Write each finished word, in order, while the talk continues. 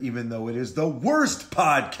even though it is the worst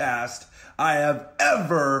podcast I have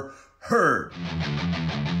ever heard.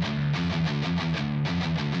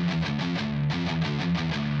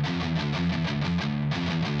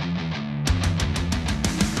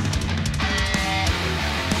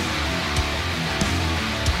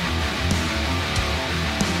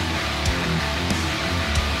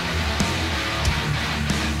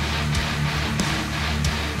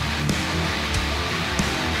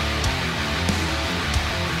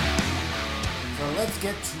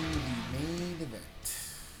 Get to the main event.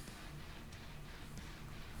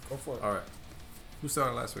 Go for it. All right. Who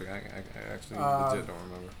started last week? I actually legit don't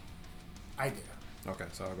remember. I did. Okay,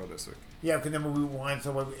 so I'll go this week. Yeah, because then we won.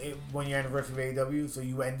 So 1 year anniversary of AEW, so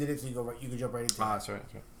you ended it, so you could jump right into it. That's right.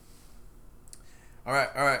 All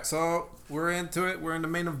right. So we're into it. We're in the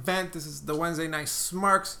main event. This is the Wednesday Night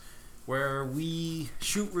Smarks, where we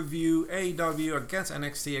shoot review AEW against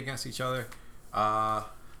NXT against each other.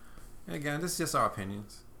 And again, this is just our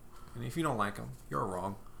opinions. And if you don't like them, you're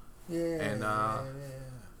wrong. Yeah. And now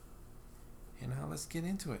let's get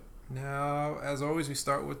into it. Now, as always, we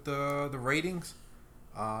start with the ratings.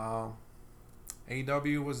 AEW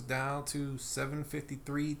was down to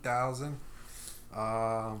 753,000.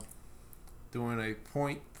 Doing a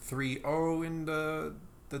 .30 in the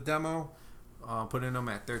demo. Putting them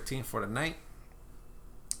at 13 for the night.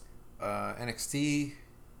 NXT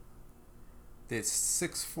did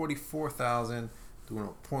 644,000, doing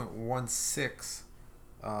a .16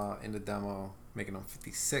 in the demo, making them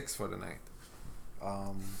 56 for the night.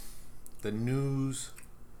 The news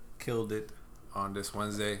killed it on this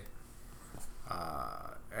Wednesday.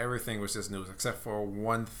 Everything was just news except for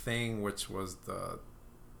one thing, which was the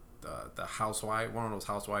housewife, one of those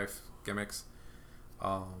housewife gimmicks,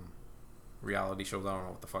 reality shows. I don't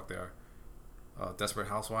know what the fuck they are. Desperate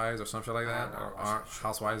Housewives or something like that, or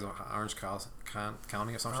Housewives of Orange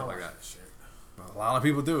County or something like that. A lot of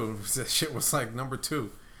people do. That shit was like number 2.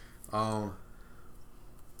 And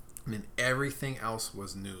then everything else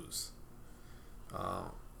was news.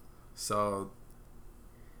 So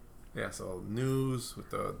news with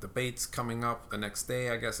the debates coming up the next day.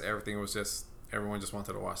 I guess everyone just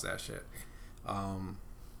wanted to watch that shit. I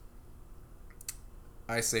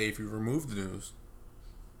say if you remove the news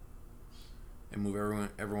and move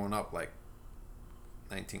everyone up like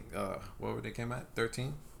 19. What would they came at?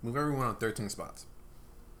 13. Move everyone on 13 spots.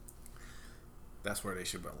 That's where they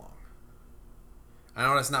should belong. I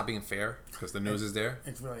know that's not being fair because the news is there.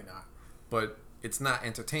 It's really not. But it's not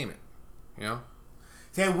entertainment, you know.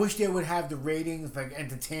 See, I wish they would have the ratings like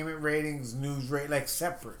entertainment ratings, news rate like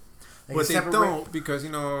separate. Like but they don't because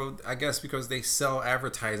I guess because they sell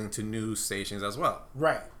advertising to news stations as well.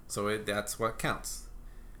 Right. So that's what counts.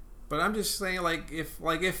 But I'm just saying,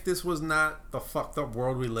 if this was not the fucked up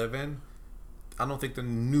world we live in, I don't think the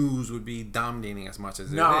news would be dominating as much as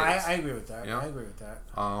it is. No, I agree with that. You know? I agree with that.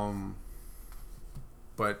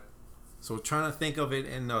 But so trying to think of it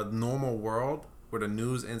in a normal world where the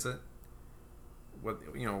news isn't,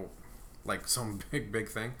 like some big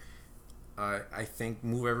thing. I think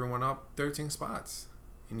move everyone up 13 spots,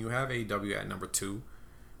 and you have AEW at number 2,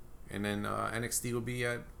 and then NXT will be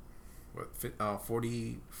at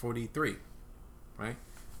 43, right?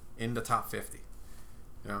 In the top 50.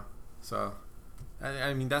 Yeah. So,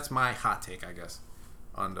 I mean, that's my hot take, I guess,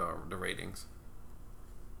 on the ratings.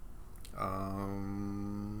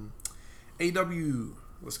 AEW,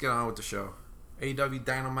 let's get on with the show. AEW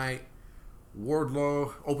Dynamite,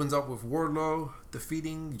 Wardlow opens up with Wardlow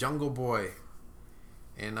defeating Jungle Boy.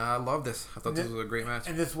 And I love this. I thought this was a great match.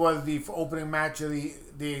 And this was the opening match of the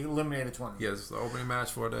Eliminator tournament. Yes, the opening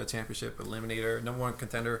match for the championship Eliminator, number 1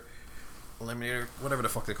 contender, Eliminator, whatever the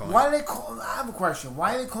fuck they call it. Why do they call? I have a question.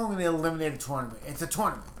 Why are they calling it the Eliminator tournament? It's a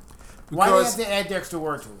tournament. Why do they have to add the extra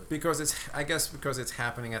word to it? Because it's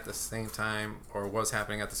happening at the same time, or was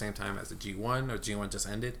happening at the same time as the G1, or G1 just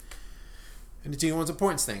ended. And the G1's a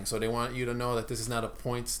points thing, so they want you to know that this is not a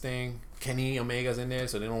points thing. Kenny Omega's in there,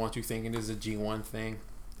 so they don't want you thinking this is a G1 thing.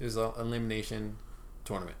 This is an elimination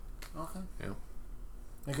tournament. Okay. You know?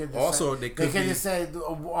 They could have said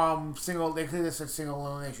single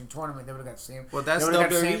elimination tournament. They would have got the same. Well, that's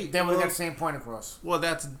WWE. They would have got the same point across. Well,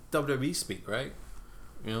 that's WWE speak, right?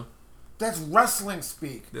 You know. That's wrestling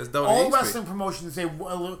speak. All wrestling promotions say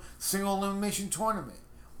single elimination tournament.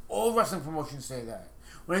 All wrestling promotions say that.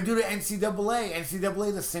 When I do the NCAA is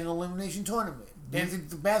a single elimination tournament.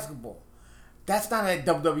 The basketball. That's not a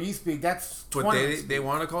WWE speak. That's tournament speak. They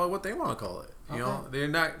want to call it what they want to call it. You know, they're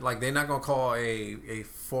not gonna call a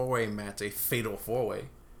 4-way match a fatal 4-way.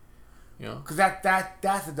 You know, because that's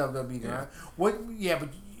a WWE term. What? Yeah, but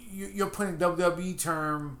you're putting WWE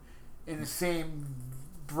term in the same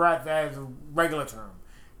breadth as a regular term.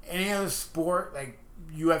 Any other sport like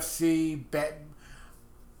UFC,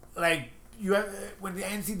 when the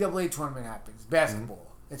NCAA tournament happens, basketball,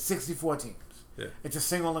 it's 64 teams. Yeah. It's a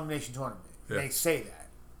single elimination tournament. Yeah. They say that.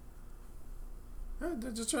 Yeah,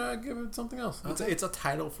 they're just trying to give it something else. Okay. It's a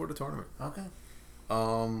title for the tournament. Okay.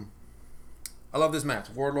 I love this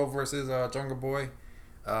match. Wardlow versus Jungle Boy.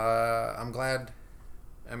 I'm glad.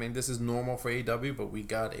 I mean, this is normal for AEW, but we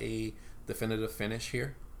got a definitive finish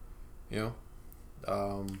here. You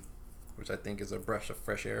know, which I think is a breath of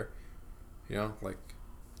fresh air. You know, like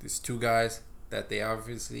these two guys that they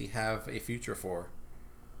obviously have a future for.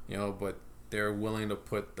 You know, but they're willing to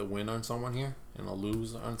put the win on someone here and a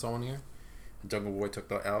lose on someone here. Jungle Boy took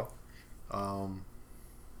the L.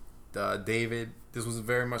 This was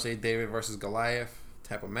very much a David versus Goliath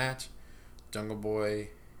type of match. Jungle Boy,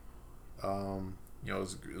 it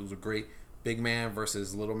was a great big man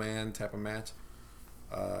versus little man type of match.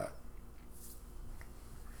 I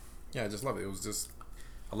just love it. It was just,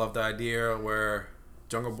 I love the idea where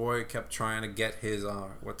Jungle Boy kept trying to get his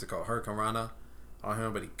Hurricane Rana on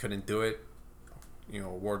him, but he couldn't do it. You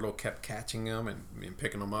know, Wardlow kept catching him and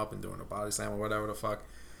picking him up and doing a body slam or whatever the fuck.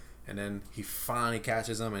 And then he finally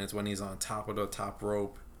catches him, and it's when he's on top of the top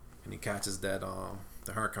rope, and he catches that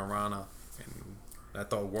the Hurricane Rana. And I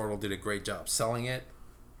thought Wardlow did a great job selling it.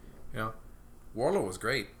 You know, Wardlow was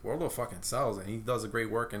great. Wardlow fucking sells, and he does a great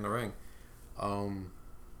work in the ring. I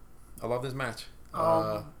love this match.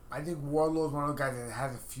 I think Wardlow is one of the guys that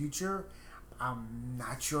has a future. I'm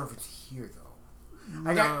not sure if it's here though.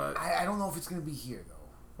 I don't know if it's gonna be here though.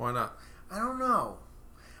 Why not? I don't know.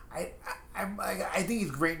 I think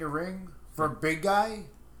he's great in the ring for a big guy.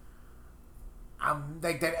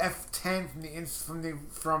 Like that F10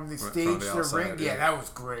 from the stage to the ring. Yeah, that was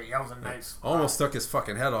great. That was a nice. Almost took his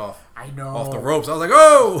fucking head off. I know. Off the ropes. I was like,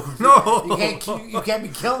 oh no! You can't be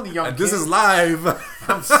killing the young kid. This is live.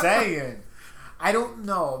 I'm saying. I don't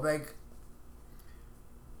know. Like,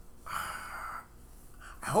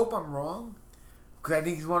 I hope I'm wrong. Because I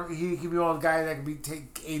think he could be one of the guys that could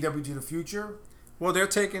take AEW to the future. Well, they're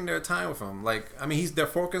taking their time with him. Like, I mean, they're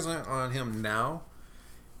focusing on him now.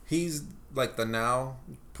 He's like the now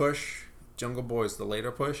push. Jungle Boy's the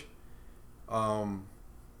later push.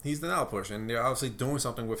 He's the now push, and they're obviously doing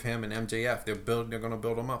something with him and MJF. They're going to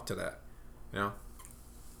build him up to that, you know.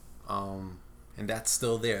 And that's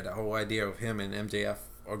still there. The whole idea of him and MJF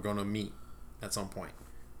are going to meet at some point,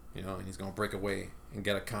 you know, and he's going to break away and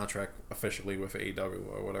get a contract officially with AEW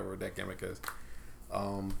or whatever that gimmick is.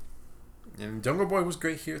 And Jungle Boy was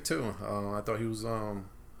great here too. I thought he was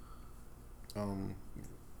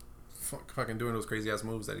fucking doing those crazy ass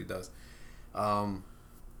moves that he does.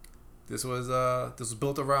 This was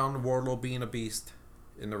built around Wardlow being a beast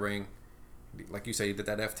in the ring. Like you said, he did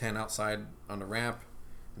that F10 outside on the ramp,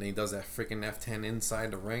 and then he does that freaking F10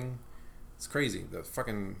 inside the ring. It's crazy. The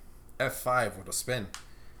fucking F5 with a spin.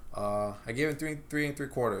 I gave it 3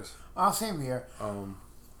 3/4. Same here.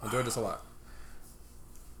 Enjoyed this a lot.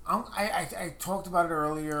 I talked about it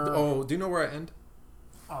earlier. Oh, do you know where I end?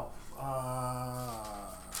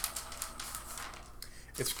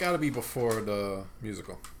 It's got to be before the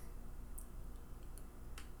musical.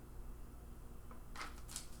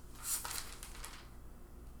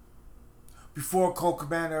 Before Colt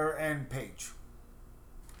Cabana and Paige.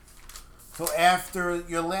 So after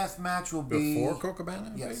your last match will be before Colt Cabana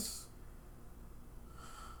and Paige?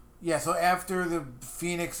 Yeah, so after the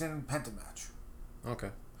Phoenix and Penta match. Okay.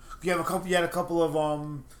 You had a couple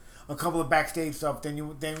of backstage stuff. Then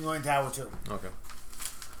you go into hour 2. Okay.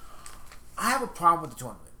 I have a problem with the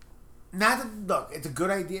tournament. Look, it's a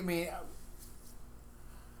good idea. I mean,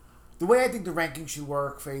 the way I think the ranking should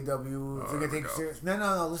work for AEW, if they're gonna take it serious.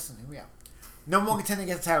 No. Listen, hear me out. Number 1 contender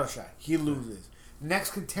gets a title shot. He loses.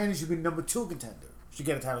 Next contender should be number 2 contender. Should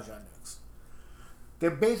get a title shot next.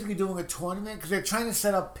 They're basically doing a tournament because they're trying to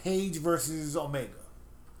set up Paige versus Omega,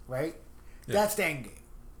 right? Yeah. That's the end game.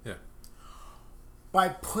 Yeah. By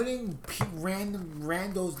putting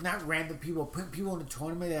not random people, putting people in the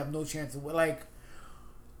tournament that have no chance of, like,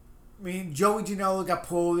 I mean, Joey Janela got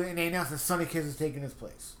pulled and they announced that Sonny Kiss is taking his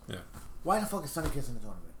place. Yeah. Why the fuck is Sonny Kiss in the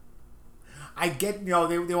tournament? I get, they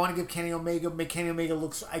want to give Kenny Omega, make Kenny Omega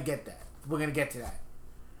look, I get that. We're going to get to that.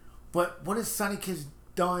 But what has Sonny Kiss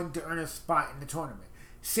done to earn a spot in the tournament?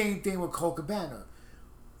 Same thing with Colt Cabana.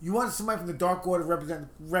 You want somebody from the Dark Order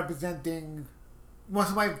representing... You want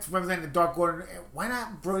somebody representing the Dark Order. Why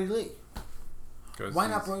not Brody Lee? Why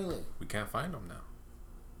not Brody Lee? We can't find him now.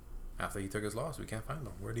 After he took his loss, we can't find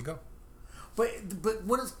him. Where'd he go? But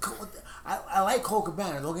what is... I like Colt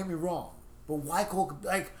Cabana, don't get me wrong. But why Colt...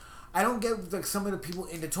 Like, I don't get like some of the people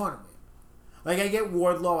in the tournament. Like, I get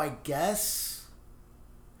Wardlow, I guess.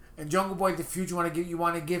 And Jungle Boy, the future, you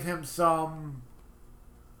want to give him some.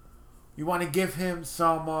 You want to give him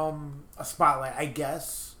some a spotlight, I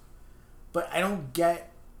guess. But I don't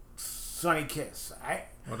get Sonny Kiss.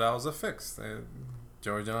 Well, that was a fix.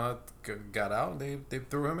 Georgia got out. They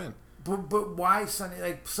threw him in. But why Sonny?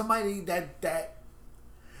 Like somebody that.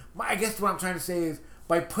 I guess what I'm trying to say is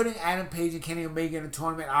by putting Adam Page and Kenny Omega in a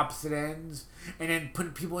tournament opposite ends, and then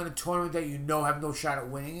putting people in a tournament that you know have no shot at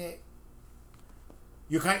winning it.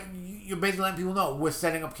 You're basically letting people know we're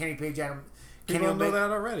setting up Kenny Page, Kenny Omega. Know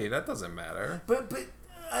that already. That doesn't matter. But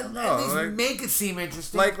at least make it seem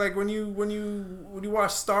interesting. Like when you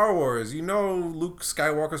watch Star Wars, you know Luke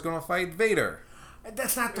Skywalker's gonna fight Vader.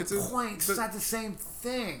 That's not the point. It's not the same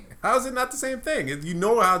thing. How is it not the same thing? You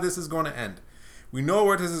know how this is going to end. We know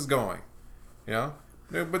where this is going. You know?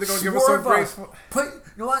 But they're going to give us some great... You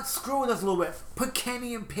know what? Screw with us a little bit. Put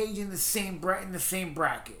Kenny and Paige in the same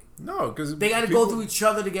bracket. No, because... They got to go through each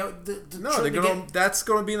other to get... That's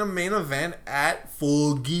going to be in the main event at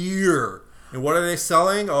Full Gear. And what are they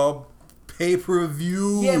selling? Oh,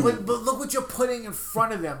 pay-per-view. Yeah, but look what you're putting in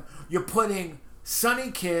front of them. You're putting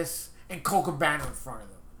Sonny Kiss and Colt Cabana in front of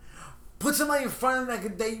them. Put somebody in front of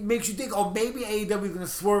them that makes you think, oh, maybe AEW is going to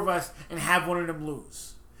swerve us and have one of them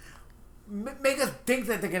lose. Make us think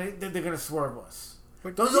that they're gonna swerve us.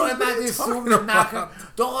 Don't automatically assume they're not gonna.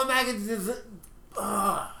 Don't automatically.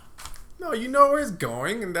 No, you know where it's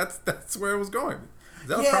going, and that's where it was going.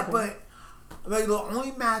 Yeah, but like the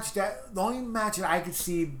only match that I could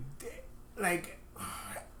see, like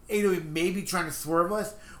AEW maybe trying to swerve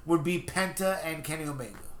us would be Penta and Kenny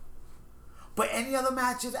Omega. But any other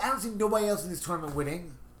matches, I don't see nobody else in this tournament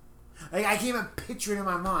winning. Like I can't even picture it in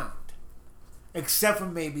my mind, except for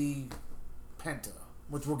maybe Penta,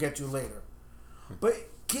 which we'll get to later. But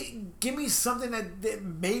give me something that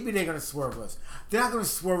maybe they're going to swerve us. They're not going to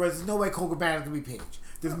swerve us. There's no way Colt Cabana's going to be Page.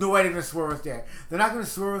 There's no way they're going to swerve us there. They're not going to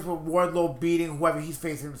swerve us with Wardlow beating whoever he's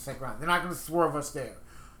facing in the second round. They're not going to swerve us there.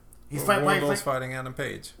 Wardlow's fighting Adam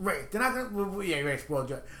Page. Right. They're not going to... Yeah, you're right.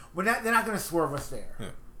 Spoiled you. They're not going to swerve us there. Yeah.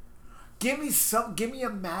 Give me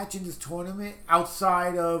a match in this tournament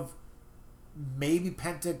outside of maybe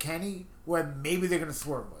Penta Kenny where maybe they're gonna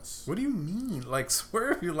swerve us. What do you mean? Like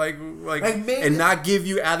swerve you like maybe, and not give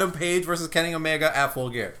you Adam Page versus Kenny Omega at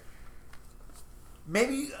Full Gear?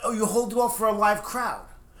 Maybe you hold it off for a live crowd.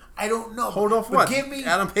 I don't know. Hold off what? Give me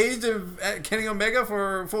Adam Page and Kenny Omega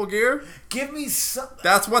for Full Gear? Give me some.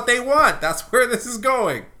 That's what they want. That's where this is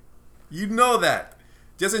going. You know that.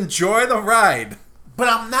 Just enjoy the ride. But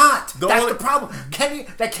I'm not. That's the problem. Kenny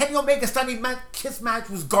Omega Sonny Kiss match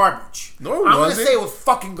was garbage. No, it wasn't. I'm going to say it was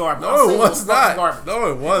fucking garbage. No, it was not. Garbage.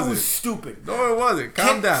 No, it wasn't. It was stupid. No, it wasn't.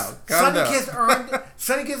 Calm down.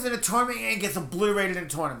 Sonny Kiss in a tournament and gets obliterated in a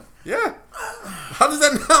tournament. Yeah. How does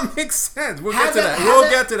that not make sense? We'll get to that. We'll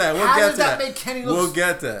get to that. How does that make Kenny look? We'll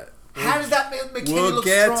get to that. How does that make Kenny look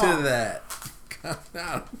strong? We'll get to that. Calm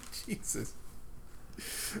down. Jesus.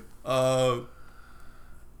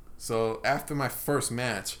 So after my first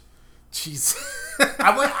match, jeez.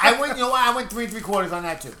 I went. You know what? I went 3 3/4 on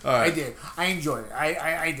that too. Right. I did. I enjoyed it.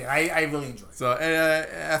 I did. I really enjoyed it. So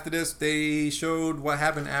after this, they showed what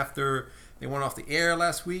happened after they went off the air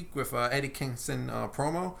last week with Eddie Kingston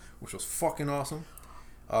promo, which was fucking awesome.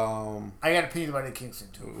 I got opinions about Eddie Kingston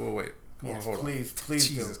too. Well, wait. Come on, hold on. Please,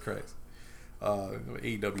 Jesus Christ.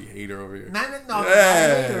 AEW hater over here. Not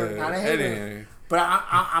a hater. But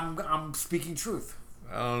I'm speaking truth.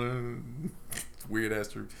 I don't know. Weird ass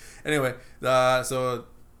truth. Anyway, so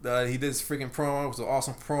he did his freaking promo. It was an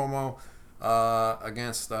awesome promo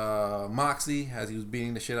against Moxley as he was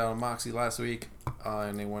beating the shit out of Moxley last week.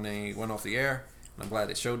 And they went off the air. And I'm glad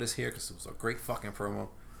they showed this here because it was a great fucking promo.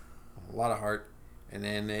 A lot of heart. And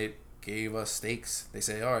then they gave us stakes. They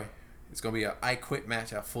say, all right, it's going to be an I Quit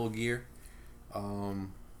match at Full Gear.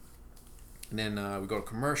 And then we go to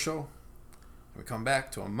commercial. We come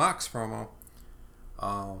back to a Mox promo.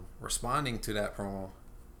 Responding to that promo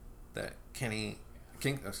that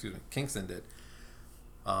Kingston did.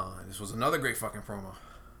 This was another great fucking promo.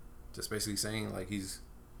 Just basically saying like he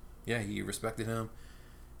respected him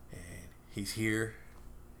and he's here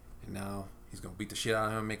and now he's gonna beat the shit out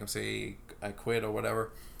of him, make him say I quit or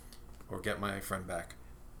whatever, or get my friend back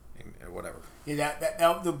and whatever. Yeah,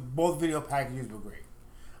 that both video packages were great.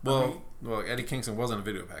 Well, Eddie Kingston wasn't a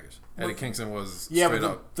video package. Eddie Kingston was straight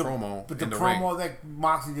up promo. But the promo that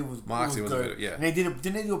Moxley did was good. A video, yeah. And didn't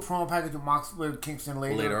they do a promo package with Kingston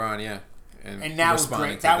later? Later on, yeah. And that was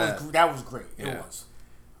great. That was great. It was.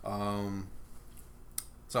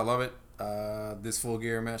 So I love it. This Full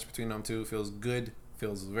Gear match between them two feels good.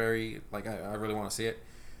 Feels very like I really want to see it.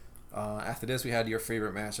 After this, we had your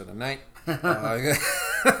favorite match of the night.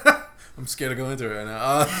 I'm scared to go into it right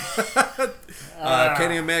now.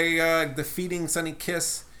 Kenny Omega defeating Sonny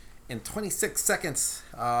Kiss in 26 seconds.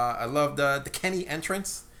 I love the Kenny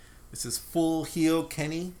entrance. This is full heel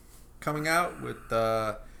Kenny coming out with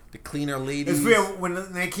the cleaner ladies. It's weird.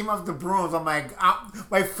 When they came off the brooms, I'm like,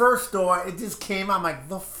 my first thought, it just came out, I'm like,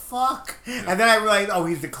 the fuck? Yeah. And then I realized, oh,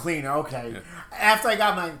 he's the cleaner. Okay. Yeah. After I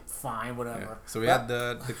got my, fine, whatever. Yeah. So we had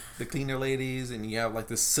the cleaner ladies, and you have like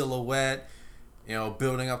this silhouette, you know,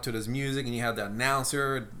 building up to this music, and you have the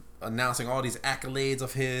announcer announcing all these accolades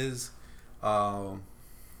of his. So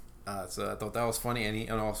I thought that was funny,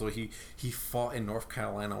 and also he fought in North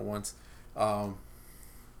Carolina once. Thought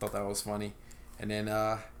that was funny, and then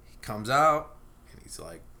he comes out and he's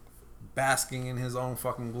like basking in his own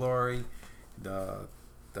fucking glory.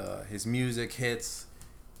 His music hits.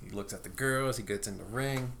 He looks at the girls. He gets in the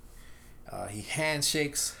ring. He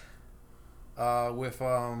handshakes with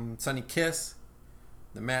Sonny Kiss.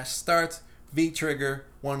 The match starts. V-trigger,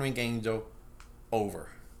 One Wing Angel, over.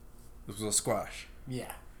 This was a squash.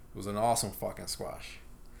 Yeah. It was an awesome fucking squash.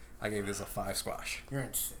 I gave this a 5 squash. You're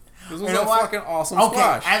interested. This was a fucking awesome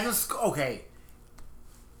squash.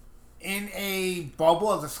 In a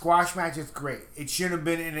bubble as a squash match, it's great. It should have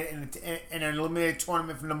been in an eliminated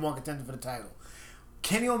tournament for number 1 contender for the title.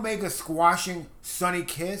 Kenny Omega squashing Sonny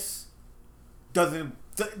Kiss does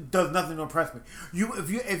nothing to impress me.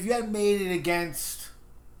 If you had made it against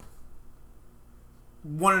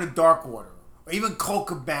one of the Dark Order or even Colt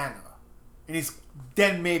Cabana, and he's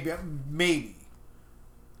then maybe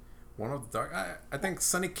one of the Dark. I think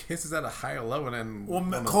Sonny Kiss is at a higher level than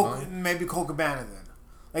maybe Colt Cabana then,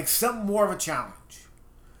 like some more of a challenge.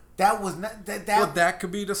 That was not that. Well, that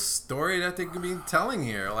could be the story that they could be telling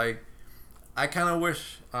here. Like, I kind of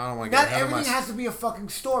wish. I don't want to get ahead of myself. Not everything has to be a fucking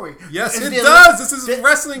story. Yes, it does. This is a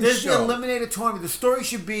wrestling show. This is the eliminated tournament. The story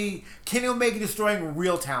should be Kenny Omega destroying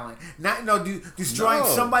real talent, not destroying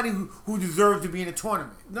somebody who deserves to be in a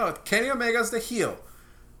tournament. No, Kenny Omega's the heel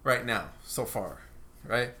right now so far,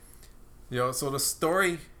 right? You know, so the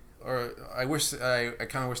story, or I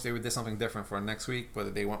kind of wish they would did something different for next week,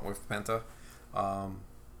 but they went with Penta.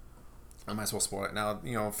 I might as well spoil it now.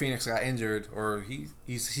 You know, Phoenix got injured, or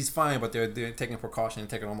he's fine, but they're taking precaution and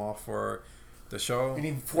taking him off for the show. And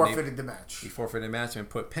he forfeited the match. He forfeited the match and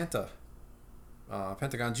put Pentagon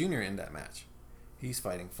Jr. in that match. He's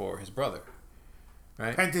fighting for his brother,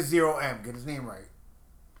 right? Penta 0M, get his name right.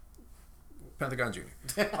 Pentagon Jr.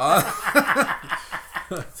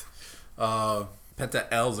 Penta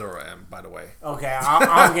L0M, by the way. Okay,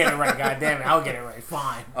 I'll get it right. God damn it, I'll get it right.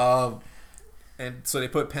 Fine. And so they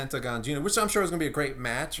put Pentagon Jr., which I'm sure is going to be a great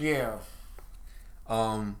match. Yeah.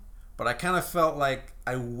 But I kind of felt like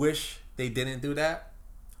I wish they didn't do that,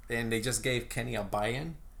 and they just gave Kenny a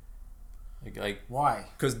buy-in. Like why?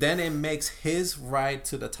 Because then it makes his ride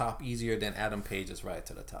to the top easier than Adam Page's ride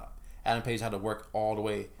to the top. Adam Page had to work all the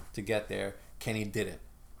way to get there. Kenny didn't,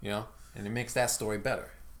 you know, and it makes that story better.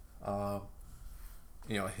 You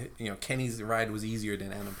know, Kenny's ride was easier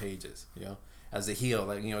than Adam Page's. You know, as a heel,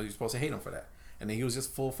 like, you know, you're supposed to hate him for that. And then he was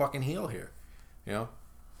just full fucking heel here, you know?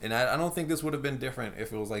 And I don't think this would have been different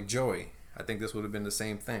if it was like Joey. I think this would have been the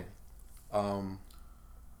same thing.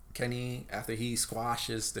 Kenny, after he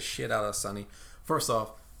squashes the shit out of Sonny, first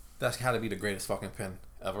off, that's got to be the greatest fucking pin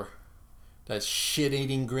ever. That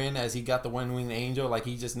shit-eating grin as he got the One-Winged Angel, like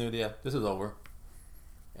he just knew, yeah, this is over.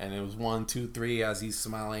 And it was 1, 2, 3 as he's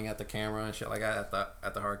smiling at the camera and shit like that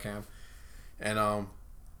at the hard cam. And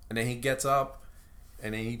then he gets up.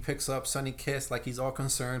 And then he picks up Sonny Kiss like he's all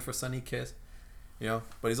concerned for Sonny Kiss, you know.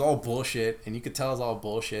 But he's all bullshit, and you could tell it's all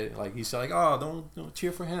bullshit. Like he's like, oh, don't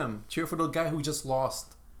cheer for him. Cheer for the guy who just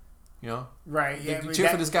lost, you know. Right. Yeah. Cheer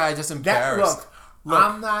for this guy just embarrassed. Look,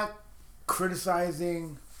 I'm not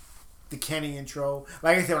criticizing the Kenny intro.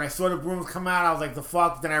 Like I said, when I saw the brooms come out, I was like, the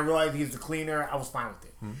fuck. Then I realized he's the cleaner. I was fine with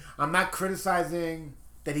it. I'm not criticizing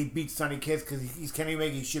that he beat Sonny Kiss because he's Kenny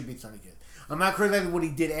Omega. He should beat Sonny Kiss. I'm not criticizing what he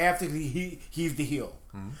did after he's the heel.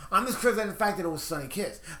 I'm just criticizing the fact that it was Sonny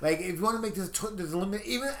Kiss. Like, if you want to make this limit,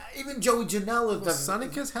 even Joey Janela doesn't. Sonny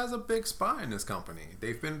Kiss has a big spot in this company.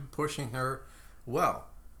 They've been pushing her well,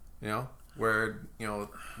 you know, where, you know,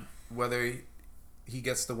 whether he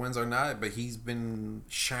gets the wins or not, but he's been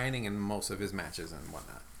shining in most of his matches and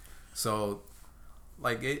whatnot. So,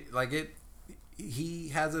 he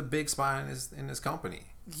has a big spot in his company.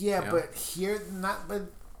 Yeah, you know?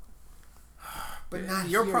 But not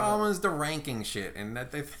your here, problem though. is the ranking shit, and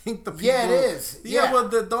that they think the people. Yeah, it is. Yeah, well,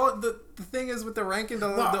 the thing is with the ranking.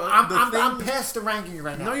 I'm past the ranking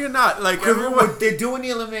right now. No, you're not. Like everyone, they're doing the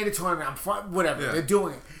eliminated tournament. Whatever, they're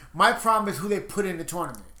doing it. My problem is who they put in the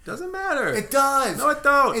tournament. Doesn't matter. It does. No, it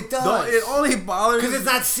don't. It does. It only bothers... Because it's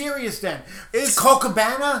not serious then. It's Colt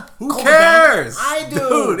Cabana? Who cares? I do.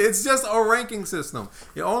 Dude, it's just a ranking system.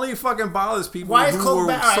 It only fucking bothers people who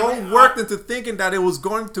were so worked into thinking that it was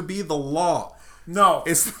going to be the law. No.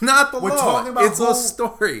 It's not the law. It's a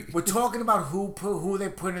story. We're talking about who they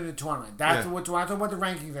put in the tournament. That's what we're not talking about the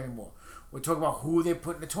rankings anymore. We're talking about who they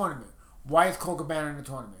put in the tournament. Why is Colt Cabana in the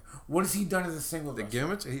tournament? What has he done as a single? The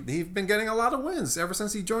gimmicks. He's been getting a lot of wins ever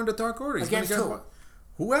since he joined the Dark Order. He's Against who?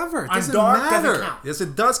 Whoever. It doesn't matter. Yes,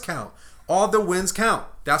 it does count. All the wins count.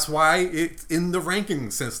 That's why it's in the ranking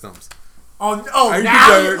systems. Now you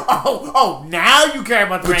care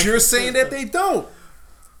about the rankings. But you're saying that they don't.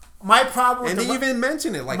 My problem with and they even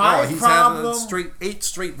mention it like, he's had 8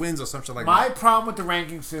 straight wins or something like that. My problem with the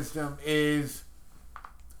ranking system is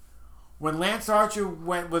when Lance Archer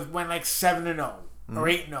went like 7-0 or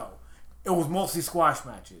 8-0, it was mostly squash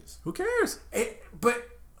matches. Who cares? But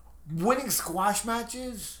winning squash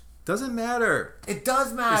matches doesn't matter. It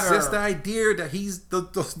does matter. It's just the idea that he's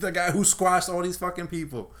the guy who squashed all these fucking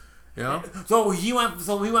people. You know? So he went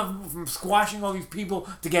from squashing all these people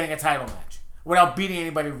to getting a title match without beating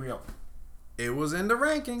anybody real. It was in the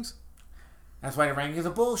rankings. That's why the rankings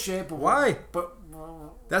are bullshit. But why? But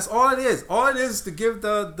that's all it is. All it is to give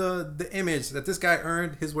the image that this guy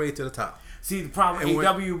earned his way to the top. See, the problem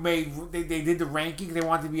AEW they did the rankings. They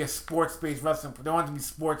wanted to be a sports-based wrestling. They wanted to be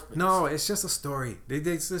sports-based. No, it's just a story.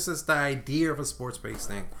 This is the idea of a sports-based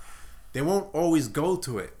thing. They won't always go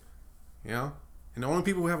to it, you know. And the only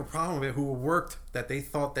people who have a problem with it, who worked, that they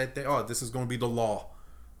thought that this is going to be the law.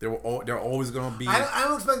 They're always going to be. I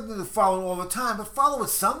don't expect them to follow it all the time, but follow it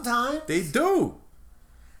sometimes. They do.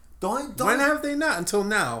 Don't. When have they not? Until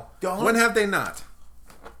now. When have they not?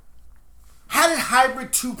 How did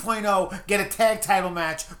Hybrid 2.0 get a tag title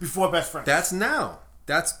match before Best Friends? That's now.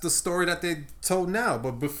 That's the story that they told now.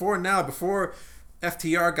 But before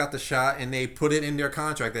FTR got the shot and they put it in their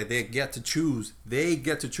contract that they get to choose. They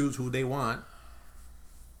get to choose who they want.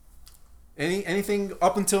 Anything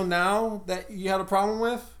up until now that you had a problem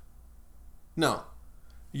with? No.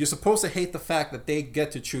 You're supposed to hate the fact that they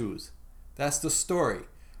get to choose. That's the story.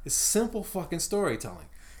 It's simple fucking storytelling.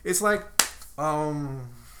 It's like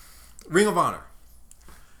Ring of Honor.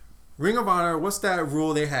 Ring of Honor, what's that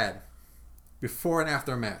rule they had before and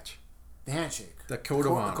after a match? The handshake. The Code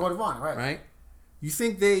of Honor. The Code of Honor, right. Right? You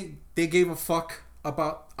think they gave a fuck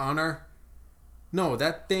about honor? No,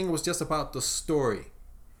 that thing was just about the story.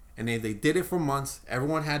 And they did it for months.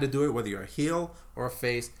 Everyone had to do it, whether you're a heel or a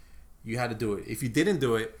face. You had to do it. If you didn't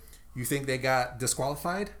do it, you think they got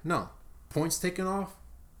disqualified? No. Points taken off?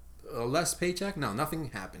 A less paycheck? No,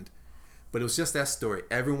 nothing happened. But it was just that story.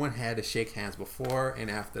 Everyone had to shake hands before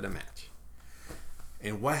and after the match.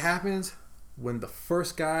 And what happens when the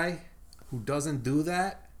first guy who doesn't do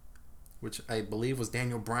that, which I believe was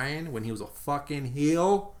Daniel Bryan, when he was a fucking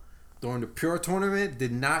heel during the Pure Tournament,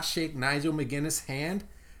 did not shake Nigel McGuinness' hand?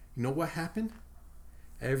 You know what happened?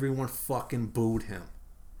 Everyone fucking booed him.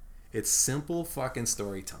 It's simple fucking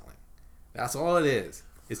storytelling. That's all it is.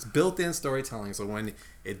 It's built-in storytelling. So when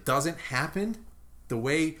it doesn't happen the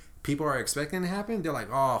way people are expecting it to happen, they're like,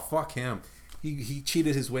 oh, fuck him. He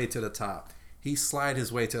cheated his way to the top. He slid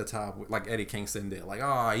his way to the top like Eddie Kingston did. Like,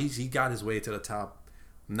 oh, he got his way to the top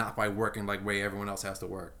not by working like way everyone else has to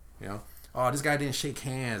work. You know? Oh, this guy didn't shake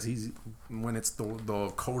hands. When it's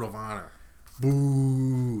the Code of Honor.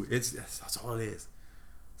 Boo! That's all it is.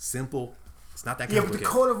 Simple. It's not that complicated. Yeah, but the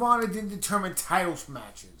Code of Honor didn't determine title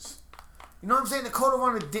matches. You know what I'm saying? The Code of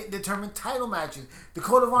Honor didn't determine title matches. The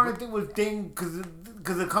Code of Honor thing was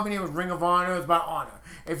because the company was Ring of Honor. It was about honor.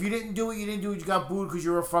 If you didn't do it, you didn't do it. You got booed because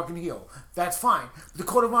you were a fucking heel. That's fine. But the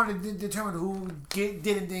Code of Honor didn't determine who did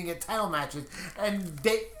and didn't get title matches, and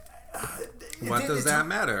they. What does that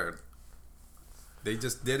matter? They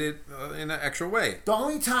just did it in an extra way. The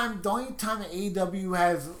only time that AEW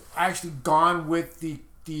has actually gone with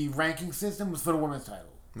the ranking system was for the women's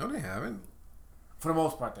title. No, they haven't. For the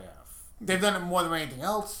most part, they have. They've done it more than anything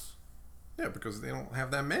else. Yeah, because they don't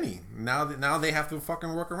have that many. Now they have to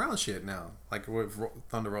fucking work around shit now. Like with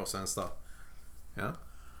Thunder Rosa and stuff. Yeah?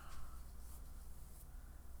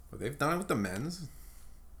 But they've done it with the men's.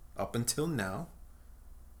 Up until now.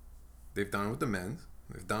 They've done it with the men's.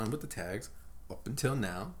 They've done it with the tags. Up until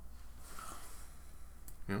now.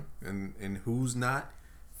 You know? And who's not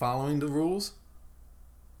following the rules?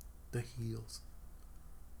 The heels.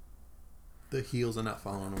 The heels are not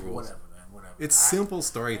following the rules. Whatever, man. Whatever. It's simple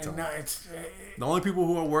storytelling. No, the only people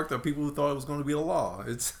who are worked are people who thought it was going to be the law.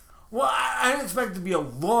 Well, I didn't expect it to be a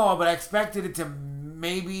law, but I expected it to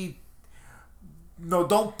maybe No,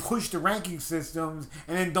 don't push the ranking systems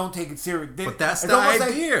and then don't take it serious. But that's the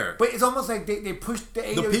idea. But it's almost like they push the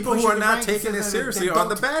AEW. The people who are not taking it seriously are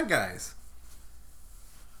the bad guys.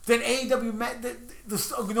 Then AEW,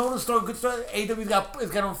 you know the story, good story. AEW is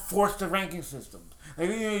going to enforce the ranking system. Like,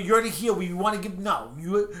 you're the heel. We want to give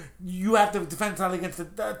you have to defend title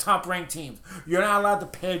against the top ranked teams. You're not allowed to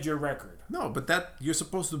pad your record. No, but you're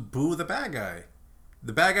supposed to boo the bad guy.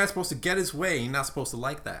 The bad guy's supposed to get his way. You're not supposed to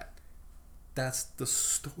like that. That's the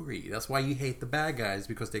story. That's why you hate the bad guys,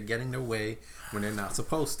 because they're getting their way when they're not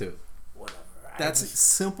supposed to. Whatever. That's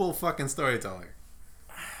simple fucking storytelling.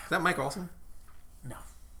 Is that Mike Awesome? No.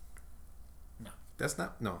 That's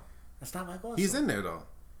not. No. That's not Mike Awesome. He's in there though.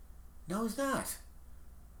 No, he's not.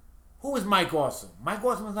 Who is Mike Awesome? Mike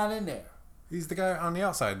Awesome is not in there. He's the guy on the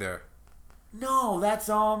outside there. No, that's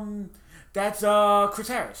Chris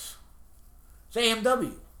Harris. It's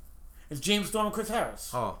AMW. It's James Storm and Chris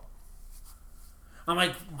Harris. Oh. I'm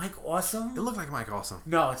like, Mike Awesome? It looked like Mike Awesome.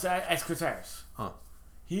 No, it's Chris Harris. Huh.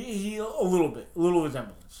 He a little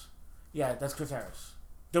resemblance. Yeah, that's Chris Harris.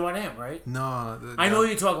 The one I am, right? No. I know who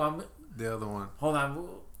you're talking about. The other one. Hold on.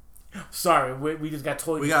 Sorry, we just got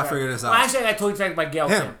totally. We gotta figure this out. Well, actually, I got totally distracted by Gail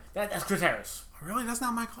Kim. That's Chris Harris. Really? That's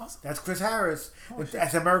not Mike Awesome? That's Chris Harris.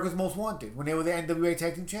 That's America's Most Wanted when they were the NWA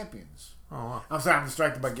Tag Team Champions. Oh wow. I'm sorry, I'm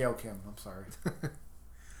distracted by Gail Kim. I'm sorry.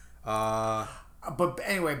 But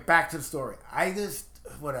anyway, back to the story. I just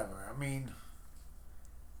whatever. I mean,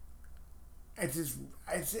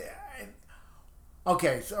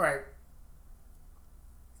 okay. So all right.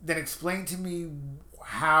 Then explain to me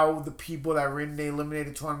how the people that were in the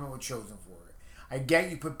eliminated tournament were chosen for it. I get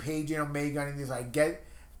you put Paige and Omega in this. I get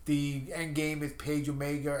the end game is Paige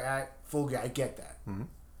Omega at Full Gear. I get that. Mm-hmm.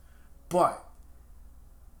 But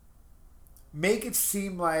make it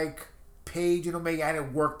seem like Paige and Omega had to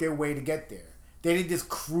work their way to get there. They didn't just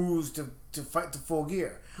cruise to fight to Full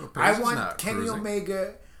Gear. Well, I want Kenny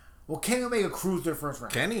Omega. Well, Kenny Omega cruised their first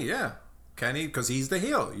round. Kenny, yeah. Kenny, because he's the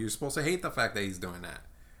heel. You're supposed to hate the fact that he's doing that.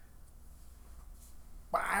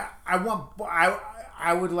 But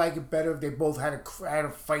I would like it better if they both had a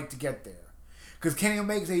fight to get there. Because Kenny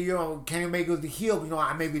Omega said, Kenny Omega was the heel.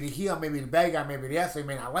 I may be the heel, I may be the bad guy, I may be the ass. They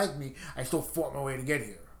may not like me. I still fought my way to get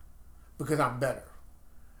here because I'm better.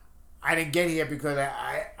 I didn't get here because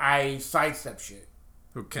I sidestep shit.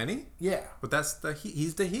 Who, Kenny? Yeah. But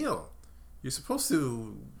he's the heel. You're supposed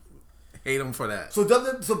to hate him for that. So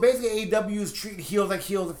basically AEW is treating heels like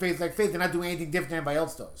heels and face like face. They're not doing anything different than anybody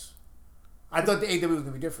else does. I thought the AEW was going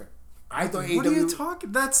to be different. What are you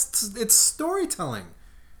talking? It's storytelling.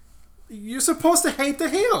 You're supposed to hate the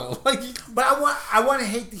heel. But I want to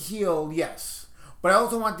hate the heel, yes. But I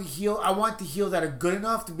also want the heel. I want the heels that are good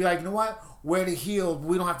enough to be like, you know what? We're the heel.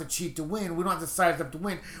 We don't have to cheat to win. We don't have to size up to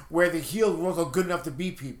win. We're the heel. We're also good enough to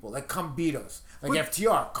beat people. Like, come beat us. Like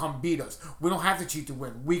FTR, come beat us. We don't have to cheat to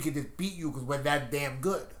win. We can just beat you because we're that damn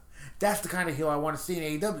good. That's the kind of heel I want to see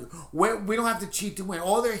in AEW. We don't have to cheat to win.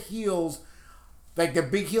 All their heels. Like, the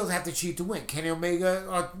big heels have to cheat to win. Kenny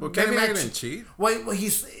Omega... Kenny Omega didn't cheat. Well, he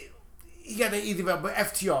got the easy... But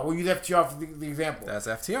FTR. We'll use FTR for the example. That's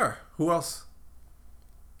FTR. Who else?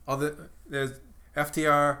 There's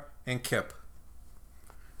FTR and Kip.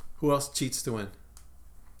 Who else cheats to win?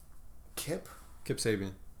 Kip? Kip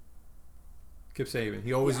Sabian.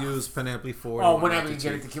 He always used Penelope Ford. Oh, we're not going to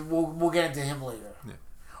get into Kip. We'll get into him later. Yeah.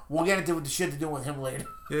 We'll get into the shit to do with him later.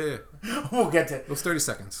 Yeah. We'll get to it. Those 30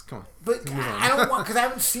 seconds. Come on. But I don't want... Because I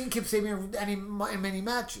haven't seen Kip Sabian in many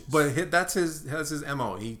matches. But that's his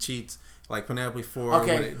MO. He cheats like Penelope Ford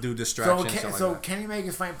would do distractions. So Kenny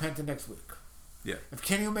Omega's fighting Penta next week. Yeah. If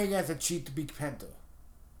Kenny Omega has to cheat to beat Penta,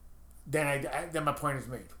 then my point is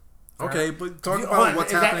made. Okay, right? But talk about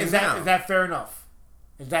what's happening now. Is that fair enough?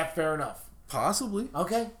 Is that fair enough? Possibly.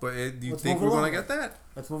 Okay. But do you think we're going to get that?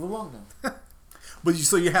 Let's move along then. But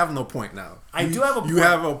you have no point now. I do have a point. You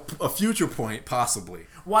have a future point, possibly.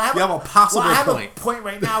 Well, you have a possible point. I have a point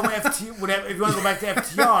right now with FTR. If you want to go back to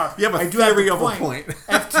FTR, you have a theory of a point.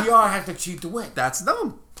 FTR has to cheat to win. That's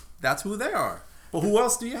them. That's who they are. But who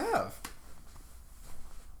else do you have?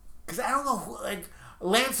 Because I don't know who, like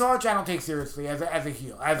Lance Archer. I don't take seriously as a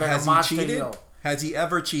heel, as has a monster he cheated? heel. Has he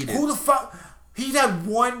ever cheated? Who the fuck? He's had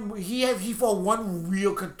one. He fought one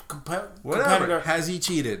real competitor. Whatever. Has he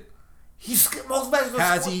cheated? Most matches.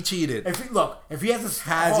 Has he cheated? If he has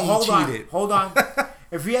to, Hold on.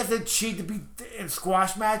 If he has to cheat to be in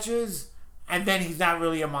squash matches, and then he's not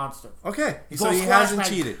really a monster. Okay, so he hasn't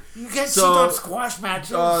cheated. You can't cheat on squash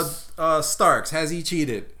matches. Starks, has he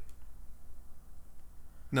cheated?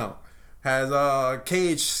 No. Has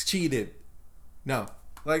Cage cheated? No.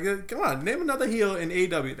 Like, come on, name another heel in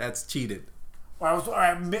AEW that's cheated.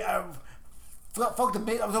 Fuck the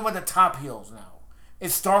big. I'm talking about the top heels now.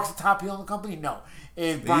 Is Starks the top heel in the company? No.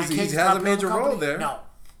 Is Brian Cage he has a major role there. No.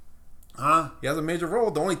 Huh? He has a major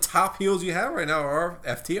role. The only top heels you have right now are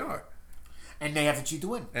FTR. And they have to cheat to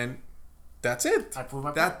win. And that's it. I prove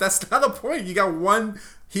my point. That's not the point. You got one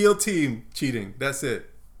heel team cheating. That's it.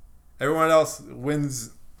 Everyone else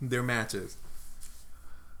wins their matches.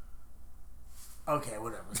 Okay,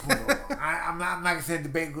 whatever. I'm not gonna say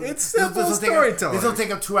debate. It's simple storytelling. This will take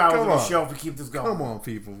up 2 hours of the show if we keep this going. Come on,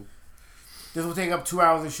 people. This will take up 2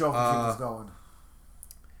 hours of the show if we keep this going.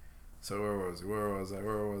 So where was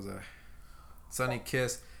I? Sunny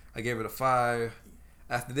Kiss. I gave it a 5.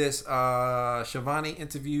 After this, Shivani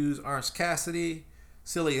interviews Orange Cassidy.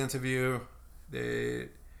 Silly interview.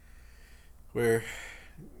 Where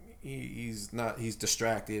he's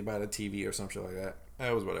distracted by the TV or some shit like that.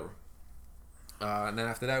 That was whatever. And then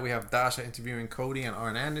after that, we have Dasha interviewing Cody and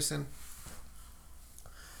Arn Anderson.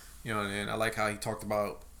 You know, and I like how he talked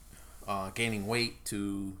about gaining weight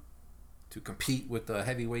to compete with the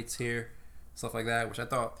heavyweights here, stuff like that. Which I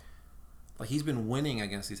thought, like, he's been winning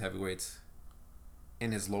against these heavyweights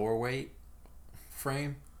in his lower weight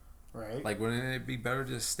frame. Right. Like, wouldn't it be better to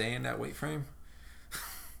just stay in that weight frame?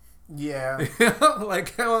 Yeah.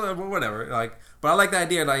 Like, whatever. Like, but I like the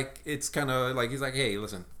idea. Like, it's kind of like he's like, hey,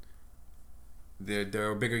 listen. There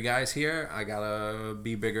are bigger guys here. I gotta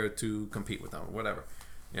be bigger to compete with them. Whatever,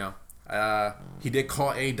 you know. He did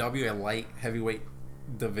call AEW a light heavyweight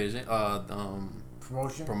division.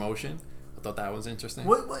 Promotion. I thought that was interesting.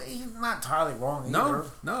 What, he's not entirely wrong either.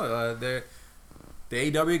 No. The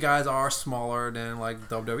AEW guys are smaller than like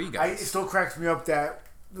WWE guys. It still cracks me up that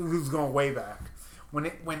this is going way back. When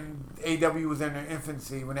AEW was in their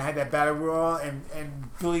infancy, when they had that battle royal and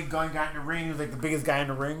Billy Gunn got in the ring, he was like the biggest guy in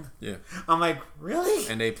the ring. Yeah. I'm like, really?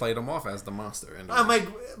 And they played him off as the monster. I'm like,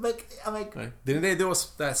 right. Didn't they do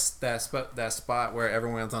that spot where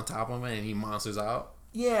everyone's on top of him and he monsters out?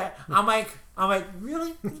 Yeah. I'm like,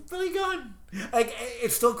 really? It's Billy Gunn. Like,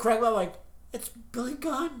 it's still cracked up. Like, it's Billy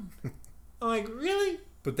Gunn. I'm like, really?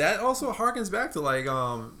 But that also harkens back to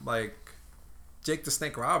like Jake the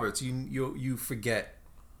Snake Roberts. You forget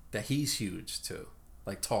that he's huge too,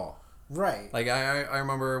 like tall. Right. Like I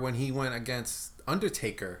remember when he went against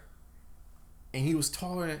Undertaker, and he was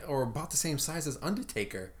taller or about the same size as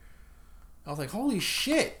Undertaker. I was like, holy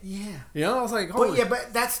shit. Yeah. You know, I was like, holy.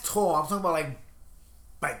 But that's tall. I'm talking about like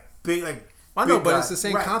big, like. I know, but it's the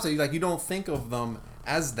same concept. Like, you don't think of them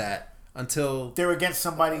as that until they're against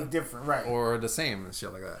somebody different, right? Or the same and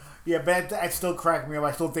shit like that. Yeah, but that still cracked me up.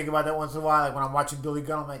 I still think about that once in a while. Like when I'm watching Billy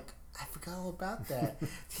Gunn, I'm like, I forgot all about that.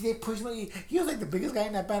 See, they pushed me. He was like the biggest guy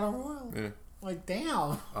in that battle royal. Yeah. Like,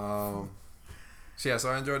 damn. So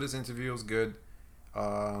I enjoyed this interview. It was good.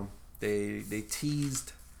 They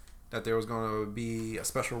teased that there was going to be a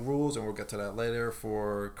special rules, and we'll get to that later,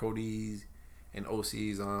 for Cody's and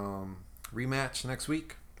OC's rematch next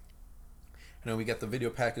week. And then we get the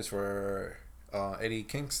video package for Eddie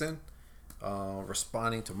Kingston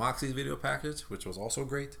responding to Moxley's video package, which was also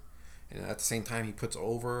great. And at the same time, he puts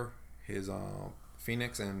over his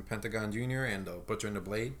Phoenix and Pentagon Jr. and Butcher and the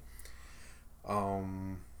Blade.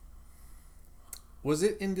 Was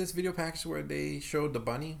it in this video package where they showed the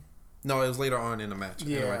bunny? No, it was later on in the match.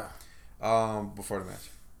 Yeah. Anyway, before the match.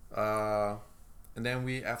 And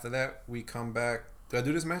then after that, we come back. Did I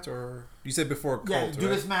do this match, or you said before Colt? Yeah, do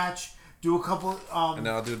this match. Do a couple. And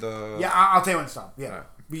then I'll do the. Yeah, I'll tell you when to stop. Yeah, right.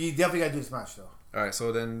 But you definitely gotta do this match though. All right,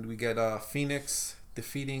 so then we get Phoenix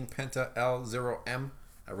defeating Penta L0M.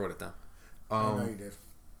 I wrote it down. I know you did.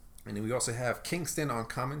 And then we also have Kingston on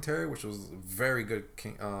commentary, which was very good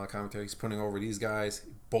commentary. He's putting over these guys,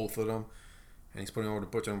 both of them, and he's putting over the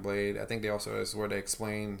Butcher and Blade. I think they also is where they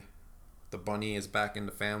explained the bunny is back in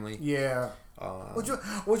the family. Yeah.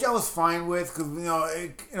 Which I was fine with, because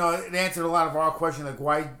it answered a lot of our questions, like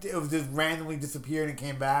why it was just randomly disappeared and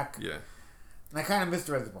came back. Yeah. And I kind of missed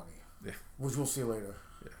the Red Bunny. Yeah. Which we'll see later.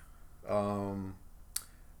 Yeah.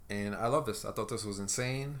 And I love this. I thought this was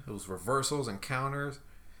insane. It was reversals and counters.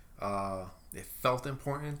 It felt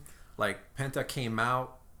important. Like, Penta came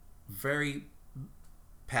out very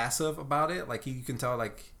passive about it. Like, you can tell,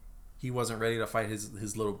 like, he wasn't ready to fight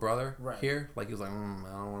his little brher here. Like, he was like, I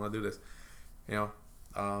don't want to do this. You know,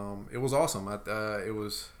 it was awesome. It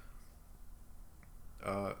was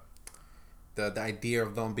the idea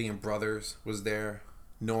of them being brothers was there,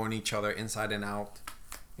 knowing each other inside and out.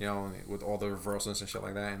 You know, with all the reversals and shit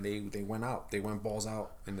like that, and they went out. They went balls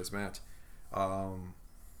out in this match. And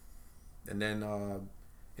then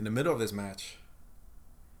in the middle of this match,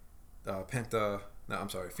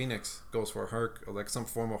 Phoenix goes for like some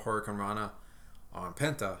form of Hurricane Rana on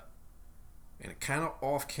Penta. and kind of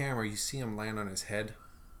off camera, you see him land on his head,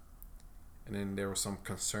 and then there was some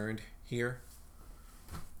concern here,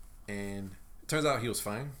 and it turns out he was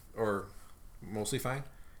fine, or mostly fine,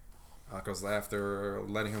 because after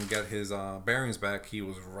letting him get his bearings back, he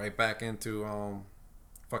was right back into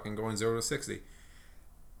fucking going 0 to 60.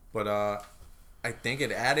 But I think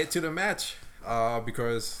it added to the match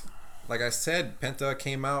because, like I said, Penta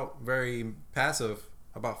came out very passive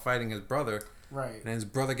about fighting his brother. Right. And his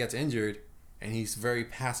brother gets injured, and he's very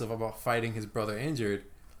passive about fighting his brother injured,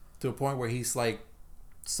 to a point where he's like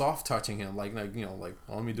soft touching him, like you know, like,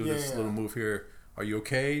 oh, let me do this little move here. Are you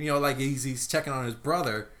okay? You know, like he's checking on his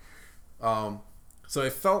brother. So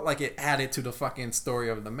it felt like it added to the fucking story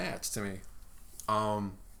of the match to me.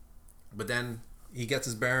 But then he gets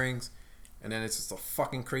his bearings, and then it's just a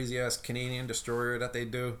fucking crazy ass Canadian destroyer that they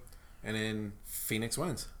do, and then Phoenix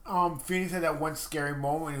wins. Phoenix had that one scary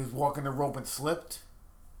moment when he was walking the rope and slipped.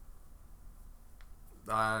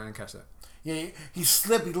 I didn't catch that. Yeah, he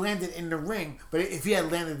slipped. He landed in the ring, but if he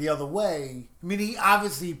had landed the other way, I mean, he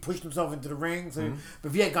obviously pushed himself into the ring. So, but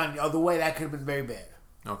if he had gone the other way, that could have been very bad.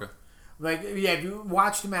 Okay. Like, yeah, if you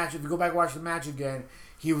watch the match, if you go back and watch the match again,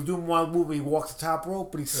 he was doing one move where he walks the top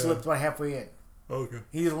rope, but he slipped about halfway in. Okay.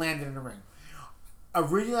 He just landed in the ring.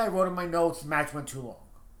 Originally, I wrote in my notes, the match went too long.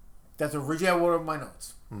 That's originally I wrote in my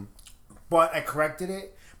notes. But I corrected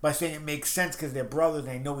it by saying it makes sense because they're brothers and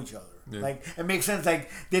they know each other. Yeah. Like, it makes sense, like,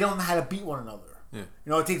 they don't know how to beat one another. Yeah.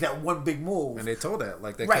 You know, it takes that one big move. And they told that.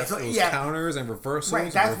 Like, they kept those counters and reversals.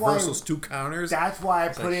 Right, that's and reversals, 2 counters. That's why I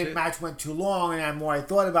put in match went too long, and the more I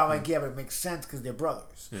thought about it, like, yeah, but it makes sense because they're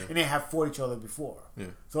brothers. Yeah. And they have fought each other before. Yeah.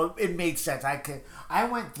 So it made sense. I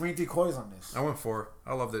went 3 3/4 on this. I went 4.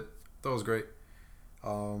 I loved it. That was great.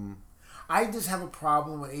 I just have a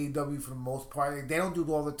problem with AEW for the most part. Like, they don't do it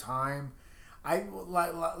all the time. A lot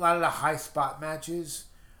of the high spot matches,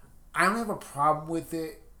 I don't have a problem with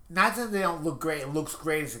it. Not that they don't look great. It looks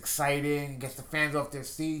great. It's exciting. It gets the fans off their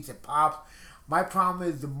seats. It pops. My problem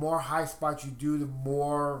is the more high spots you do, the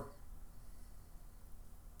more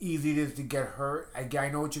easy it is to get hurt. I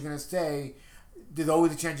know what you're going to say. There's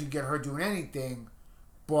always a chance you get hurt doing anything.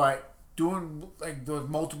 But doing like those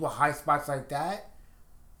multiple high spots like that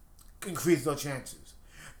increases those chances.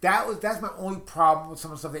 That's my only problem with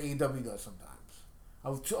some of the stuff that AEW does sometimes. A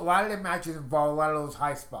lot of their matches involve a lot of those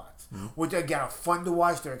high spots, which again are fun to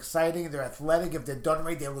watch. They're exciting. They're athletic. If they're done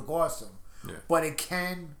right, they look awesome. Yeah. But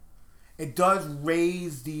it does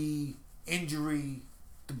raise the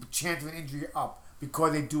chance of an injury up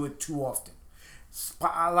because they do it too often.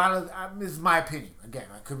 This is my opinion. Again,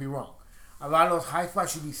 I could be wrong. A lot of those high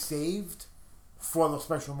spots should be saved for those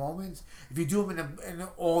special moments. If you do them in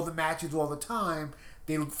all the matches all the time,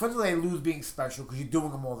 first of all, they lose being special because you're doing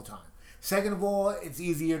them all the time. Second of all, it's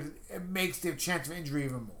easier. It makes their chance of injury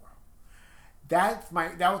even more. That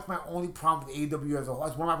was my only problem with AEW as a whole.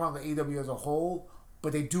 That's one of my problems with AEW as a whole.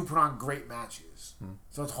 But they do put on great matches,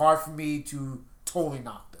 so it's hard for me to totally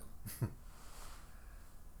knock them.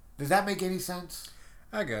 Does that make any sense?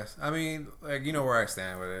 I guess. I mean, like, you know where I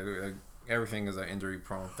stand with it. Like, everything is an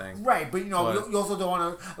injury-prone thing, right? But you also don't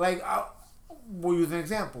want to like. We'll use an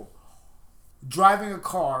example. Driving a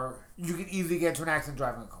car, you can easily get into an accident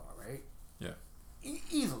driving a car.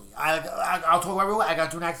 Easily. I'll talk about real. I got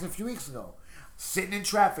into an accident a few weeks ago. Sitting in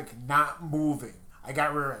traffic, not moving. I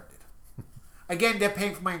got rear-ended. Again, they're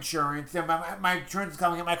paying for my insurance. My insurance is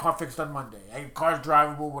coming to get my car fixed on Monday. Car's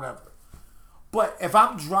drivable, whatever. But if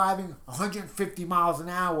I'm driving 150 miles an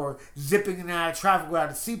hour, zipping in and out of traffic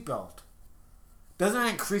without a seatbelt, doesn't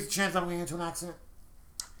that increase the chance I'm getting into an accident?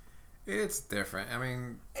 It's different. I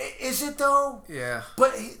mean, is it though? Yeah.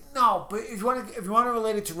 But no. But if you want to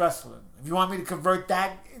relate it to wrestling, if you want me to convert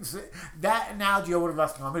that analogy over to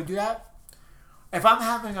wrestling, I'm going to do that. If I'm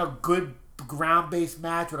having a good ground-based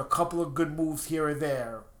match with a couple of good moves here or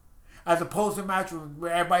there, as opposed to a match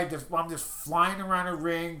where I'm just flying around a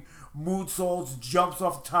ring, moonsaults, jumps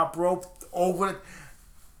off the top rope,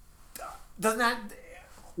 doesn't that?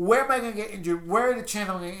 Where am I going to get injured? Where are the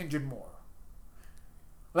chances I'm going to get injured more?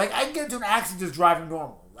 Like, I can get into an accident just driving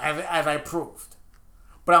normal, as I proved.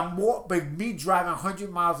 But me driving 100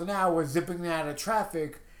 miles an hour, zipping out of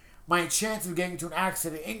traffic, my chances of getting into an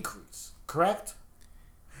accident increase. Correct?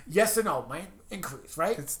 Yes or no? Might increase,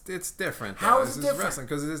 right? It's different. Though. How is it different? Wrestling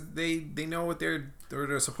because they know what they're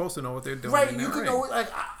supposed to know what they're doing. Right, you can know like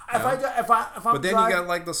if I'm. But then you got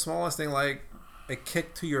like the smallest thing, like a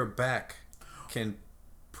kick to your back, can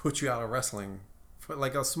put you out of wrestling.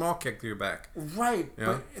 Like a small kick to your back. Right. You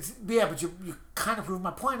know? But you kind of proved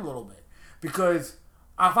my point a little bit. Because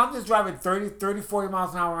if I'm just driving 30, 40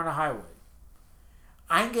 miles an hour on a highway,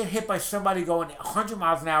 I can get hit by somebody going 100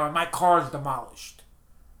 miles an hour and my car is demolished.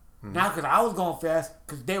 Not because I was going fast,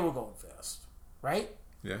 because they were going fast. Right?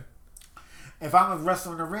 Yeah. If I'm a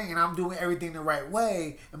wrestler in the ring and I'm doing everything the right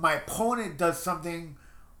way, and my opponent does something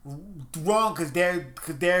wrong because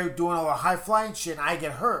they're doing all the high flying shit, and I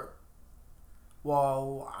get hurt.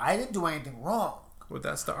 Well, I didn't do anything wrong. Well,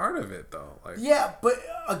 that's the art of it, though. Like, yeah, but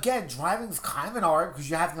again, driving is kind of an art because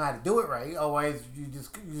you have to know how to do it right. Otherwise, you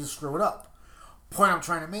just screw it up. Point I'm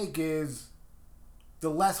trying to make is the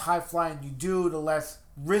less high flying you do, the less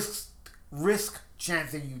risk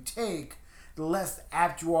chancing you take, the less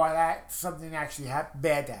apt you are that something actually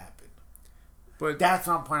bad to happen. But that's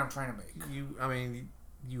not the point I'm trying to make.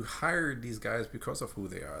 You hired these guys because of who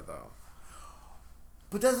they are, though.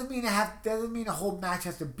 But doesn't mean the whole match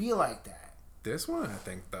has to be like that. This one, I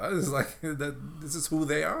think, does. Like that. This is who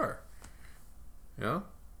they are. You know,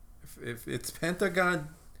 if it's Pentagon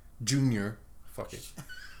Junior, fuck it,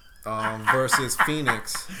 versus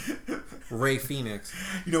Phoenix, Ray Phoenix.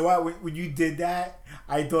 You know what? When you did that,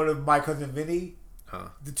 I thought of my cousin Vinny.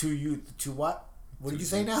 The two what? What did you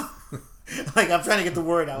say now? Like I'm trying to get the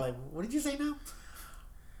word out. Like, what did you say now?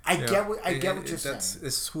 I get what you're saying. This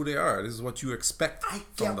is who they are. This is what you expect. I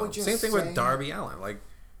get what you're saying. Same thing with Darby Allin. Like,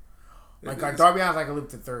 Darby Allin's like a live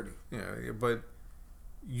to 30. Yeah, but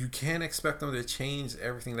you can't expect them to change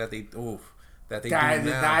everything that they do now.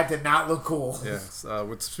 That did not look cool. Yes.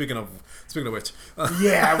 Speaking of which.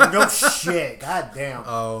 Yeah. No shit. God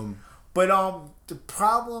damn. But the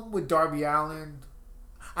problem with Darby Allin,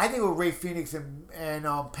 I think with Ray Phoenix and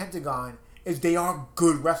Pentagon is they are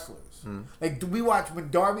good wrestlers. Like we watched when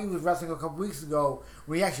Darby was wrestling a couple weeks ago,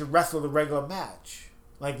 when he actually wrestled a regular match.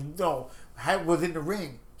 Like was in the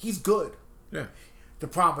ring. He's good. Yeah. The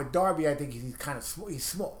problem with Darby, I think he's kind of he's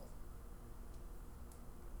small.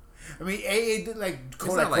 I mean, he's not like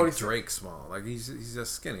Drake small. Like he's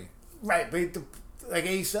just skinny. Right, but like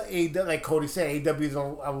Cody said, AEW is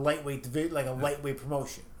a lightweight, like a lightweight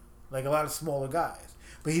promotion, like a lot of smaller guys.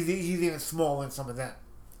 But he's even smaller than some of them.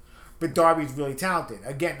 But Darby's really talented.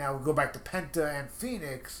 Again, now we go back to Penta and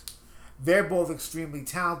Phoenix. They're both extremely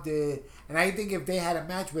talented. And I think if they had a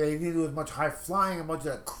match where they didn't do as much high flying and much of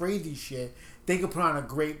that crazy shit, they could put on a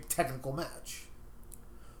great technical match.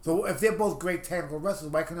 So if they're both great technical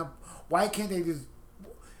wrestlers, why can't they just,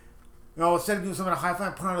 instead of doing some of the high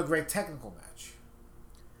flying, put on a great technical match?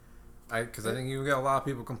 Because I think you got a lot of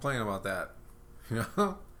people complaining about that. You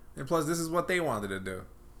know? And plus, this is what they wanted to do.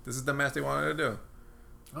 This is the match they wanted to do.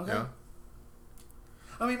 Okay. Yeah.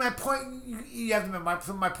 I mean, my point. You have to admit,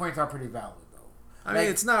 some of my points are pretty valid, though. I mean,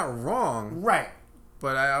 it's not wrong, right?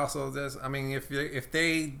 But I also if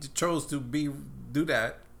they chose to do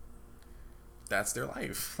that, that's their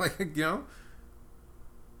life. Like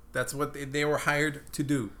that's what they were hired to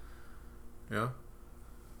do. You know.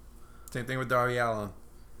 Same thing with Darby Allin.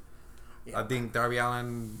 Yeah. I think Darby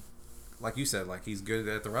Allin, like you said, like he's good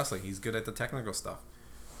at the wrestling. He's good at the technical stuff.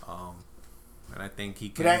 And I think he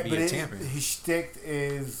can be a champion. His shtick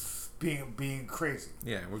is being crazy.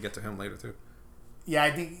 Yeah, we'll get to him later too. Yeah,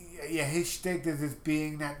 I think his shtick is just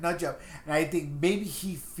being that nudge up, and I think maybe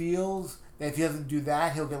he feels that if he doesn't do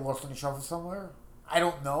that, he'll get lost in the shuffle somewhere. I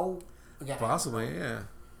don't know. Again, possibly, yeah.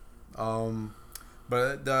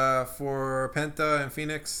 But for Penta and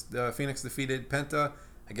Phoenix, Phoenix defeated Penta.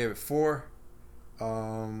 I gave it 4.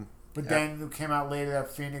 But then it came out later that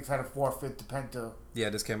Phoenix had a forfeit to Penta. Yeah,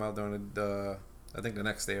 this came out during I think the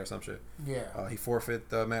next day or some shit. Yeah. He forfeit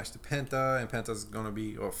the match to Penta, and Penta's gonna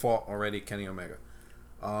fought already Kenny Omega.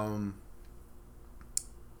 I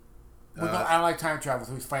don't like time travel,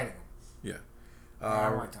 so he's fighting him. Yeah. I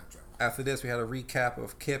don't like time travel. After this, we had a recap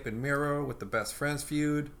of Kip and Miro with the best friends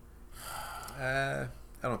feud. I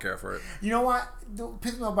don't care for it. You know what? The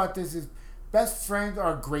pissing me about this is best friends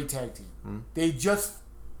are a great tag team. Mm-hmm. They just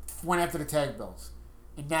went after the tag belts,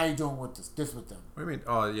 and now you're doing this with them. What do you mean?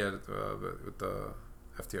 Oh yeah, with the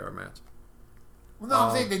FTR match. Well, no,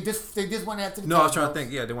 I'm saying they just went after the. No, I was trying to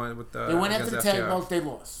think. Yeah, they went with the. They went after the tag belts. They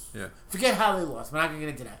lost. Yeah. Forget how they lost. We're not gonna get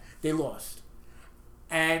into that. They lost,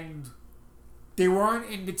 and they weren't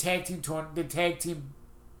in the tag team the tag team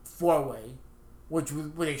 4-way, which was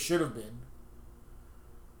where they should have been.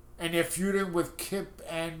 And they're feuding with Kip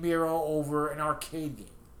and Miro over an arcade game.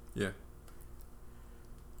 Yeah.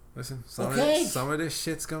 Listen, some of this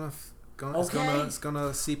shit's it's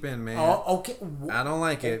gonna seep in, man. Okay. I don't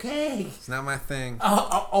like it. Okay. It's not my thing.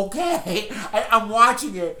 Okay. I'm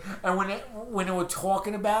watching it, and when they were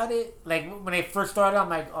talking about it, like when they first started, I'm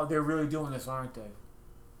like, oh, they're really doing this, aren't they?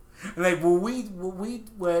 Like what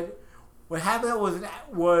happened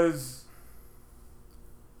was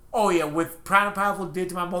Oh yeah, with Proud and Powerful did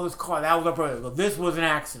to my mother's car. That was a problem. This was an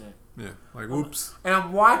accident. Yeah, like oops. And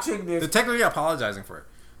I'm watching this. They're technically apologizing for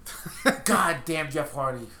it. God damn Jeff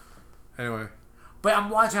Hardy. Anyway. But I'm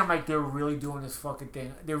watching. I'm like, they're really doing this fucking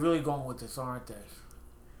thing. They're really going with this, aren't they?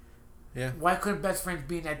 Yeah. Why couldn't Best Friends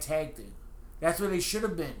be in that tag thing? That's where they should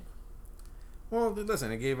have been. Well,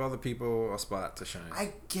 listen, it gave other people a spot to shine.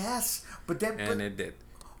 I guess, but then it did.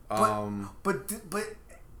 But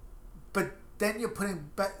then you're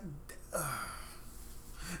putting back.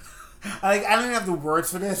 I don't even have the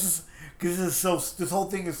words for this because this whole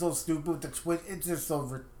thing is so stupid with the twist. It's just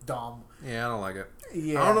so dumb. Yeah, I don't like it.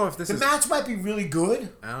 Yeah, I don't know if the match might be really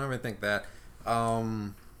good. I don't even think that.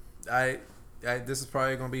 This is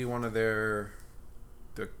probably gonna be one of their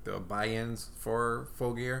the buy-ins for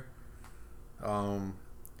Full Gear.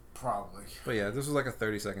 Probably. But yeah, this was like a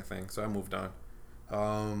 30-second thing, so I moved on.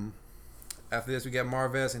 After this, we get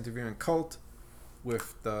Marvez interviewing Colt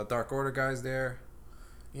with the Dark Order guys there.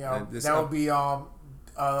 Yeah, that would be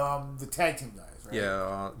the tag team guys, right?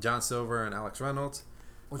 Yeah, John Silver and Alex Reynolds.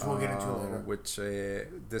 Which we'll get into later. Which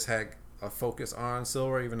this had a focus on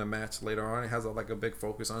Silver. Even the match later on, it has a big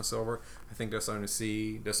focus on Silver. I think they're starting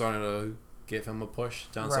to give him a push,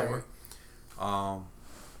 John Silver.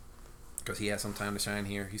 Because he has some time to shine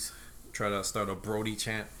here. He's trying to start a Brody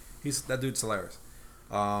chant. That dude's hilarious.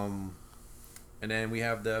 And then we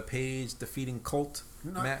have the Page defeating Colt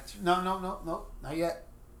match. No, not yet.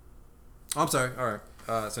 Oh, I'm sorry. All right.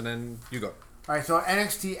 So then you go. All right. So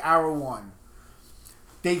NXT Hour 1.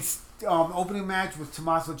 They opening match was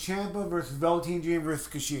Tommaso Ciampa versus Velveteen Dream versus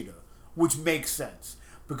Kushida, which makes sense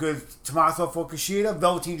because Tommaso for Kushida,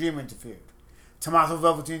 Velveteen Dream interfered. Tommaso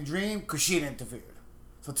Velveteen Dream, Kushida interfered.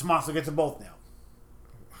 So Tommaso gets them both now.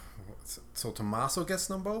 So Tommaso gets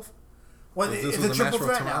them both? Well, it's a triple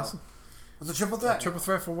threat now. It's a triple threat. Triple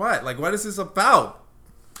threat for what? Like, what is this about?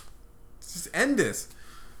 Just end this.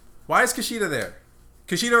 Why is Kushida there?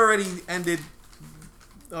 Kushida already ended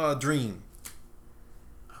Dream.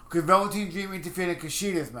 Because Velveteen Dream interfered in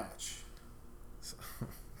Kushida's match.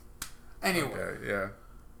 Anyway. Okay, yeah.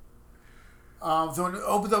 So when it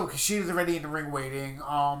opens up, Kushida's already in the ring waiting.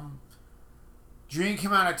 Dream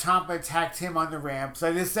came out of Ciampa, attacked him on the ramp.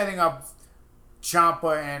 So they're setting up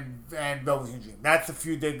Ciampa and Velveteen Dream. That's the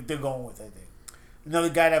feud they're going with, I think. Another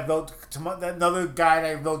guy that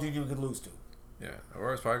Velveteen Dream could lose to. Yeah,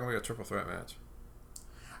 or it's probably going to be a triple threat match.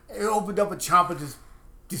 It opened up with Ciampa just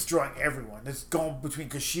destroying everyone. Just going between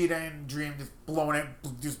Kushida and Dream, just blowing it,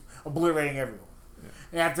 just obliterating everyone. Yeah.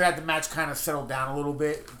 And after that, the match kind of settled down a little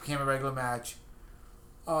bit. It became a regular match.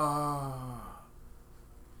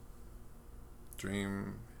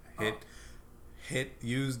 Dream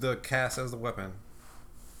used the cast as the weapon.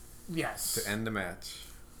 Yes. To end the match.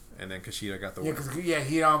 And then Kushida got the win.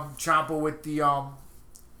 He Ciampa with the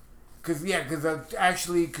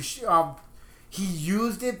actually he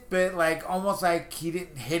used it, but like almost like he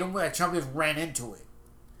didn't hit him with it. Ciampa just ran into it.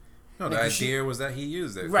 No, the idea was that he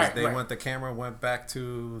used it. Right. The camera went back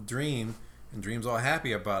to Dream, and Dream's all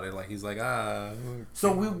happy about it. Like he's like,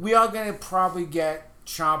 So we are gonna probably get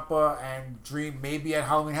Ciampa and Dream maybe at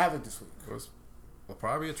Halloween Havoc this week. Well,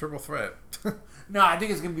 probably a triple threat. No, I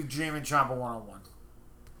think it's gonna be Dream and Ciampa 1-on-1.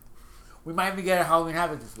 We might even get a Halloween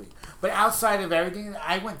Havoc this week. But outside of everything,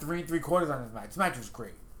 I went 3 3/4 on this match. This match was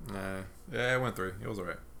great. Yeah, it went 3. It was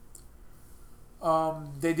alright.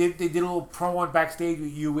 They did a little promo backstage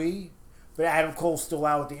with UE, but Adam Cole's still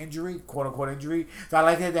out with the injury, quote unquote injury. So I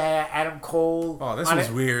like that they had Adam Cole. Oh, this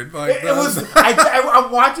was weird. Like, it was.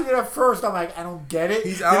 I'm watching it at first. I'm like, I don't get it.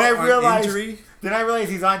 He's out on injury. Then I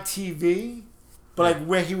realized he's on TV, but like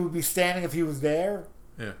where he would be standing if he was there.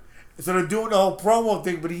 Yeah. So they're doing the whole promo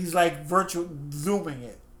thing, but he's like virtual zooming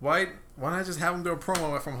it. Why not just have him do a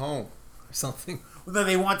promo from home or something? Well, no,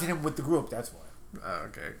 they wanted him with the group. That's why.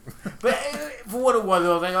 Okay. But for what it was,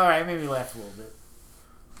 I was like, all right, maybe laugh a little bit.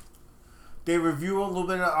 They review a little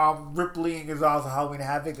bit of Ripley and Gonzalez and Halloween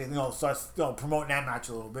Havoc. They start promoting that match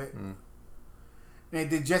a little bit. And they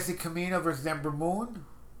did Jesse Camino versus Ember Moon.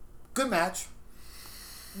 Good match.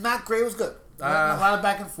 Not great. It was good. A lot of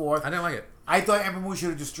back and forth. I didn't like it. I thought Ember Moon should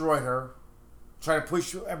have destroyed her. Try to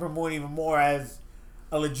push Ember Moon even more as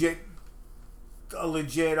a legit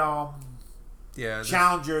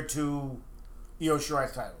challenger to Io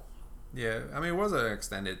Shirai's title. Yeah, I mean, it was an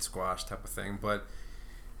extended squash type of thing, but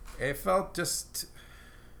it felt it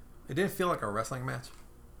didn't feel like a wrestling match.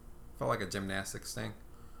 It felt like a gymnastics thing.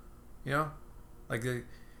 You know? Like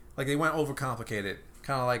they went overcomplicated.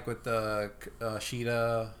 Kind of like with the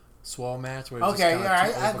Sheeta Swole match. Where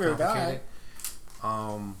I agree with that.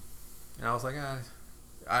 And I was like,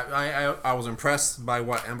 I was impressed by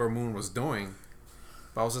what Ember Moon was doing.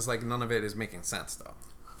 But I was just like, none of it is making sense though.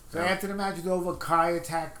 So after the match is over, Kai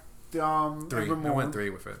attacked 3. I went 3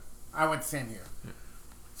 with it. I went same here. Yeah.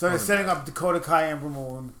 So they're setting up Dakota Kai and Ember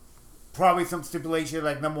Moon. Probably some stipulation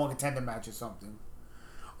like number 1 contender match or something.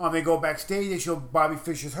 They go backstage. They show Bobby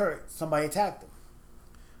Fischer's hurt. Somebody attacked him.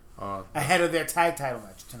 Ahead of their tag title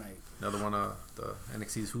match tonight. Another one of the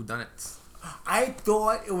NXT's Whodunits. I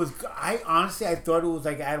thought it was. I thought it was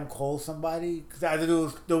like Adam Cole somebody because I thought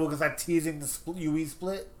it was like teasing the UE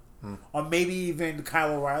split, or maybe even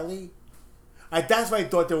Kyle O'Reilly. That's why I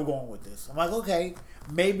thought they were going with this. I'm like, okay,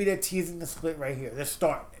 maybe they're teasing the split right here. They're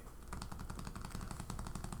starting it.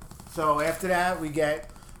 So after that, we get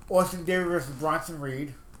Austin Theory versus Bronson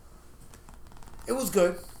Reed. It was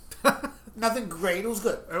good. Nothing great. It was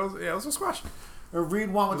good. It was a squash.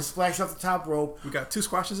 Reed won with the splash off the top rope. We got 2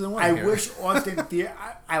 squashes in one. I wish Austin Theory.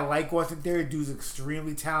 I like Austin Theory. Dude's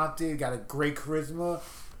extremely talented. Got a great charisma.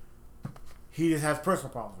 He just has personal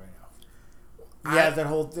problems right now. Yeah, that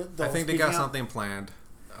whole. I think they got something planned.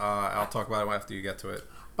 I'll talk about it after you get to it.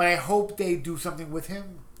 But I hope they do something with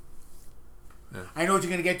him. Yeah. I know what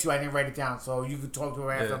you're gonna get to. I didn't write it down, so you can talk to him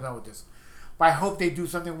after I'm done with this. But I hope they do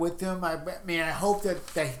something with him. I hope that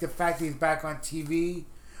the fact that he's back on TV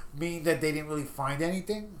means that they didn't really find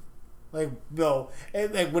anything. Like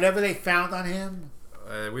whatever they found on him.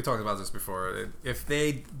 We talked about this before. If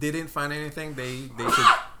they didn't find anything, they should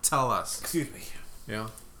tell us. Excuse me. Yeah.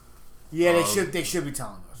 Yeah, they should be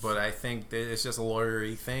telling us. But I think it's just a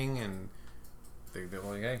lawyery thing, and they're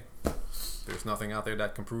like, hey, there's nothing out there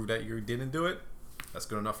that can prove that you didn't do it. That's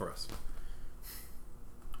good enough for us.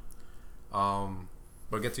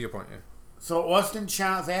 But get to your point, yeah. So Austin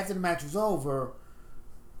challenged after the match was over.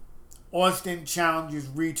 Austin challenges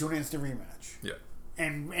Reed to an instant rematch. Yeah.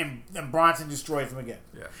 And Bronson destroys him again.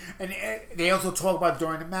 Yeah. And they also talk about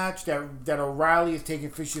during the match that O'Reilly is taking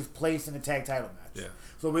Fisher's place in the tag title match. Yeah.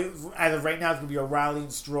 So as of right now, it's going to be O'Reilly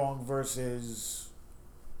and Strong versus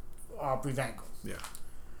Breezango. Yeah.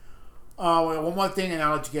 One more thing, and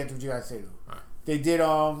I'll let you get into what you guys say. Right. They did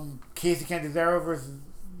Casey Canizero versus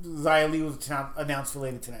Xia Li was announced for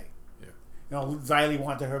later tonight. Yeah. You know, Xia Li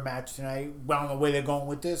wanted her match tonight. I don't know where they're going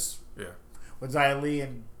with this. Yeah. With Xia Li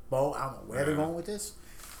and Bo, I don't know where they're going with this.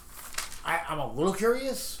 I'm a little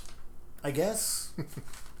curious, I guess.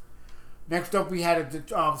 Next up, we had a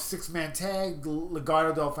 6-man tag: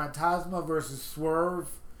 Legado del Fantasma versus Swerve,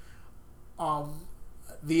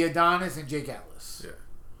 the Adonis, and Jake Atlas. Yeah.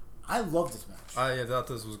 I love this match. I thought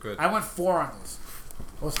this was good. I went 4 on this.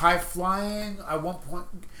 It was high flying. At one point,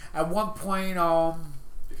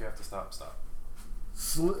 if you have to stop.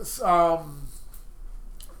 Swerve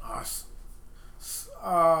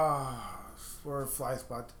fly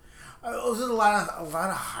spot. There was a lot of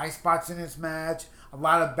high spots in this match. A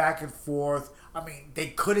lot of back and forth. I mean, they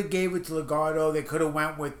could have gave it to Legado. They could have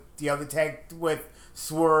went with the other tag with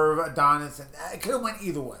Swerve, Adonis, and it could have went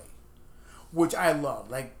either way, which I love.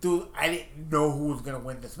 Like, dude, I didn't know who was gonna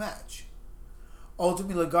win this match.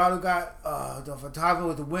 Ultimately, Legado got the Fantasma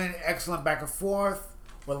with the win. Excellent back and forth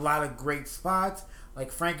with a lot of great spots. Like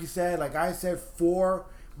Frankie said, like I said,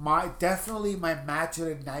 definitely my match of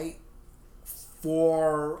the night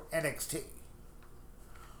for NXT.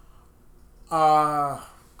 Crap,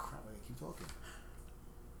 I keep talking.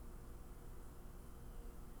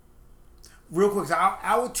 Real quick, so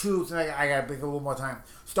hour 2, so I gotta make a little more time.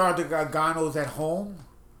 Started the Garganos at home.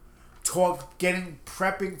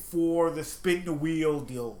 Prepping for the spin the wheel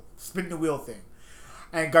thing.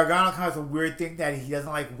 And Gargano kind of has a weird thing that he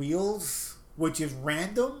doesn't like wheels, which is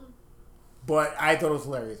random, but I thought it was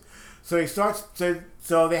hilarious. So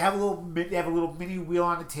they have a little mini wheel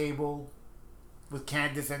on the table with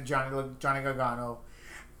Candice and Johnny Gargano,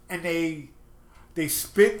 and they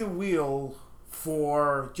spin the wheel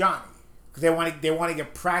for Johnny because they want to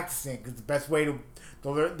get practicing because the best way to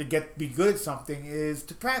be good at something is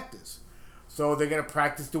to practice. So they're gonna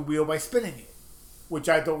practice the wheel by spinning it, which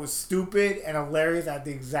I thought was stupid and hilarious at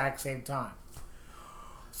the exact same time.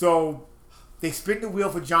 So they spin the wheel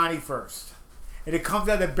for Johnny first, and it comes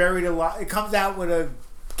out It comes out with a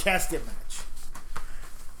casket match,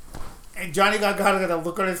 and Johnny Gargano got a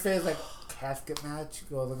look on his face like, casket match? He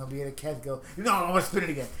goes, I'm gonna be in a casket. He goes, no, I'm gonna spin it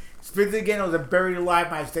again. Spins it again. It was a buried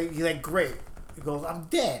alive match. He's like, great. He goes, I'm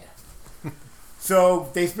dead. So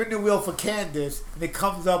they spin the wheel for Candice, and it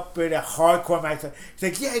comes up in a hardcore match. He's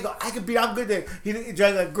like, yeah, he goes, I can beat her. I'm good there. He's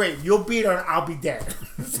like, great, you'll beat her and I'll be dead.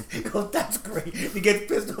 He goes, that's great. He gets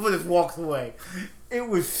pissed off and just walks away. It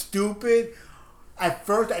was stupid. At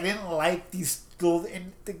first, I didn't like these little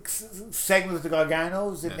segments of the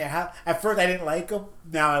Garganos in their house. At first, I didn't like them.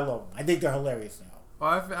 Now I love them. I think they're hilarious now.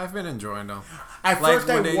 Well, I've been enjoying them. At first,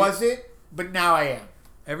 I wasn't, but now I am.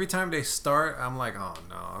 every time they start, I'm like, oh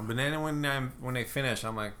no. But then when they finish,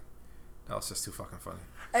 I'm like, that was just too fucking funny.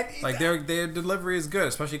 And like their delivery is good,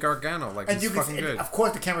 especially Gargano. Like he's fucking good. Of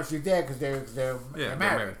course, the chemistry's there because they're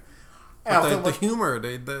married. But the humor,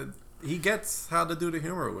 he gets how to do the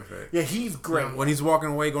humor with it. Yeah, he's great. You know, when he's walking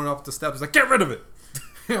away, going up the steps, he's like, "Get rid of it."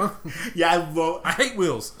 You know? Yeah, I hate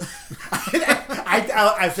wheels.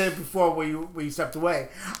 I said it before when you stepped away.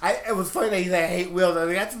 It was funny that he's like, I hate wheels. I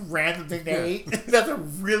mean, that's a random thing to hate. That's a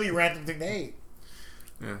really random thing to hate.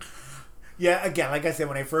 Yeah. Yeah, again, like I said,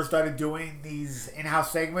 when I first started doing these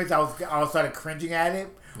in-house segments, I started cringing at it,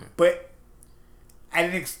 but I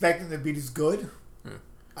didn't expect them to be this good. Yeah.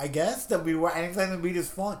 I guess I didn't expect them to be this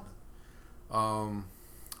fun.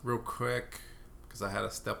 Real quick, because I had to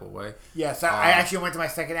step away. Yeah, so I actually went to my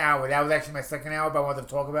second hour. That was actually my second hour, but I wanted to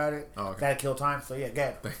talk about it. Oh, okay. That kill time. So yeah, go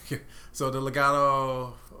ahead. Thank you. So the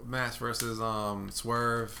Legato match versus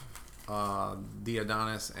Swerve, the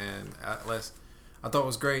Adonis, and Atlas, I thought it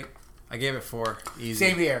was great. I gave it 4. Easy.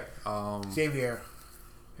 Same here. Same here.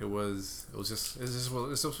 It's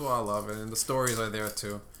just what I love, and the stories are there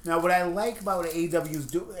too. Now, what I like about what AEW is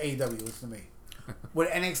to me, what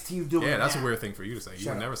NXT is doing. Yeah, that's a weird thing for you to say. You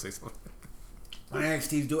would never say something. When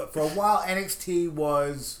NXT do it for a while, NXT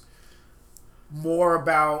was more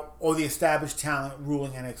about all the established talent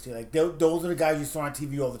ruling NXT. Like those are the guys you saw on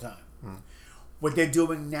TV all the time. What they're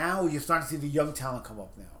doing now, you're starting to see the young talent come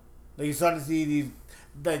up now. Like you're starting to see these.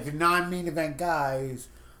 Like the non-main event guys,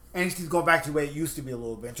 NXT's going back to the way it used to be a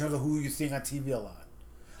little bit in terms of who you're seeing on TV a lot.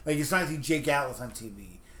 Like you're starting to see Jake Atlas on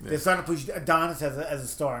TV. Yeah. They're starting to push Adonis as a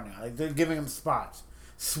star now. Like they're giving him spots.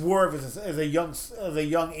 Swerve is a young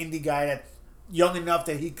indie guy that's young enough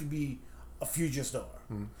that he could be a future star.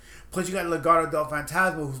 Plus you got Legado del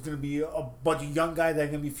Fantasma, who's going to be a bunch of young guys that are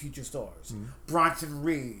going to be future stars. Bronson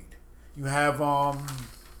Reed. You have all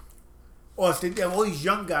these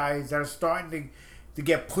young guys that are starting to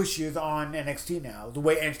get pushes on NXT now, the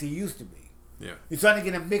way NXT used to be. Yeah, you're starting to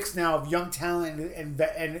get a mix now of young talent and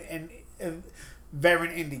veteran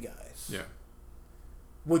indie guys. Yeah,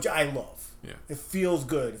 which I love. Yeah, it feels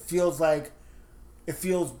good. It feels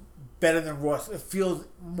better than Ross. It feels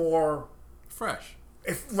more fresh.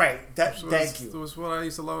 Right. Thank you. That was what I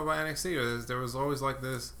used to love about NXT. There was always like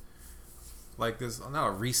this, not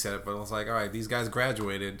a reset, but it was like, all right, these guys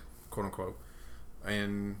graduated, quote unquote,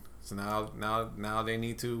 and. So now they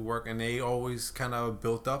need to work, and they always kind of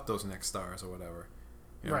built up those next stars or whatever.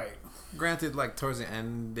 You know? Right. Granted, like towards the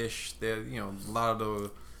end-ish, a lot of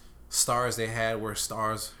the stars they had were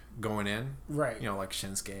stars going in. Right. Like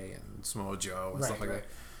Shinsuke and Samoa Joe and stuff like that.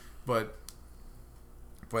 But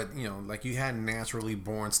like you had naturally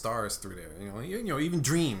born stars through there. Even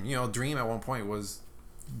Dream. Dream at one point was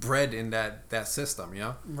bred in that system.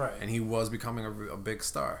 Right. And he was becoming a big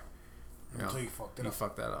star. Until you fucked it up. You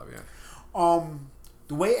fucked that up, yeah.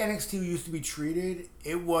 The way NXT used to be treated,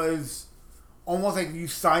 it was almost like if you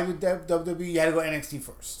signed with WWE, you had to go NXT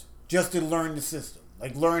first. Just to learn the system.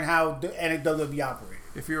 Like, learn how the WWE operated.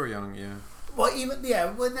 If you were young, yeah. Well,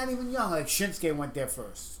 not even young. Like, Shinsuke went there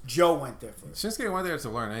first. Joe went there first. Shinsuke went there to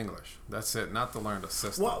learn English. That's it. Not to learn the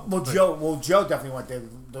system. Joe definitely went there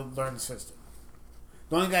to learn the system.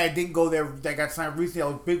 The only guy that didn't go there that got signed recently that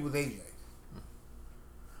was big was AJ.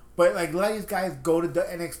 But like a lot of these guys went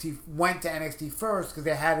to NXT first because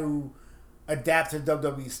they had to adapt to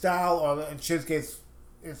WWE style, or in Shinsuke's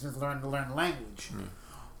instance, learn the language.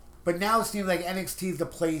 But now it seems like NXT is the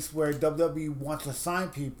place where WWE wants to sign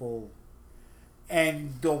people,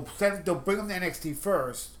 and they'll bring them to NXT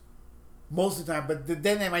first most of the time. But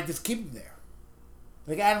then they might just keep them there.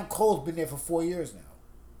 Like Adam Cole's been there for 4 years now.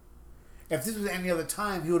 If this was any other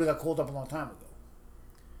time, he would have got called up a long time ago.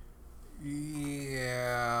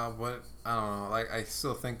 Yeah, but I don't know. Like, I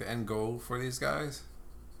still think the end goal for these guys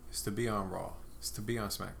is to be on Raw. Is to be on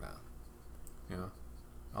SmackDown.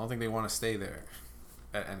 I don't think they want to stay there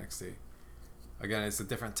at NXT. Again, it's a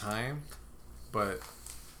different time, but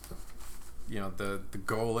the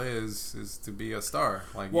goal is to be a star.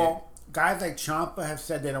 Guys like Ciampa have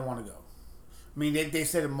said they don't want to go. I mean, they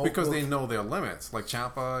said it because they know their limits. Like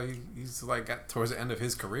Ciampa, he's like towards the end of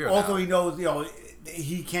his career. Also, now. He knows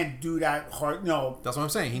he can't do that hard. No, that's what I'm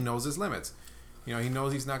saying. He knows his limits. He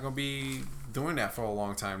knows he's not going to be doing that for a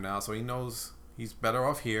long time now. So he knows he's better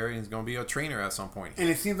off here, and he's going to be a trainer at some point. And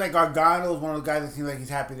it seems like Gargano is one of the guys that seems like he's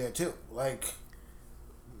happy there too. Like,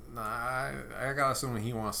 nah, I gotta assume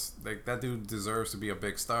he wants that dude deserves to be a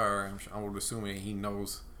big star. I would assume he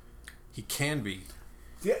knows he can be.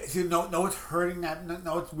 Yeah, no, it's hurting that.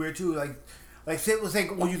 No, it's weird too. Let's say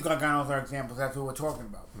we'll use Gargano as our example. That's what we're talking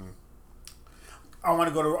about. I want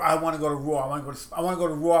to go to Raw. I want to go to Raw. I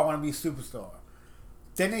want to be a superstar.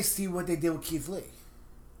 then they see what they did with Keith Lee.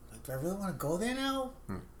 Like, do I really want to go there now?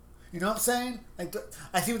 You know what I'm saying? Like,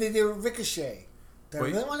 I see what they did with Ricochet. Do I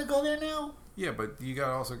really want to go there now? Yeah, but you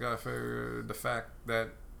also got to figure the fact that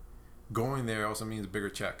going there also means a bigger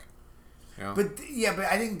check. You know? But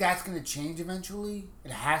I think that's going to change eventually.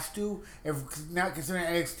 It has to. Now, considering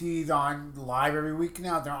NXT is on live every week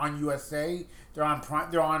now, they're on USA, they're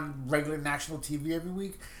on regular national TV every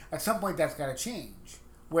week. At some point, that's got to change.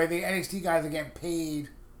 Where the NXT guys are getting paid,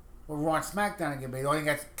 or Raw and SmackDown are getting paid. Only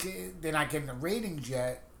they're not getting the ratings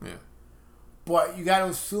yet. Yeah. But you got to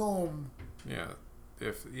assume. Yeah.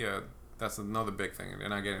 That's another big thing. They're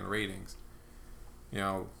not getting ratings. You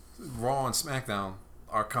know, Raw and SmackDown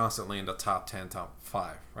are constantly in the top 10, top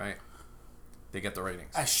 5, right? They get the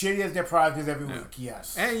ratings. As shitty as their product is every week,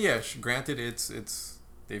 yes. And yes, granted, it's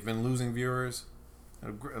they've been losing viewers.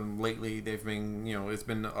 Lately, they've been, it's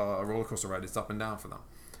been a roller coaster ride. It's up and down for them.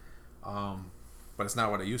 But it's not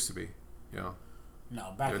what it used to be, No,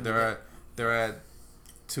 back in the day. They're at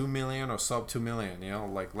 2 million or sub 2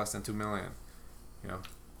 million, like less than 2 million,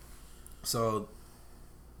 So,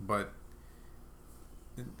 but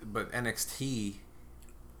NXT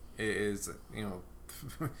is,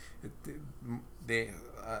 they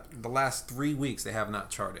the last 3 weeks they have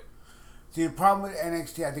not charted. See, the problem with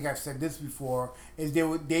NXT, I think I've said this before, is they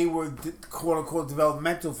were quote unquote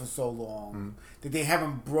developmental for so long that they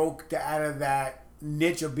haven't broke out of that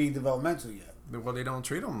niche of being developmental yet. Well, they don't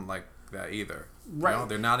treat them like that either. Right.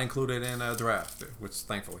 They're not included in a draft, which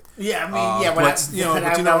thankfully. Yeah, I mean, but you know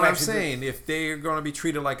what I'm saying. If they're going to be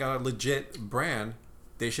treated like a legit brand,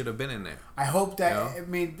 they should have been in there. I hope that. I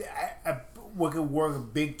mean, what could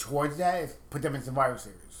work big towards that is put them in Survivor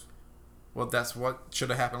Series. Well, that's what should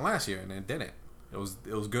have happened last year, and it didn't. It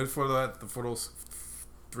was good for those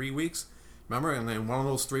 3 weeks. Remember, and in one of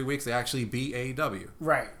those 3 weeks, they actually beat AEW.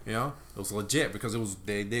 Right. It was legit because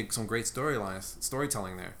they did some great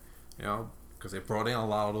storytelling there. Because they brought in a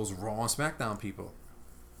lot of those Raw and SmackDown people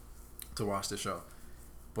to watch the show,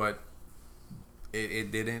 but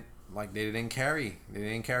it didn't they didn't carry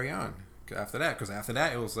on after that. Because after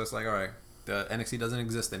that, it was just like, all right, the NXT doesn't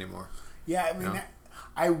exist anymore. Yeah, I mean.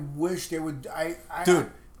 I wish they would.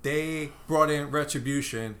 They brought in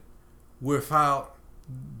Retribution without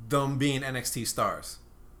them being NXT stars.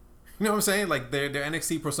 You know what I'm saying? Like their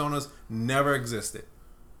NXT personas never existed.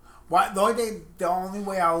 Well, the only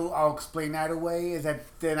way I'll explain that away is that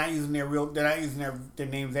they're not using their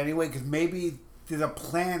names anyway. Because maybe there's a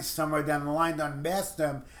plan somewhere down the line to unmask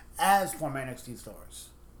them as former NXT stars.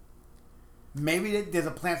 Maybe there's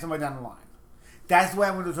a plan somewhere down the line. That's the way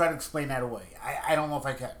I'm going to try to explain that away. I don't know if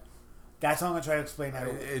I can. That's how I'm going to try to explain that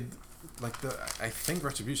away. I think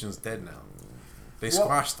Retribution's dead now. They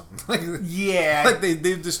squashed them. Yeah. They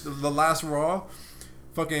just the last Raw,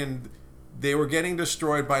 they were getting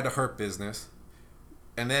destroyed by the Hurt Business,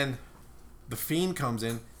 and then the Fiend comes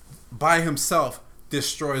in by himself,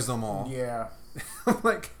 destroys them all. Yeah. I'm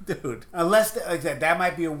like, dude. Unless like I said, that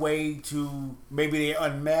might be a way to maybe they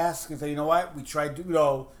unmask and say, you know what, we tried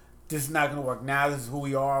to this is not going to work now. This is who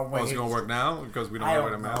we are. It's going to work now because we don't have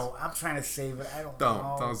a mask. I'm trying to save it. I don't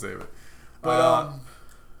know. Don't save it. But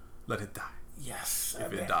let it die. Yes.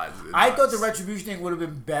 If it dies, I thought the Retribution thing would have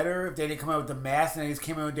been better if they didn't come out with the mask and they just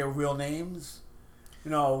came out with their real names.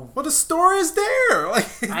 Well, the story is there.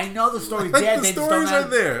 I know the story's there. The stories are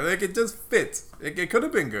there. It just fits. It could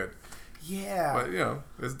have been good. Yeah. But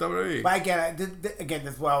it's WWE. But again,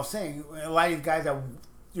 that's what I was saying. A lot of these guys that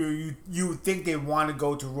you would think they want to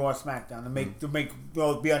go to Raw, SmackDown to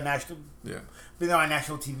be on national. Yeah. But they're on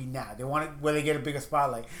national TV now. They want it where they get a bigger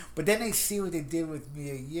spotlight. But then they see what they did with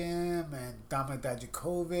Mia Yim and Dominik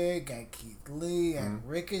Dijakovic and Keith Lee and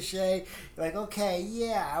Ricochet. Like, okay,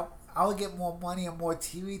 yeah, I'll get more money and more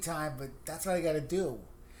TV time, but that's what I got to do.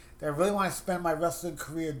 I really want to spend my wrestling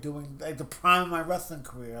career doing the prime of my wrestling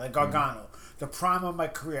career, like Gargano, the prime of my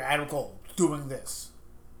career, Adam Cole, doing this.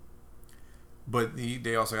 But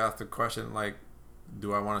they also have to question,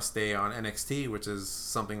 do I want to stay on NXT, which is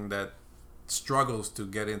something that struggles to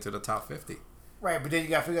get into the top 50? Right, but then you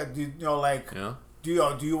got to figure out, do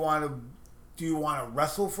you want to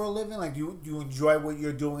wrestle for a living? Like, do you enjoy what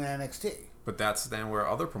you're doing in NXT? But that's then where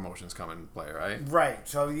other promotions come into play, right? Right.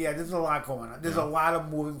 So yeah, there's a lot going on. There's a lot of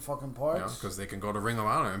moving fucking parts. Because they can go to Ring of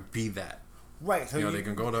Honor and be that. Right. So they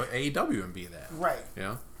can go to AEW and be that. Right.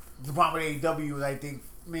 The problem with AEW is, I think,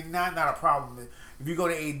 not a problem. If you go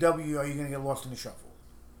to AEW, are you going to get lost in the shuffle?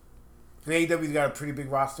 AEW's got a pretty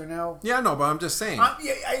big roster now. Yeah, no, but I'm just saying.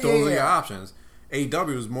 Those are your options.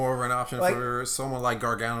 AEW is more of an option for someone like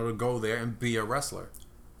Gargano to go there and be a wrestler.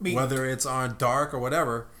 Whether it's on Dark or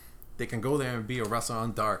whatever, they can go there and be a wrestler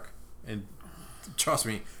on Dark and trust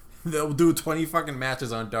me, they'll do 20 fucking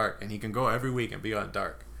matches on Dark, and he can go every week and be on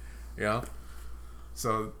Dark. You know?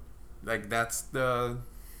 So, like, that's the...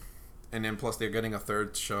 And then plus they're getting a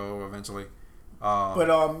third show eventually. But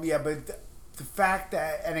the fact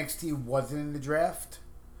that NXT wasn't in the draft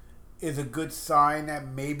is a good sign that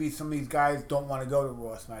maybe some of these guys don't want to go to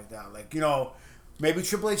Raw SmackDown. Like, maybe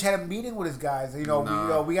Triple H had a meeting with his guys. We got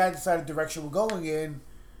to decide the direction we're going in.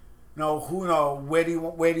 Where do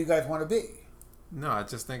you guys want to be? No, I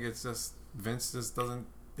just think it's just Vince just doesn't.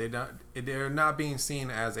 They're not being seen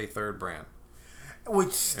as a third brand,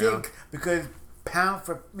 which stink because pound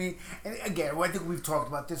for me. And again, I think we've talked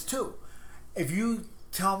about this too. If you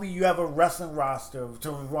tell me you have a wrestling roster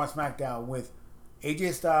to Raw SmackDown with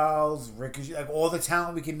AJ Styles, Ricochet, like all the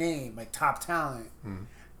talent we can name, like top talent,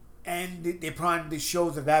 and they put on the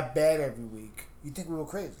shows are that bad every week, you think we were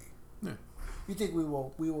crazy? Yeah. You think we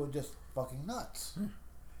were just fucking nuts? Yeah.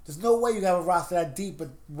 There's no way you have a roster that deep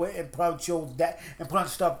and put on shows that and put on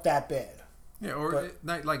stuff that bad. Yeah, or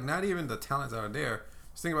not even the talents that are there.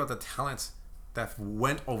 Just think about the talents that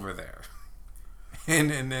went over there. And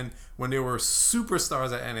then when they were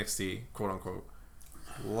superstars at NXT, quote unquote,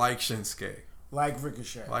 like Shinsuke. Like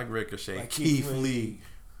Ricochet. Like Keith Lee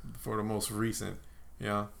for the most recent,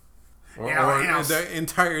 or the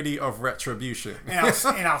entirety of Retribution.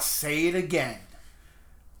 And I'll say it again.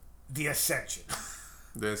 The Ascension.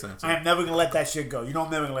 I'm never going to let that shit go. I'm never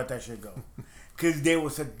going to let that shit go. Because they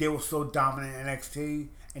were so dominant in NXT,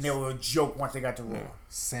 and they were a joke once they got to Raw. Yeah.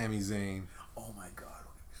 Sami Zayn. Oh my God.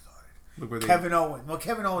 Look where Kevin Owens. Well,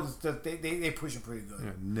 Kevin Owens, they push him pretty good.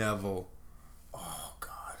 Yeah, Neville. Oh,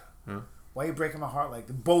 God. Yeah. Why are you breaking my heart like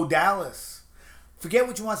that? Bo Dallas. Forget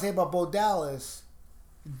what you want to say about Bo Dallas.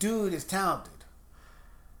 Dude is talented.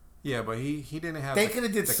 Yeah, but he didn't have the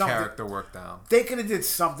character work down. They could have did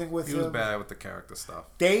something with him. He was bad with the character stuff.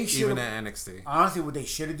 Even at NXT. Honestly, what they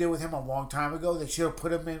should have did with him a long time ago, they should have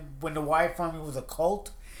put him in when the Wyatt family was a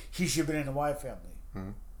cult. He should have been in the Wyatt family.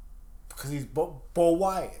 Mm-hmm. Because he's Bo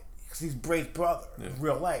Wyatt. Because he's Bray's brother in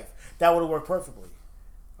real life. That would have worked perfectly.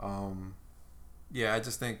 Yeah, I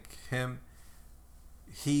just think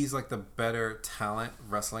he's like the better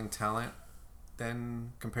wrestling talent,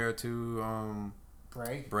 than compared to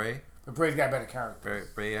Bray. But Bray's got a better character.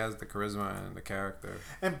 Bray has the charisma and the character.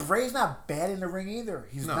 And Bray's not bad in the ring either.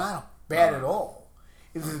 He's not bad at all.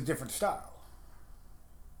 It's just a different style.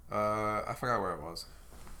 I forgot where it was.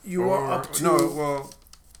 You are up to... No, well...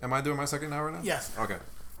 Am I doing my second hour now? Yes. Okay.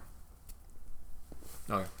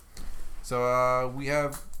 So, we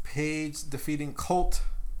have Paige defeating Colt.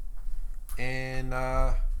 And,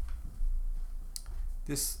 I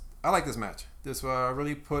like this match. This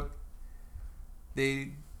really put...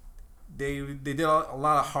 They did a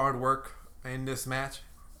lot of hard work in this match.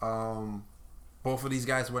 Both of these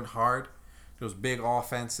guys went hard. There was big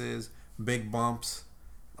offenses, big bumps.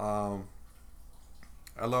 I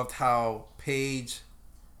loved how Paige...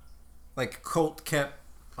 Like, Colt kept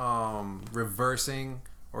reversing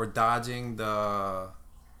or dodging the...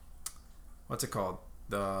 What's it called?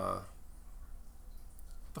 The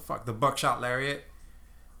buckshot lariat.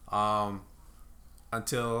 Until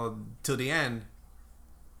the end,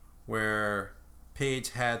 where Paige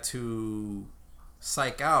had to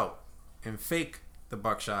psych out and fake the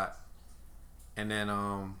buckshot, and then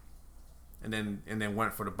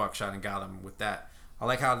went for the buckshot and got him with that. I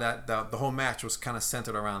like how the whole match was kind of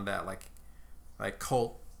centered around that, like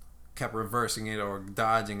Colt kept reversing it or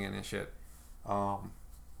dodging it and shit. So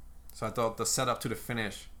I thought the setup to the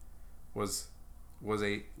finish was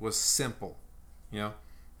simple,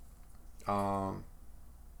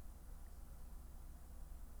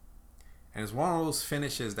 And it's one of those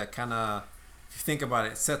finishes that kind of, if you think about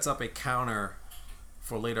it, sets up a counter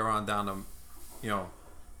for later on down the,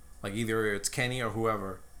 like either it's Kenny or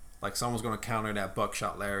whoever. Like someone's going to counter that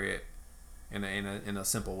buckshot lariat in a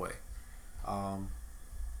simple way.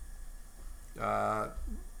 But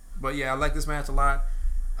yeah, I like this match a lot.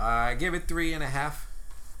 I gave it 3.5.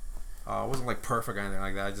 It wasn't like perfect or anything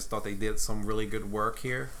like that. I just thought they did some really good work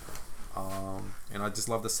here. And I just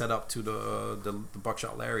love the setup to the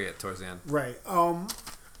buckshot lariat towards the end. Right.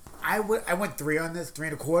 I went 3 on this,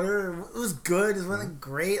 3.25. It was good. It wasn't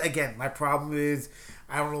great. Again, my problem is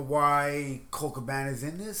I don't know why Colt Cabana's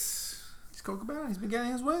in this. He's Colt Cabana. He's been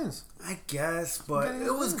getting his wins. I guess, but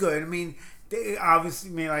it was good. I mean, they obviously,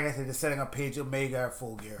 like I said, they're setting up Paige Omega at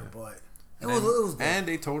Full Gear, but it was good. And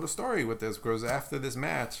they told a story with this because after this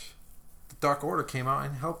match, the Dark Order came out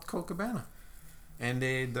and helped Colt Cabana. And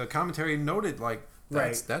the commentary noted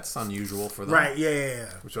that's unusual for them. Right, yeah.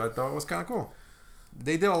 Which I thought was kind of cool.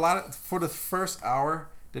 They did a lot for the first hour.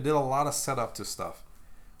 They did a lot of setup to stuff.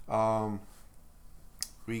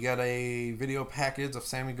 We got a video package of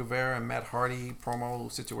Sammy Guevara and Matt Hardy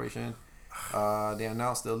promo situation. They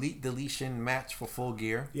announced the Elite Deletion match for Full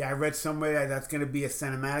Gear. Yeah, I read somewhere that's going to be a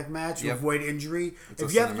cinematic match to avoid injury.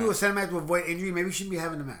 If you have to do a cinematic to avoid injury, maybe you shouldn't be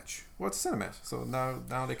having a match. Well, it's a cinematic, so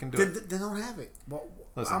now they can do it. They don't have it. Well,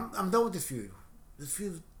 Listen, I'm done with this feud. This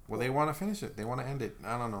feud. Well, they want to finish it. They want to end it.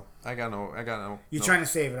 I don't know. I got no. You're trying to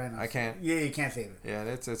save it. I know. I can't. Yeah, you can't save it. Yeah,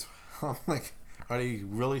 it's. I'm like, are they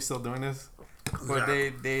really still doing this? But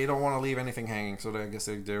they don't want to leave anything hanging, so I guess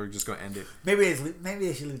they're just gonna end it. Maybe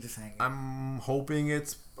they should leave this hanging. I'm hoping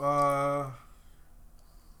it's what's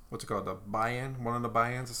it called, the buy-in, one of the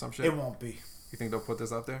buy-ins or some shit. It won't be. You think they'll put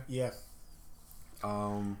this out there? Yeah.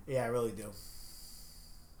 Yeah, I really do.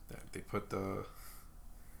 They put the.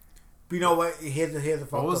 But you know what? Here's the.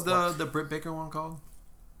 What was the Britt Baker one called?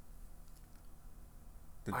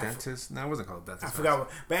 The dentist? No, it wasn't called dentist. I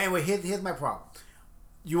forgot. But anyway, here's my problem.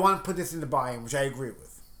 You want to put this in the buy-in, which I agree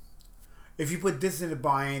with. If you put this in the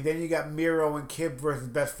buy-in, then you got Miro and Kip versus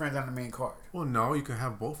Best Friends on the main card. Well, no, you could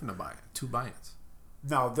have both in the buy-in. 2 buy-ins.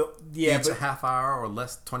 No, each a half hour or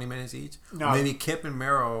less, 20 minutes each. No. Or maybe Kip and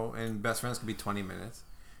Miro and Best Friends could be 20 minutes.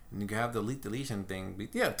 And you could have the Elite Deletion thing be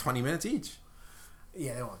 20 minutes each.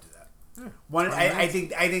 Yeah, they won't do that. Yeah, I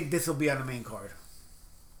think this will be on the main card.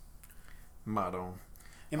 Motto.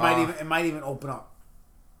 It might even open up.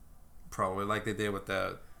 Probably like they did with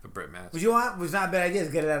the Brit match. But you know what? It was not a bad idea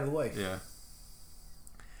to get it out of the way. Yeah.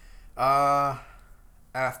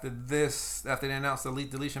 After they announced the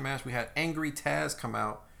Elite Deletion match, we had Angry Taz come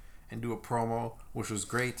out and do a promo, which was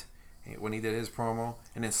great when he did his promo.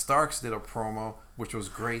 And then Starks did a promo, which was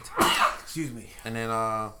great. Excuse me. And then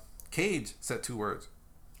Cage said 2 words.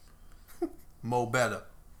 Mo better.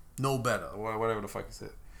 No better. Whatever the fuck he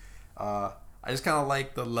said. I just kind of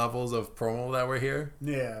like the levels of promo that were here.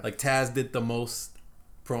 Yeah. Like Taz did the most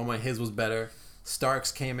promo. His was better.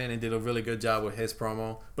 Starks came in and did a really good job with his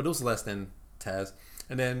promo, but it was less than Taz.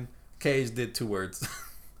 And then Cage did 2 words.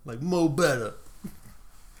 Like, Mo better.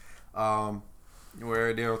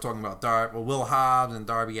 Where they were talking about Will Hobbs and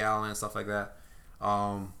Darby Allin and stuff like that.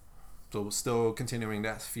 So still continuing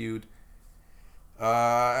that feud.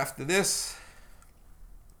 After this,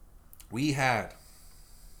 we had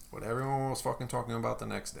what everyone was fucking talking about the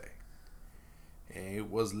next day.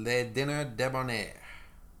 It was Le Dinner Debonair.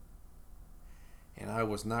 And I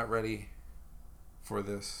was not ready for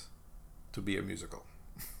this to be a musical.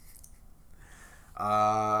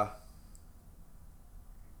 So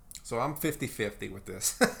I'm 50-50 with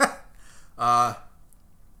this.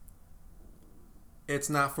 It's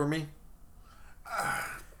not for me.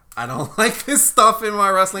 I don't like this stuff in my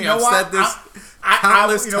wrestling. I've said this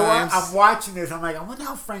countless times. I'm watching this. I'm like, I wonder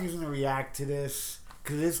how Frank is going to react to this.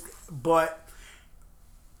 But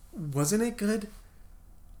wasn't it good?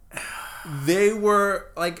 They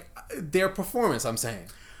were like their performance. I'm saying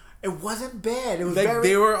it wasn't bad. It was like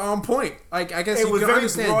they were on point. Like I guess you can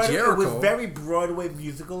understand Jericho. It was very Broadway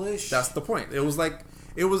musical-ish. That's the point. It was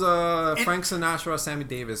a Frank Sinatra, Sammy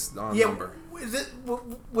Davis number. We're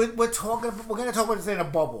going to talk about this in a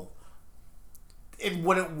bubble. In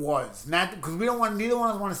what it was, not because neither one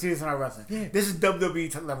of us want to see this in our wrestling. Yeah. This is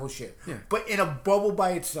WWE level shit. Yeah. But in a bubble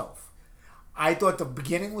by itself, I thought the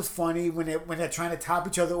beginning was funny when they're trying to top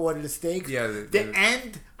each other, order the steaks. Yeah. The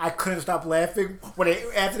end, I couldn't stop laughing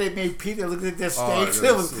after they made Peter look at their steaks.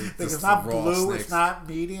 It's not blue, snakes. It's not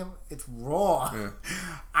medium, it's raw. Yeah.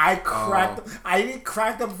 I cracked. I didn't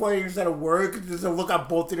crack them before they even said a word. Just a look at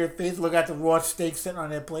both of their faces, look at the raw steaks sitting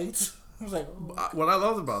on their plates. I was like, what I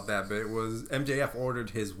loved about that bit was MJF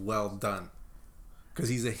ordered his well done because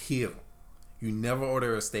he's a heel. You never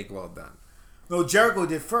order a steak well done. No, Jericho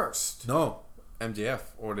did first. No, MJF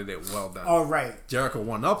ordered it well done. Oh, right. Jericho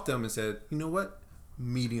one-upped them and said, you know what?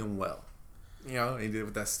 Medium well. You know, he did it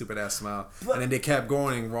with that stupid-ass smile. And then they kept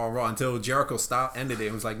going raw until Jericho ended it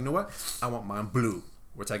and was like, you know what? I want mine blue,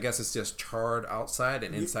 which I guess is just charred outside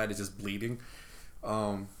and inside is just bleeding.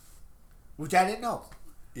 Which I didn't know.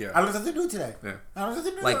 Yeah. I learned something new today. Yeah. I learned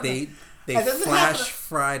something new. Like they flash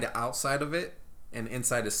fry the outside of it and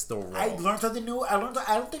inside is still raw. I learned something new. I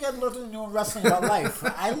don't think I learned something new in wrestling about life.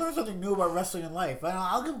 I learned something new about wrestling in life.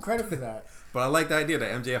 I'll give him credit for that. But I like the idea that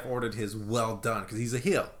MJF ordered his well done because he's a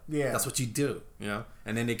heel. Yeah. That's what you do, you know?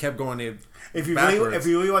 And then they kept going if you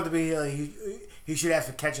really want to be a heel, he should ask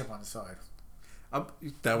for ketchup on the side.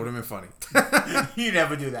 That would have been funny. You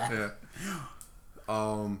never do that.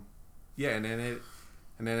 Yeah. Yeah, and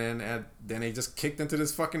then they just kicked into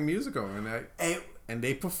this fucking musical, and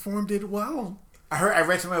they performed it well. I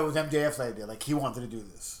read somewhere it was MJF's idea, like he wanted to do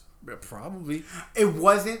this. Yeah, probably. It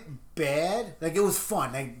wasn't bad. Like it was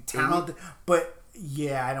fun, like talented, but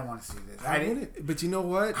Yeah, I don't want to see this. But you know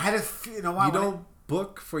what? You know why? You don't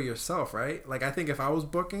book for yourself, right? Like, I think if I was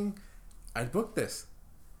booking, I'd book this.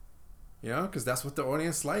 You know, because that's what the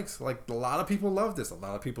audience likes. Like, a lot of people love this. A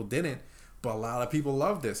lot of people didn't, but a lot of people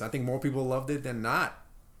love this. I think more people loved it than not.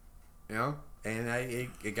 You know, and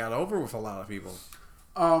it got over with a lot of people.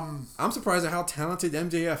 I'm surprised at how talented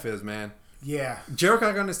MJF is, man. Yeah, Jericho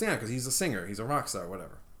I can understand because he's a singer, he's a rock star,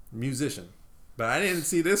 whatever, musician. But I didn't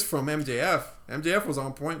see this from MJF. MJF was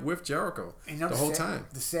on point with Jericho the whole time.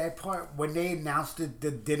 The sad part, when they announced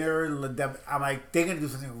the dinner, I'm like, they're gonna do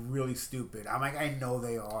something really stupid. I'm like, I know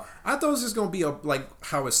they are. I thought it was just gonna be like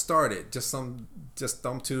how it started, just them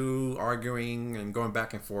two arguing and going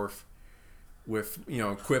back and forth with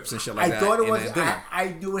quips and shit like that. I thought it was.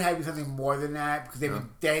 I knew it had to be something more than that because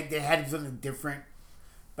they had to do something different,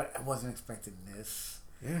 but I wasn't expecting this.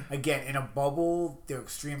 Yeah. Again, in a bubble, they're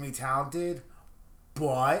extremely talented,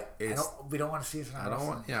 but we don't want to see it.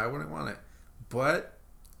 I wouldn't want it. But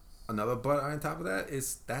another but on top of that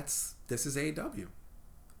is this is AEW.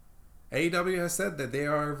 AEW has said that they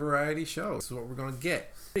are a variety show. This is what we're going to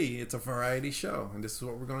get. It's a variety show, and this is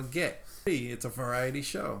what we're going to get. It's a variety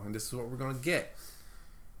show, and this is what we're going to get.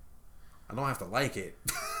 I don't have to like it.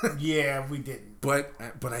 Yeah, we didn't. But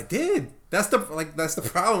I did. That's the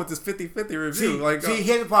problem with this 50-50 review. See,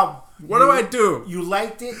 here's the problem. What do I do? You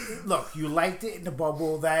liked it. Look, you liked it in the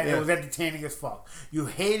bubble that it was entertaining as fuck. You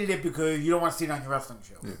hated it because you don't want to see it on your wrestling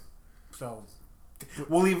show. Yeah. So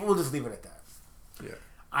we'll just leave it at that. Yeah.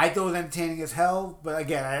 I thought it was entertaining as hell, but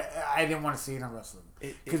again, I didn't want to see it on wrestling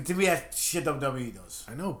because to me that's shit WWE does.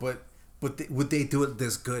 I know, but would they do it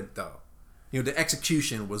this good though? The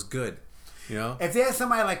execution was good. If they had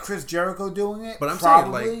somebody like Chris Jericho doing it, but I'm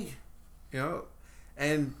probably,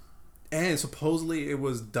 saying and supposedly it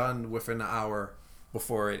was done within an hour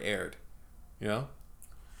before it aired. Yeah,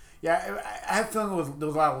 I have a feeling there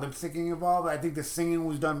was a lot of lip syncing involved. I think the singing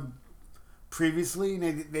was done previously,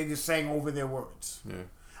 and they just sang over their words. Yeah.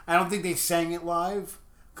 I don't think they sang it live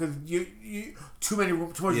because too much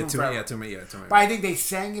room for error. Too many. But I think they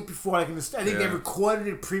sang it before. I think they recorded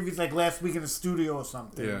it previously, like last week in the studio or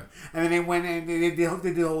something. Yeah. And then they went and they did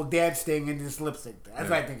the whole dance thing and just lip synced. That's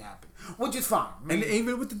what I think happened, which is fine. And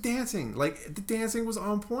even with the dancing, the dancing was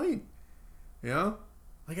on point.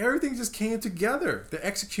 Everything just came together. The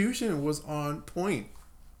execution was on point.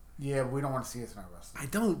 Yeah, but we don't want to see this in our wrestling. I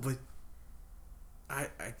don't, but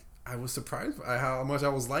I was surprised by how much I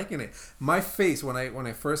was liking it. My face when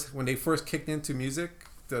they first kicked into music,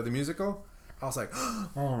 the musical, I was like,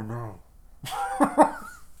 oh no. I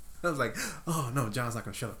was like, oh no, John's not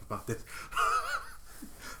gonna shut up about this.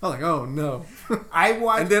 I was like, oh no.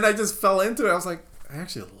 And then I just fell into it. I was like, I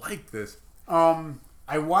actually like this.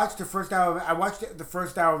 I watched the first hour. I watched the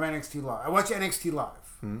first hour of NXT Live. I watched NXT Live.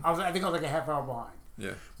 I think I was like a half hour behind.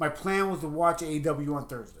 Yeah. My plan was to watch AEW on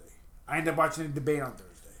Thursday. I ended up watching the debate on Thursday.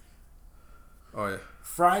 Oh yeah.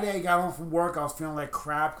 Friday, I got home from work. I was feeling like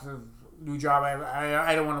crap because of new job.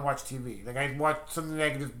 I don't want to watch TV. Like I watched something that I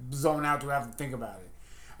could just zone out to have to think about it.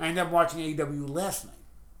 I ended up watching AEW last night,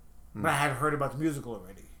 but I had heard about the musical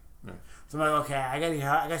already. Yeah. So I'm like, okay, I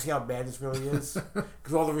gotta see how bad this really is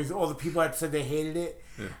because all the people had said they hated it.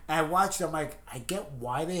 Yeah. And I watched it. I'm like, I get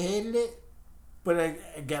why they hated it, but I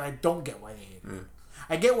don't get why they hated it.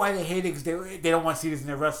 I get why they hate it because they don't want to see this in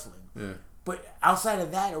their wrestling. Yeah. But outside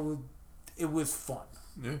of that, it was fun.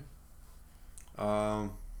 Yeah.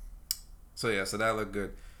 So that looked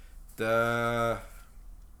good.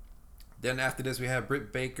 Then after this, we have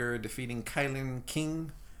Britt Baker defeating Kylan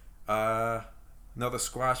King. Another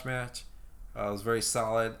squash match. It was very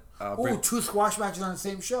solid. Two squash matches on the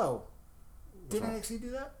same show. Didn't NXT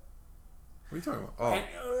do that? What are you talking about? Oh. And,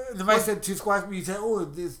 the vice said two squash. You said,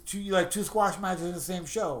 there's two squash matches in the same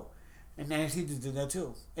show, and NXT just did that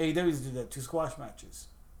too. AEW did that, 2 squash matches.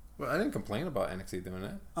 Well, I didn't complain about NXT doing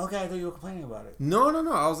that. Okay, I thought you were complaining about it. No.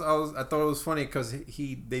 I thought it was funny because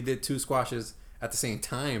they did 2 squashes at the same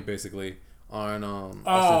time, basically on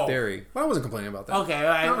Austin Theory. But I wasn't complaining about that. Okay,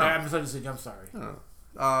 I misunderstood you. I'm sorry.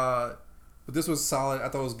 But this was solid. I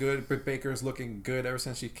thought it was good. Britt Baker's looking good ever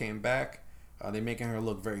since she came back. They're making her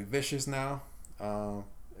look very vicious now. I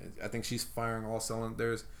think she's firing all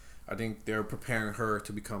cylinders. I think they're preparing her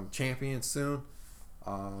to become champion soon.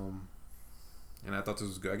 And I thought this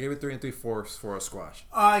was good. I gave it 3 3/4 for a squash.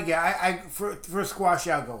 For a squash,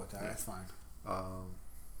 I'll go with that. Yeah. That's fine.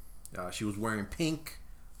 She was wearing pink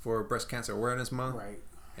for Breast Cancer Awareness Month. Right.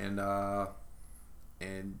 And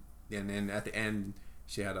then at the end,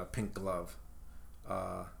 she had a pink glove,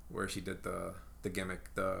 where she did the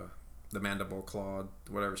gimmick, the mandible claw,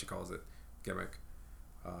 whatever she calls it, gimmick,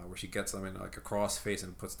 where she gets them in like a cross face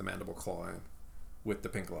and puts the mandible claw in. with the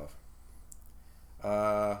pink glove.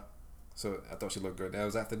 So I thought she looked good. That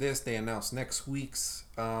was after this. They announced next week's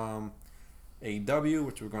AEW,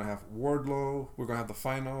 which we're going to have Wardlow. We're going to have the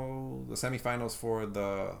semifinals for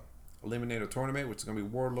the Eliminator Tournament, which is going to be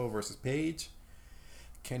Wardlow versus Paige.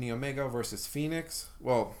 Kenny Omega versus Phoenix.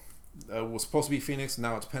 Well, it was supposed to be Phoenix.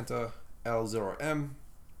 Now it's Penta L0M.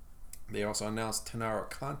 They also announced Tanara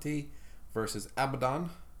Conti versus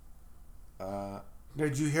Abaddon.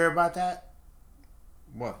 Did you hear about that?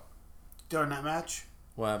 What? During that match?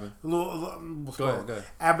 What happened? Go ahead.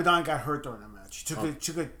 Abaddon got hurt during that match.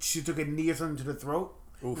 She took a knee or something to the throat.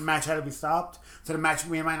 Oof. The match had to be stopped. So the match,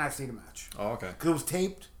 we might not see the match. Oh, okay. Because it was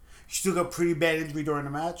taped. She took a pretty bad injury during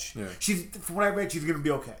the match. Yeah. From what I read, she's going to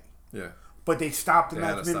be okay. Yeah. But they stopped the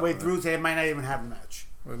match midway through, so they might not even have the match.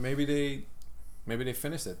 Well, maybe they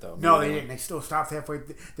finished it though. No, they didn't. They still stopped halfway.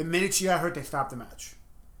 The minute she got hurt, they stopped the match.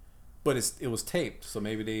 But it was taped, so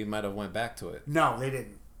maybe they might have went back to it. No, they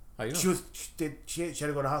didn't. How you know? She had to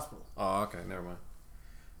go to the hospital. Oh, okay, never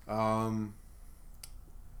mind.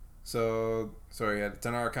 So sorry,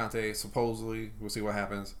 Tanara Conti supposedly, we'll see what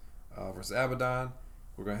happens. Versus Abaddon.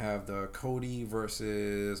 We're gonna have the Cody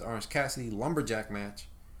versus Orange Cassidy lumberjack match.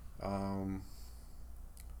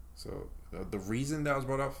 So the reason that was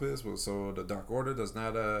brought up for this was so the Dark Order does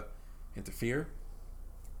not interfere.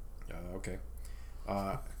 Okay,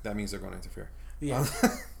 that means they're going to interfere. Yeah.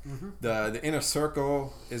 The Inner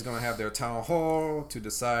Circle is going to have their town hall to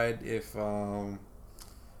decide if MJF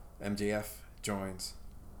joins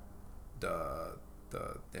the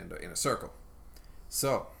Inner Circle.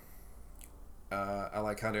 So I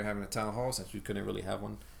like how they're having a town hall since we couldn't really have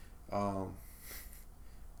one.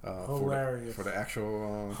 Hilarious. For the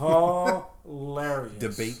actual hilarious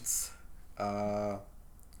debates.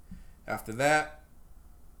 After that,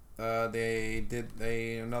 they did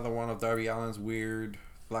another one of Darby Allin's weird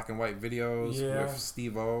black and white videos with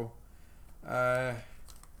Steve-O.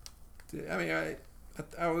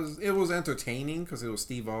 It was entertaining because it was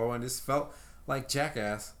Steve-O, and this felt like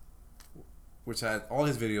Jackass, which all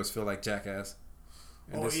his videos feel like Jackass.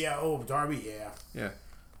 And Darby, yeah,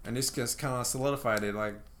 and this just kind of solidified it.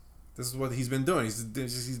 Like, this is what he's been doing. He's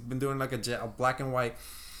been doing like a black and white,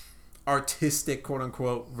 artistic, quote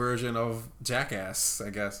unquote, version of Jackass, I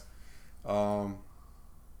guess.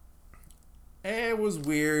 It was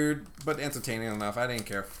weird, but entertaining enough. I didn't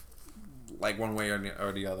care, like one way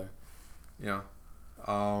or the other, you know.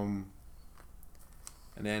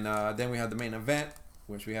 And then we had the main event,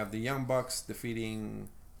 which we have the Young Bucks defeating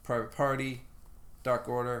Private Party, Dark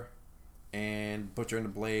Order, and Butcher and the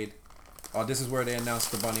Blade. This is where they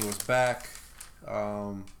announced the Bunny was back,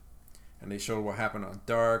 and they showed what happened on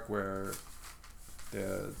Dark, where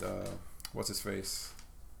the what's his face,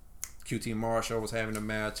 QT Marshall was having a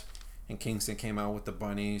match, and Kingston came out with the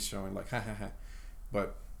Bunny, showing like ha ha ha.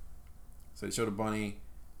 But so they showed the Bunny.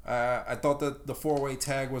 I thought that the 4-way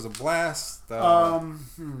tag was a blast.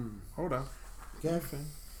 Hold on. Okay.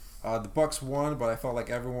 The Bucks won, but I felt like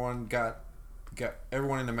everyone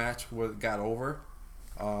everyone in the match got over.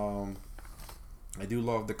 I do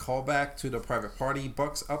love the callback to the Private Party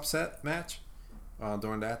Bucks upset match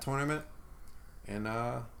during that tournament, and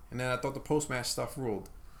then I thought the post match stuff ruled.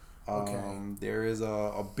 There is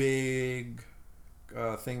a big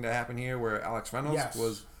thing that happened here where Alex Reynolds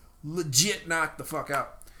was legit knocked the fuck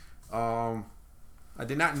out. I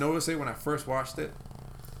did not notice it when I first watched it,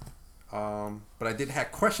 but I did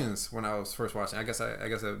have questions when I was first watching. I guess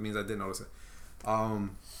that means I did notice it,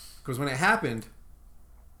 because when it happened,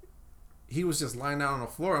 he was just lying down on the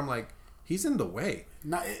floor. I'm like, he's in the way.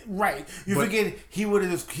 Not right. You forget he would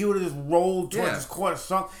have just rolled towards his corner.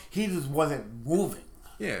 He just wasn't moving.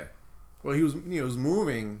 Yeah. Well, he was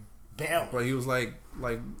moving, barely, but he was like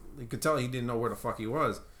you could tell he didn't know where the fuck he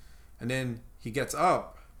was. And then he gets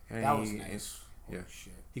up. And that was nice.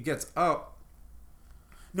 Shit. He gets up.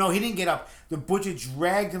 No, he didn't get up. The Butcher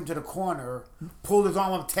dragged him to the corner, pulled his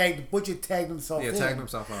arm up, the Butcher tagged himself in. Tagged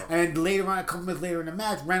himself out. And later on, a couple minutes later in the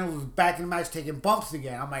match, Reynolds was back in the match taking bumps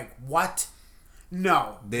again. I'm like, what?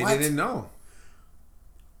 No. They didn't know.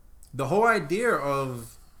 The whole idea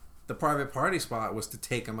of the Private Party spot was to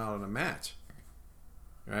take him out of the match.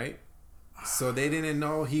 Right? So they didn't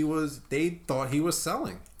know they thought he was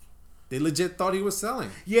selling. They legit thought he was selling.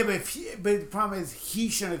 Yeah, but the problem is he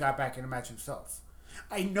shouldn't have got back in the match himself.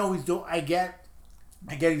 I know he's doing. I get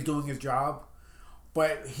he's doing his job,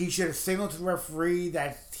 but he should have signaled to the referee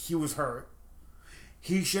that he was hurt.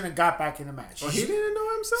 He shouldn't have got back in the match. Well, he didn't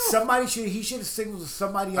know himself. He should have signaled to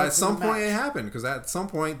somebody else. At some point, it happened because at some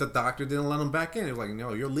point the doctor didn't let him back in. He was like,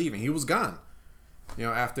 "No, you're leaving." He was gone. You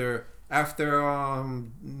know, after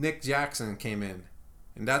Nick Jackson came in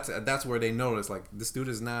And that's where they notice, like, this dude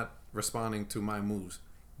is not responding to my moves.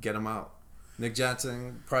 Get him out. Nick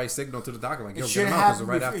Jackson probably signaled to the doctor, like, yo, get him out, because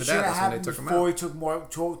right after that, that's when they took him out. Before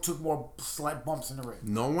he took more slight bumps in the ring.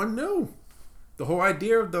 No one knew. The whole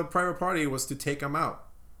idea of the private party was to take him out,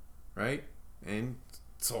 right? And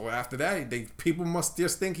so after that, people must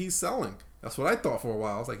just think he's selling. That's what I thought for a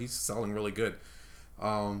while. I was like, he's selling really good.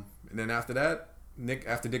 And then after that,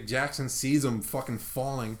 Nick Jackson sees him fucking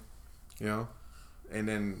falling, you know,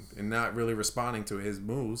 and not really responding to his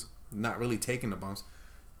moves, not really taking the bumps,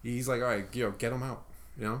 he's like, all right, get him out,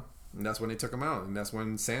 you know. And that's when they took him out, and that's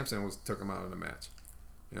when Samson took him out in the match,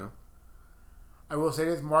 you know. I will say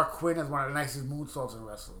this: Mark Quinn has one of the nicest moonsaults in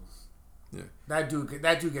wrestling. Yeah, that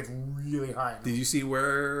dude gets really high. Did you see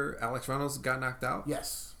where Alex Reynolds got knocked out?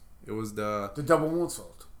 Yes. It was the double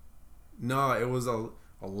moonsault. No, it was a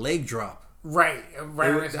leg drop. Right.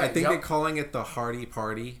 I think they're calling it the Hardy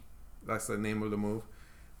Party. That's the name of the move,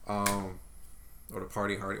 or the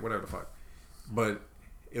Party Hardy, whatever the fuck. But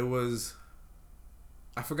it was.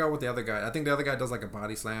 I forgot what the other guy. I think the other guy does like a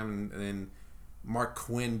body slam, and then Mark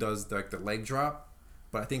Quinn does like the leg drop,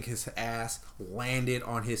 but I think his ass landed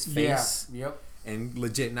on his face. Yeah. Yep. And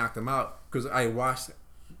legit knocked him out. Because I watched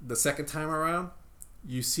the second time around,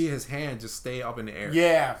 you see his hand just stay up in the air.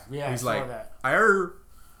 Yeah. He's like, that. I'm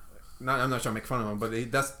not trying to make fun of him,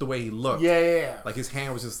 but that's the way he looked. Yeah. Like his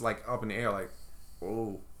hand was just like up in the air, like,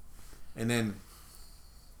 oh, and then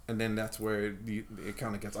that's where it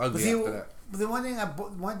kind of gets ugly after that. But the one thing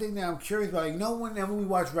that I'm curious about, you know, whenever we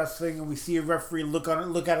watch wrestling and we see a referee look at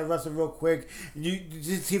a wrestler real quick, and you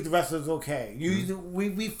just see if the wrestler's okay.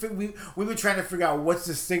 We've been trying to figure out what's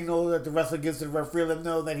the signal that the wrestler gives to the referee, let him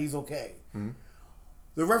know that he's okay. Mm-hmm.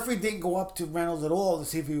 The referee didn't go up to Reynolds at all to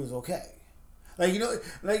see if he was okay. Like, you know,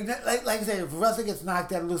 like I said, if a wrestler gets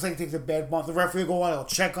knocked out, it looks like he takes a bad bump. The referee will go on, he'll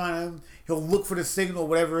check on him, he'll look for the signal,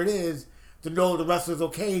 whatever it is, to know the wrestler's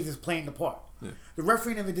okay. He's just playing the part. Yeah. The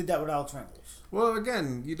referee never did that with Alex Reynolds. Well,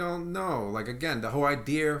 again, you don't know. Like, again, the whole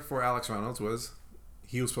idea for Alex Reynolds was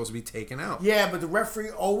he was supposed to be taken out. Yeah, but the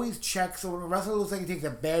referee always checks. So when a wrestler looks like he takes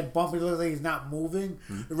a bad bump, it looks like he's not moving.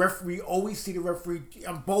 Mm-hmm. The referee always see the referee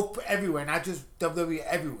both everywhere, not just WWE,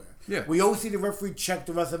 everywhere. Yeah, we always see the referee check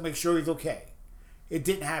the wrestler, make sure he's okay. It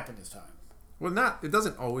didn't happen this time. Well, it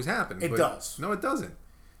doesn't always happen. It does. No, it doesn't.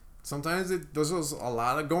 Sometimes there's a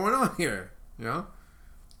lot of going on here. You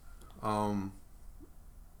know.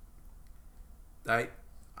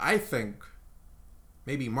 I think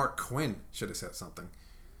maybe Mark Quinn should have said something.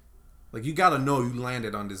 Like, you gotta know you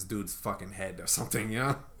landed on this dude's fucking head or something, you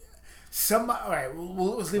know? All right,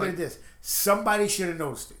 let's leave it at this. Somebody should have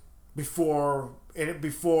noticed it before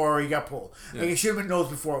he got pulled. Yeah. Like, it should have been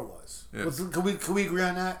noticed before it was. Yeah. Can we agree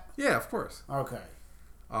on that? Yeah, of course. Okay.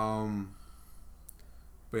 But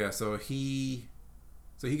yeah, so he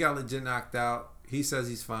got legit knocked out. He says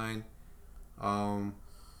he's fine. So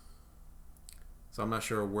I'm not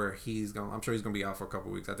sure where he's going. I'm sure he's going to be out for a couple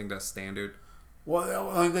of weeks. I think that's standard.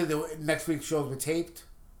 Well, the next week's shows were taped,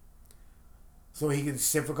 so he can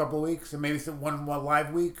sit for a couple of weeks and maybe one more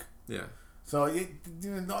live week. Yeah. So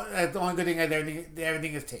the only good thing is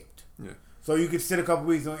everything is taped. Yeah. So you could sit a couple of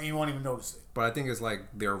weeks and you won't even notice it. But I think it's like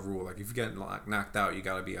their rule. Like, if you get knocked out, you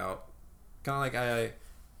got to be out. Kind of like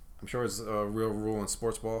I'm sure it's a real rule in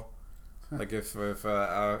sports ball. Like, if an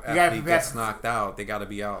athlete gets knocked out, they got to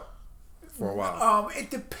be out for a while. It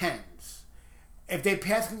depends. If they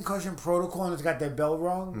pass concussion protocol and it's got their bell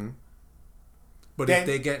wrong, mm-hmm. But then, if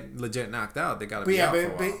they get legit knocked out, they got to be out for a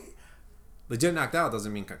while. Legit knocked out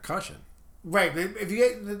doesn't mean concussion, right? But if you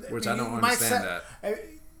get, which I don't understand that.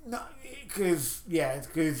 No, because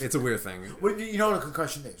it's a weird thing. You know what a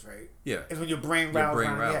concussion is, right? Yeah, it's when your brain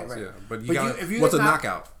rattles. Yeah, but what's a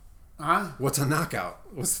knockout? Huh? What's a knockout?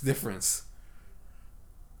 What's the difference?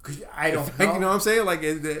 I don't know. You know what I'm saying? Like,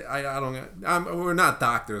 I don't. We're not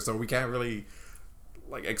doctors, so we can't really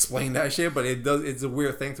like explain that shit. But it's a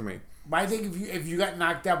weird thing to me. But I think if you got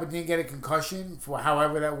knocked out but didn't get a concussion, for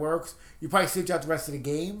however that works, you probably sit you out the rest of the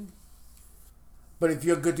game. But if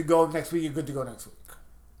you're good to go next week, you're good to go next week.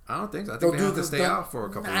 I don't think so. I think they have to stay out for a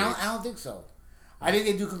couple of weeks. I don't think so. I think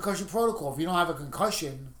they do concussion protocol. If you don't have a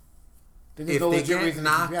concussion, then there's if no they legit get reason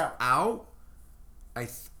knocked to keep you out. I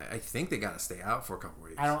think they got to stay out for a couple of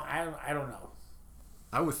weeks. I don't know.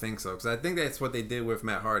 I would think so, because I think that's what they did with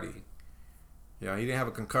Matt Hardy. You know, he didn't have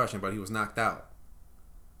a concussion, but he was knocked out,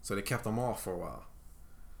 so they kept him off for a while.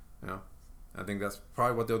 You know, I think that's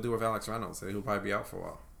probably what they'll do with Alex Reynolds. He'll probably be out for a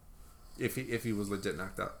while if he was legit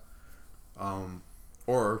knocked out,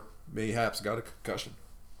 or mayhaps got a concussion.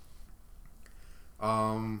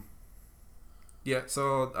 Yeah.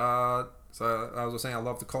 So I was saying I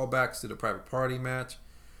love the callbacks to the private party match.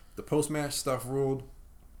 The post-match stuff ruled.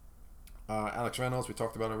 Alex Reynolds, we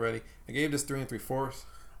talked about already. I gave this 3 3/4.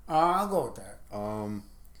 I'll go with that.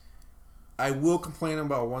 I will complain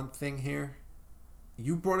about one thing here.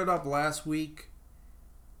 You brought it up last week,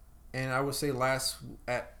 and I would say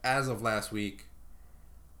as of last week,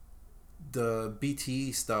 the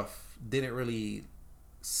BTE stuff didn't really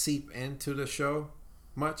seep into the show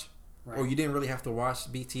much, right. Or you didn't really have to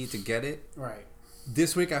watch BTE to get it. Right.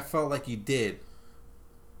 This week, I felt like you did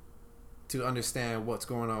to understand what's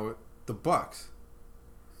going on with the Bucks,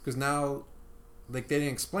 because now, like, they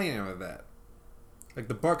didn't explain any of that. Like,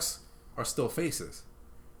 the Bucks are still faces.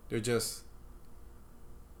 They're just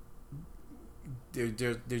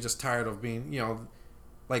tired of being,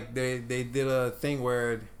 like they did a thing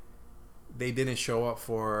where they didn't show up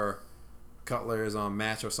for Cutler's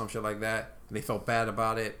match or some shit like that, and they felt bad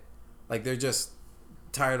about it. Like, they're just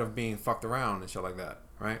tired of being fucked around and shit like that,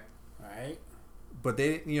 right? Right. But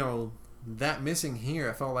they, that missing here,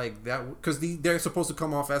 I felt like that because they're supposed to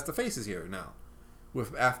come off as the faces here now,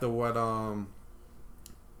 after what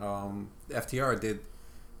FTR did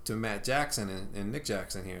to Matt Jackson and Nick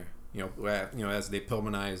Jackson here. As they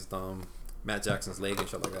pulmonized Matt Jackson's leg and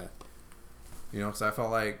shit like that. So I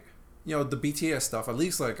felt like, the BTS stuff, at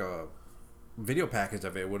least like a video package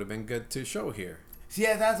of it would have been good to show here. See,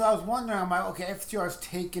 yeah, that's what I was wondering. I'm like, okay, FTR's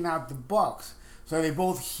taking out the Bucks. So are they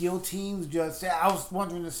both heel teams? I was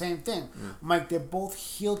wondering the same thing. Yeah. I'm like, they're both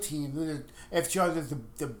heel teams. FTR is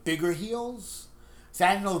the bigger heels. So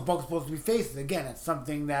I didn't know the Bucks were supposed to be faces. Again, it's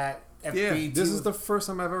something that FBT this is the first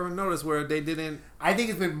time I've ever noticed where they didn't... I think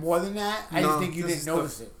it's been more than that. I just think you didn't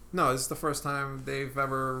notice it. No, this is the first time they've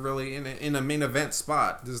ever really, in a main event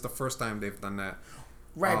spot, this is the first time they've done that.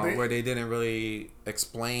 Right, where they didn't really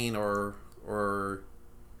explain or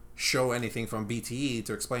show anything from BTE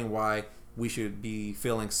to explain why we should be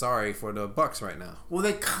feeling sorry for the Bucks right now. Well,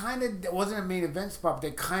 they kind of... It wasn't a main event spot, but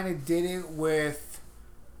they kind of did it with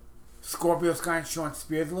Scorpio Sky and Shawn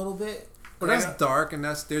Spears a little bit. But that's dark, and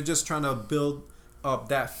they're just trying to build up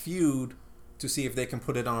that feud to see if they can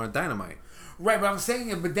put it on Dynamite. Right, but I'm saying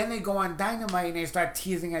it. But then they go on Dynamite and they start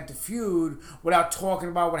teasing at the feud without talking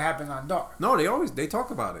about what happened on Dark. No, they talk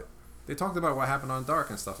about it. They talked about what happened on Dark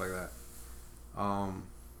and stuff like that.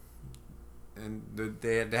 And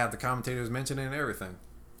they have the commentators mentioning and everything.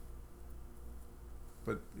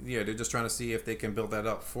 But yeah, they're just trying to see if they can build that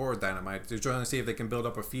up for Dynamite. They're trying to see if they can build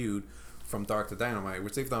up a feud from Dark to Dynamite,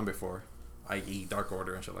 which they've done before. i.e. Dark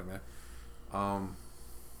Order and shit like that.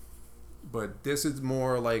 But this is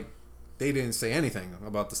more like they didn't say anything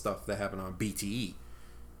about the stuff that happened on BTE.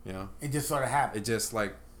 It just sort of happened. It just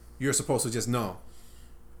like you're supposed to just know.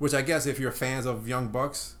 Which I guess if you're fans of Young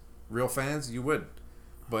Bucks, real fans, you would.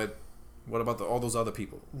 But what about all those other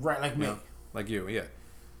people? Right, like me. Like you, yeah.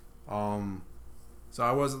 So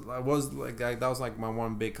I was like that was like my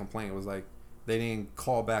one big complaint was like they didn't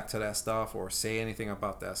call back to that stuff or say anything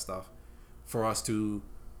about that stuff for us to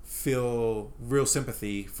feel real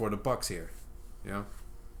sympathy for the Bucks here,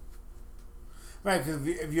 Right, because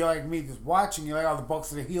if you're like me, just watching, you're like, oh, the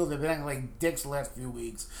Bucks are the heels. They've been acting like dicks the last few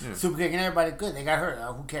weeks. Yeah. Super kicking everybody good. They got hurt.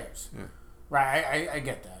 Who cares? Yeah. Right, I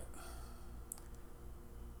get that.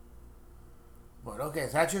 But okay,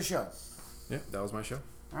 so that's your show. Yeah, that was my show.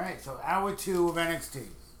 All right, so hour 2 of NXT.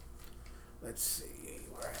 Let's see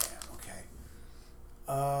where I am. Okay.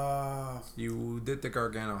 You did the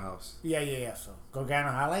Gargano house. Yeah. So Gargano,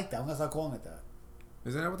 I like that. I'm gonna start calling it that.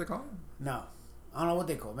 Isn't that what they call it? No, I don't know what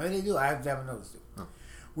they call it. Maybe they do. I haven't noticed it. Oh.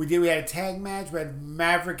 We had a tag match. We had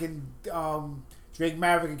Maverick and Drake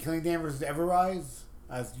Maverick and Killing Dan versus Everrise.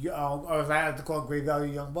 As I have to call it Great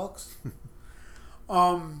Value Young Bucks.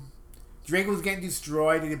 Drake was getting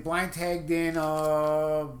destroyed. They blind tagged in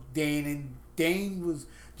Dane, and Dane was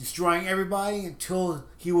destroying everybody until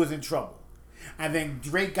he was in trouble. And then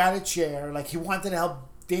Drake got a chair, like he wanted to help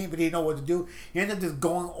Dane, but he didn't know what to do. He ended up just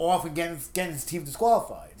going off and getting his team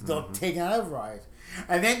disqualified, so taking out Everrise.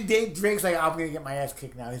 And then Drake's like, I'm gonna get my ass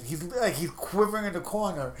kicked now. He's quivering in the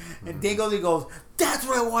corner, and Dane goes, "That's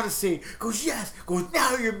what I want to see." Goes, "Yes." Goes,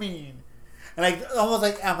 "Now you're mean." And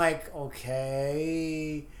I'm like,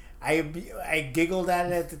 okay. I giggled at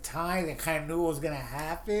it at the time. I kind of knew it was going to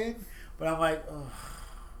happen. But I'm like, ugh.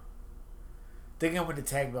 They're going to win the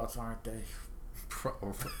tag belts, aren't they?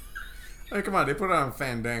 Hey, come on. They put it on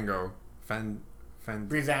Fandango.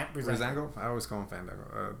 Breezango? I always call him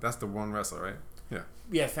Fandango. That's the one wrestler, right? Yeah.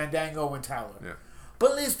 Yeah, Fandango and Tyler. Yeah.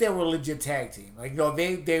 But at least they were a legit tag team. Like,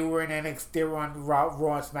 they were in NXT. They were on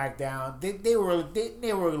Raw and SmackDown. They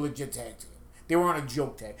were a legit tag team. They weren't a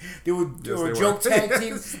joke tag. They were a joke tag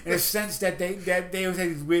team in a sense that they always had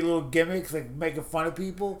these weird little gimmicks, like making fun of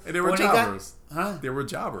people. And they were jobbers. Huh? They were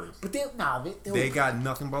jobbers. But they got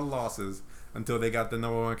nothing but losses until they got the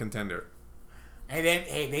number one contender. And then,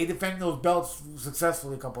 they defended those belts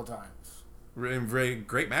successfully a couple of times. In very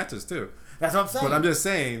great matches, too. That's what I'm saying. But I'm just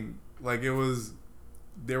saying, like,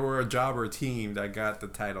 they were a jobber team that got the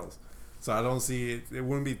titles. So I don't see it. It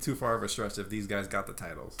wouldn't be too far of a stretch if these guys got the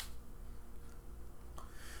titles.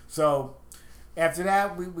 So, after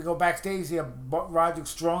that, we go backstage. See, Roderick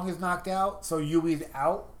Strong is knocked out. So, Yui's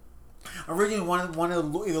out. Originally, one of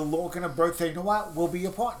either Lorcan or Burt said, you know what? We'll be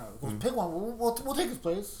your partner. We'll pick one. We'll take his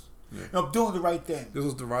place. Yeah. Doing the right thing. This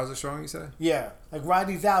was the Roderick Strong, you said? Yeah. Like,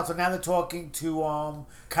 Roddy's out, so now they're talking to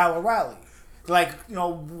Kyle O'Reilly. Like,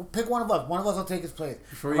 pick one of us. One of us will take his place.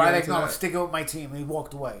 Roddy's like, no, stick it with my team. And he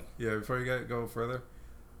walked away. Yeah, before you go further,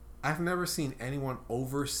 I've never seen anyone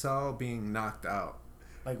oversell being knocked out.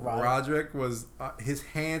 Like Roderick was, his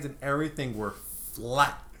hands and everything were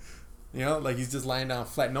flat. Like he's just lying down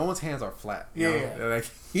flat. No one's hands are flat. Yeah. Like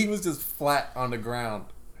he was just flat on the ground.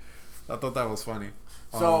 I thought that was funny.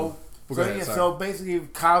 So basically,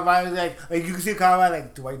 Kyle O'Reilly's like you can see Kyle O'Reilly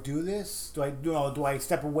like, do I do this? Do I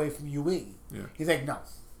step away from UE? Yeah. He's like, no.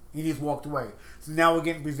 He just walked away. So now we're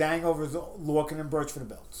getting Breezango over Lorcan and Birch for the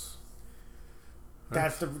belts.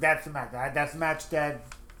 That's the match. That's the match that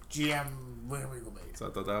GM William Regal made. So I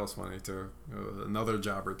thought that was funny too. Another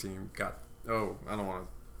jobber team got. Oh, I don't want to.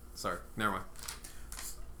 Sorry, never mind.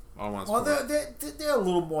 Well, they're a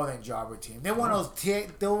little more than jobber team. They're one of those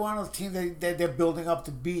teams that they're building up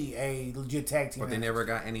to be a legit tag team. But they never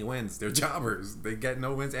got any wins. They're jobbers. They get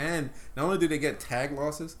no wins, and not only do they get tag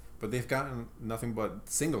losses, but they've gotten nothing but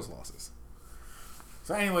singles losses.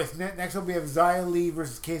 So, anyways, next up we have Xia Li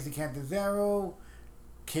versus Casey Catanzaro.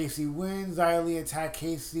 Casey wins. Xia Li attack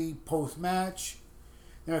Casey post match.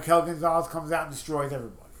 Then Raquel Gonzalez comes out and destroys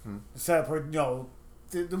everybody. Set up her,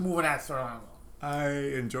 the moving that storyline. I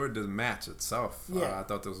enjoyed the match itself. Yeah. I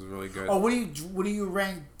thought this was really good. Oh, what do you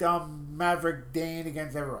rank Maverick Dane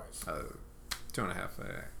against everybody?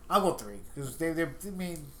 2.5. I'll go 3 because I'll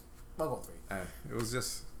go 3. It was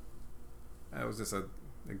just a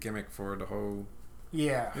gimmick for the whole.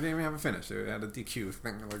 Yeah. They didn't even have a finish. They had a DQ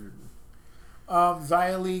thing.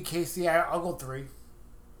 Xia Li, Casey, I'll go 3.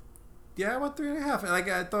 Yeah, I went 3.5. Like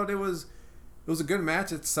I thought it was a good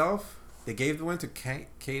match itself. They gave the win to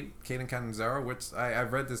Kaden Catanzaro, which I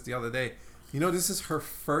read this the other day. This is her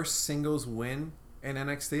first singles win in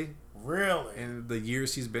NXT. Really? In the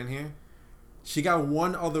years she's been here. She got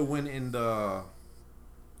one other win in the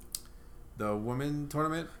women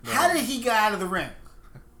tournament. How did he get out of the ring?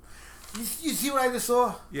 You see what I just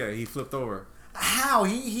saw? Yeah, he flipped over. How?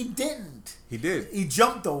 He didn't. He did. He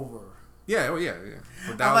jumped over. Yeah, yeah.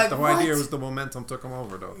 But that was the whole idea was the momentum took him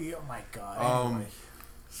over, though. Oh, my God. Anyway.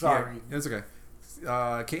 Sorry. Yeah, it's okay.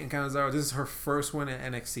 Kaden Catanzaro, this is her first win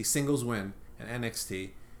in NXT, singles win in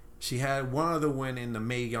NXT. She had one other win in the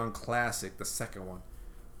Mae Young Classic, the second one,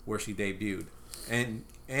 where she debuted. And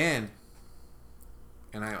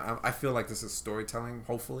I feel like this is storytelling,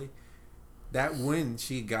 hopefully. That win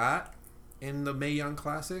she got in the Mae Young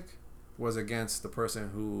Classic was against the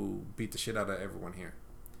person who beat the shit out of everyone here.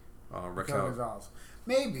 Raquel.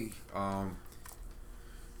 Maybe.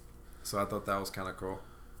 So I thought that was kind of cool.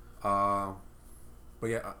 But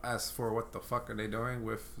yeah, as for what the fuck are they doing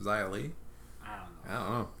with Xia Li? I don't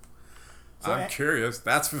know. So I'm curious.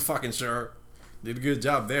 That's for fucking sure. Did a good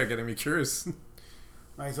job there getting me curious.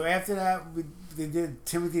 Right. So after that, they did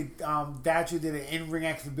Timothy Thatcher did an in-ring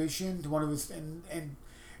exhibition to one of his and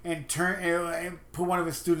put one of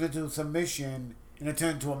his students into a submission, and it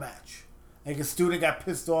turned into a match. Like a student got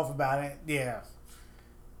pissed off about it. Yeah.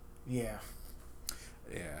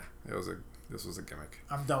 This was a gimmick.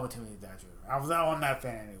 I'm done with Timothy Thatcher. I'm not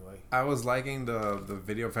fan anyway. I was liking the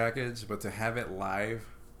video package, but to have it live,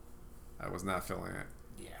 I was not feeling it.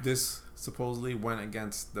 Yeah. This supposedly went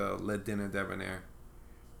against the Le Dinner Debonair,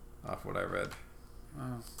 off what I read.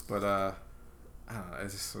 But I don't know.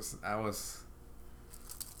 I was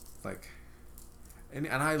like, and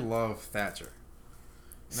I love Thatcher.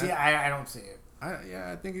 See, I don't see it.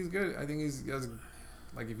 I think he's good. I think he's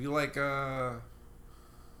like, if you like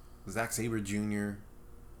Zack Sabre Jr.,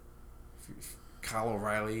 Kyle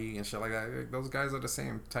O'Reilly and shit like that, those guys are the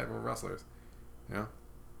same type of wrestlers, and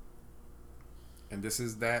this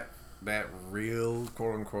is that real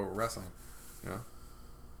quote unquote wrestling,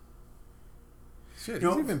 Shit,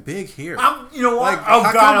 he's even big here. You know what? Like,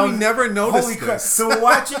 how come we never noticed holy this? Crap. So we're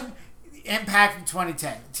watching Impact in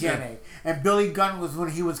 2010, TNA, and Billy Gunn was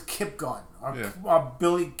when he was Kip Gunn or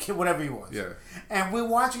Billy Kid, whatever he was. Yeah. And we're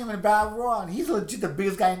watching him in Battle Royal, and he's legit the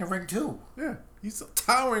biggest guy in the ring too. Yeah. He's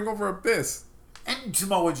towering over Abyss. And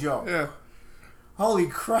Samoa Joe. Yeah. Holy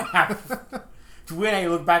crap. It's weird how you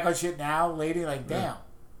look back on shit now, lady, like, damn.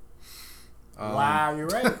 Wow, you're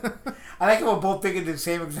right. I like how we're both thinking the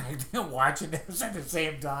same exact thing and watching this at the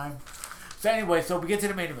same time. So anyway, we get to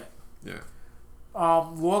the main event. Yeah.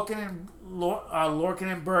 Lorcan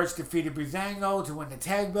and Birch defeated Breezango to win the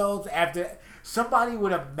tag belts after somebody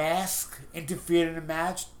with a mask interfered in the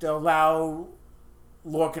match to allow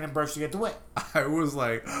Lorcan and Birch to get the win. I was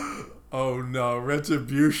like, oh no,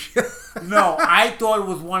 Retribution. No, I thought it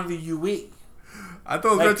was one of the UE. I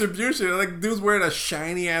thought it was Retribution. Like, dude's wearing a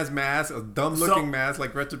shiny ass mask, a dumb looking mask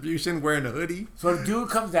like Retribution, wearing a hoodie. So the dude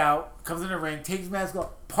comes in the ring, takes his mask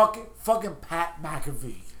off, fucking Pat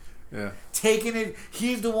McAfee. Yeah. Taking it,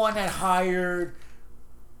 he's the one that hired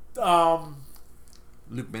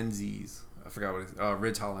Luke Menzies. I forgot what his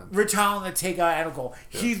Ridge Holland. Ridge Holland to take out Adam Cole.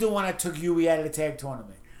 Yeah. He's the one that took UE out of the tag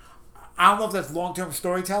tournament. I don't know if that's long-term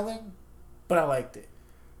storytelling, but I liked it.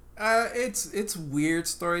 It's weird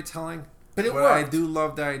storytelling. But it worked. I do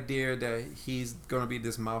love the idea that he's going to be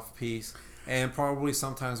this mouthpiece and probably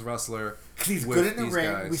sometimes wrestler. He's good in the ring.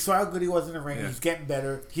 Guys. We saw how good he was in the ring. Yeah. He's getting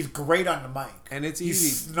better. He's great on the mic. And it's he's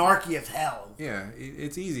easy. Snarky as hell. Yeah,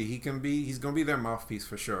 it's easy. He's going to be their mouthpiece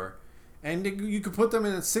for sure. And you could put them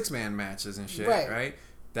in 6-man matches and shit, right?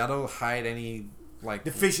 That'll hide any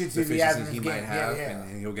deficiencies he might have,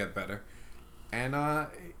 and he'll get better. And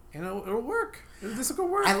it'll work. This will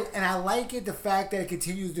work. I like it, the fact that it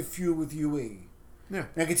continues the feud with UE. Yeah.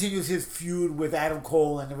 And it continues his feud with Adam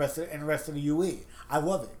Cole and the rest of the UE. I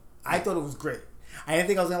love it. I thought it was great. I didn't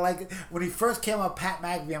think I was gonna like it when he first came out. Pat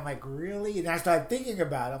McAfee, I'm like, really? And I started thinking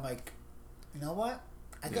about it. I'm like, you know what?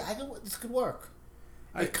 This could work.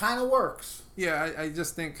 It kind of works. Yeah, I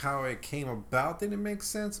just think how it came about didn't make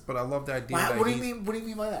sense, but I love the idea. What do you mean? What do you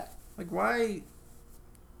mean by that? Why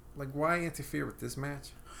interfere with this match?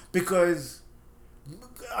 Because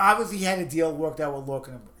obviously he had a deal worked out with Lorcan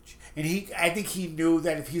and Birch, and I think he knew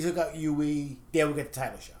that if he took out UE, they would get the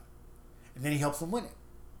title shot, and then he helps them win it.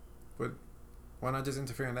 But why not just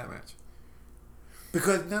interfere in that match?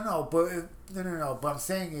 Because no. But I'm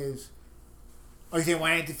saying is, are you saying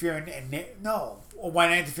why not interfere or why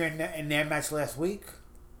not interfere in their match last week?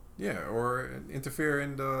 Yeah, or interfere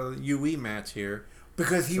in the UE match here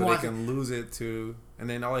because they can lose it to, and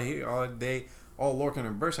then all Lorcan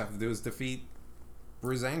and Birch have to do is defeat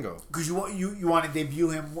Breezango. Because you want to debut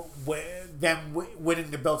him, them winning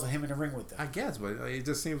the belts and him in the ring with them. I guess, but it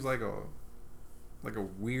just seems like a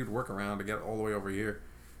weird workaround to get all the way over here,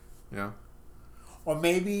 you know. Or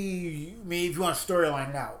maybe if you want to storyline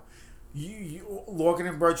it out, Lorcan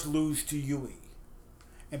and Birch lose to UE,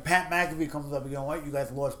 and Pat McAfee comes up. You know what? You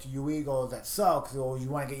guys lost to UE. He goes, that sucks. So you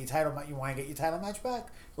want to get your title? You want to get your title match back?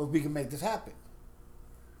 So we can make this happen.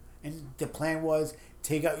 And the plan was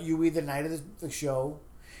take out UE the night of the show,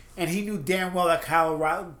 and he knew damn well that Kyle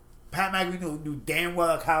O'Reilly. Pat McAfee knew damn well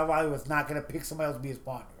that Kyle O'Reilly was not going to pick somebody else to be his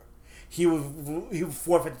partner. He would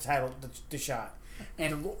forfeit the title, the shot,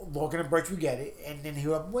 and Lorcan and Birch would get it, and then he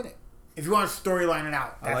would win it. If you want to storyline it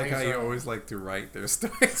out, I like how you always like to write their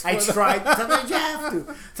stories. I tried. Sometimes you have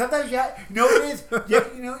to. Sometimes you have. You know what it is?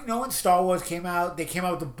 You know when Star Wars came out, they came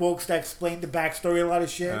out with the books that explained the backstory, a lot of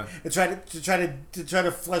shit. To try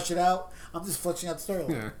to flesh it out. I'm just fleshing out the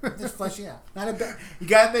storyline. Yeah. I'm just fleshing out. You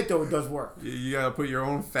gotta admit though, it does work. You gotta put your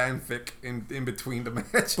own fanfic in between the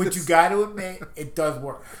matches. But you gotta admit, it does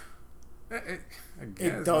work. I guess,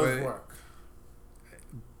 it does work.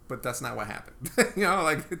 But that's not what happened. You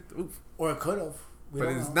know, oof. Or it could have. But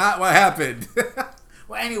it's not what happened.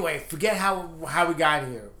 Well, anyway, forget how we got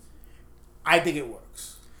here. I think it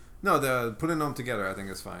works. No, the putting them together, I think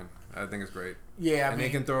is fine. I think it's great. Yeah, they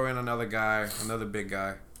can throw in another guy, another big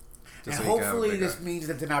guy. And so hopefully this means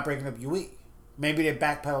that they're not breaking up UE. Maybe they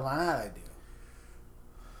backpedal on that idea.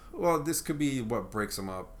 Well, this could be what breaks them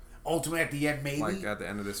up. Ultimately, at the end, maybe. Like at the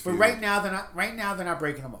end of this feud. But right now, they're not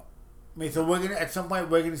breaking them up. I mean, so at some point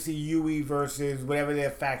we're gonna see UE versus whatever their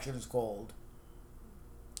faction is called.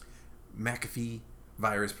 McAfee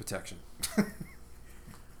Virus Protection.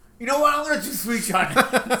 You know what? I'm gonna too sweet you on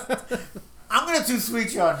that. I'm gonna too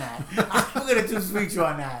sweet you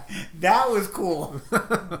on that. That was cool.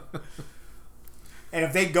 And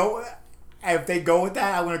if they go with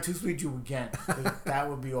that, I'm gonna too sweet you again. That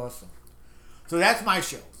would be awesome. So that's my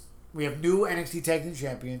show. We have new NXT Tag Team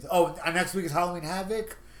Champions. Oh, next week is Halloween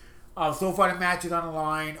Havoc. So far, the matches on the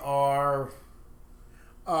line are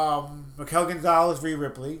Raquel Gonzalez, Rhea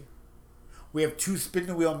Ripley. We have 2 spin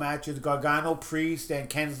the wheel matches: Gargano, Priest, and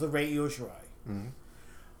Candice LeRae, Io Shirai. Mm-hmm.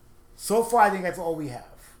 So far, I think that's all we have.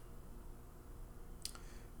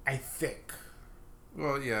 I think.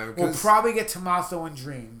 Well, yeah. We'll probably get Tommaso and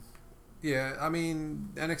Dream. Yeah, I mean,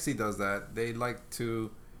 NXT does that. They like to,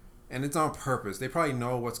 and it's on purpose. They probably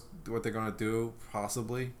know what they're gonna do,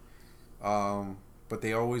 possibly, but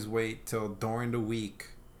they always wait till during the week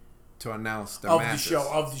to announce the matches.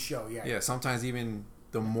 Of the show. Yeah. Yeah, sometimes even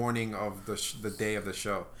the morning of the day of the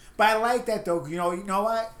show. But I like that though. You know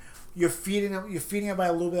what? You're feeding them by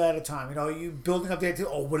a little bit at a time. You're building up there to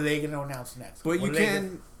what are they going to announce next? But you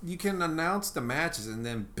can announce the matches and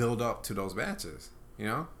then build up to those matches.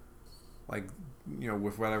 Like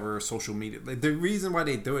with whatever social media. Like, the reason why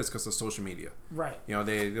they do it is because of social media. Right.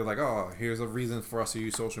 They're like, oh, here's a reason for us to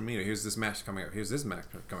use social media. Here's this match coming out. Here's this match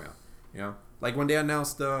coming out. Like when they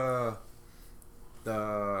announced the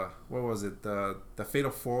what was it? The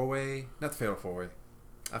Fatal 4-Way? Not the Fatal 4-Way.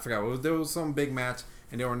 I forgot. There was some big match,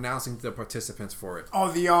 and they were announcing the participants for it. Oh,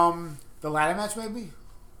 the ladder match, maybe.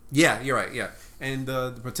 Yeah, you're right. Yeah, and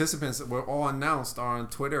the participants were all announced on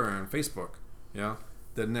Twitter and Facebook. The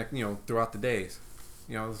next, throughout the days.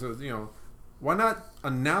 So why not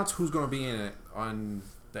announce who's going to be in it on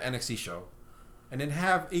the NXT show, and then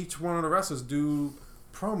have each one of the wrestlers do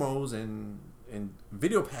promos and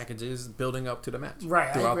video packages building up to the match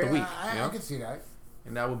throughout the week. I can see that,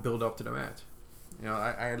 and that would build up to the match.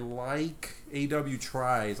 I like AEW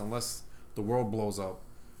tries, unless the world blows up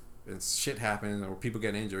and shit happens or people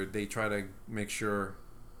get injured, they try to make sure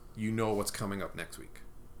what's coming up next week.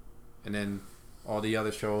 And then all the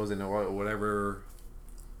other shows and whatever,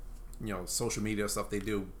 social media stuff they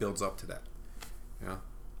do builds up to that.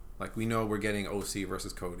 Like we know we're getting OC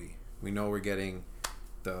versus Cody. We know we're getting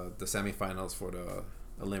the semifinals for the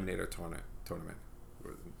Eliminator tournament.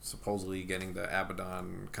 We're supposedly getting the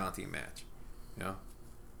Abaddon Conti match.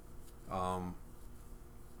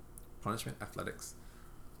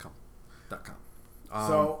 PunishmentAthletics.com.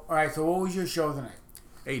 So, all right. So, what was your show tonight?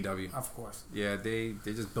 AEW. Of course. Yeah, they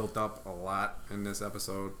just built up a lot in this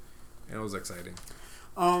episode. It was exciting.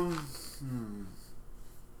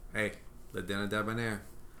 Hey, Le Dinner Debonair.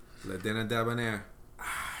 Le Dinner Debonair.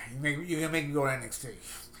 You're gonna make me go to NXT.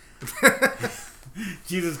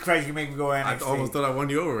 Jesus Christ, you make me go to NXT. I almost thought I won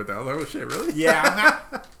you over with that. I was like, oh shit, really? Yeah, I'm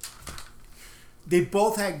not. They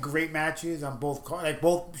both had great matches on both.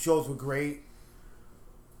 Both shows were great,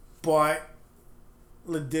 but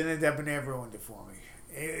Ladina Debonair ruined it for me.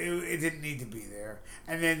 It didn't need to be there.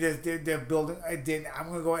 And then they're building. I'm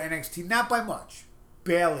gonna go NXT, not by much,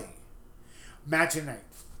 barely. Match of night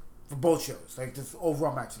for both shows, like this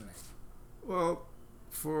overall match of night. Well,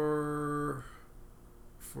 for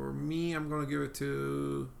me, I'm gonna give it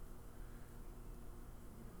to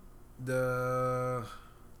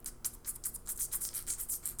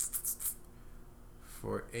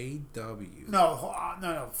for AEW.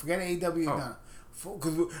 No. Forget AEW. Oh. No.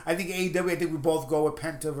 Because I think AEW, we both go with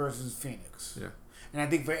Penta versus Phoenix. Yeah. And I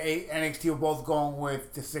think for NXT, we're both going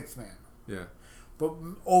with the 6-man. Yeah. But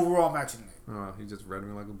overall match of the night. Oh, he just read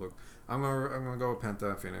me like a book. I'm gonna go with Penta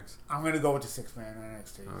and Phoenix. I'm gonna go with the 6-man on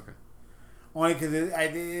NXT. Okay. Only because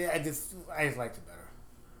I just liked it better.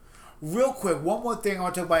 Real quick, one more thing I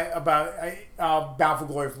want to talk about Bound for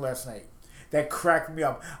Glory from last night that cracked me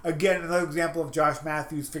up. Again, another example of Josh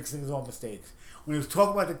Matthews fixing his own mistakes. When he was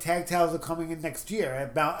talking about the tag titles are coming in next year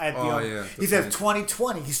he says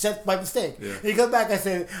 2020. He said by mistake. Yeah. And he comes back.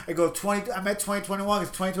 I go 20. I'm at 2021. It's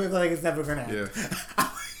 2020. Like it's never gonna end. Yeah.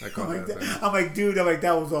 I'm like, dude.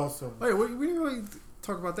 that was awesome. Wait, we didn't really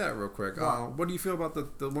talk about that real quick. What do you feel about the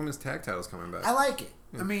women's tag titles coming back? I like it.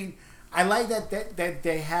 Yeah. I mean, I like that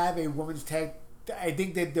they have a women's tag. I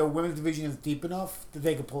think that the women's division is deep enough that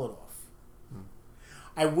they can pull it off.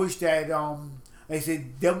 I wish that they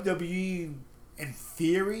said WWE. In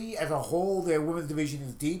theory, as a whole, their women's division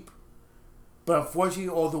is deep. But unfortunately,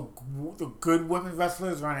 all the good women's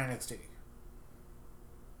wrestlers are on NXT.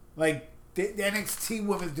 Like, the NXT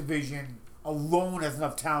women's division alone has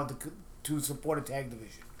enough talent to support a tag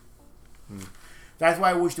division. That's why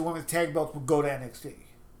I wish the women's tag belts would go to NXT.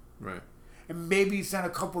 Right. And maybe send a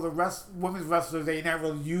couple of women's wrestlers that you're not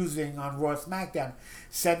really using on Raw SmackDown.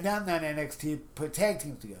 Send them down to NXT, put tag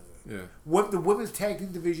teams together. Yeah. What the women's tag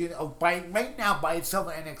team division right now by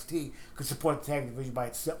itself at NXT could support the tag division by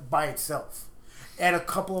itself. Add a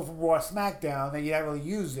couple of Raw SmackDown that you're not really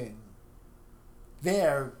using.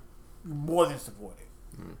 There, more than support it.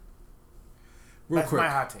 That's my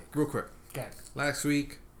hot take. Real quick. Okay. Last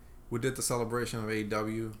week, we did the celebration of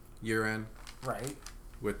AEW year end. Right.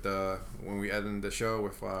 With when we ended the show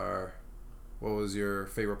with our, what was your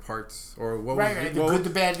favorite parts, or what was the good,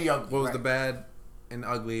 the bad, and the ugly? What was the bad and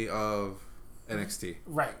ugly of NXT.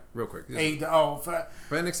 Right. Real quick. For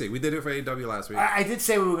NXT. We did it for AEW last week. I did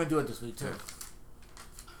say we were going to do it this week, too.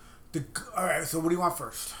 Yeah. All right, so what do you want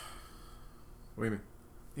first? What do you mean?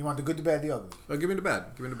 You want the good, the bad, the ugly? Oh, give me the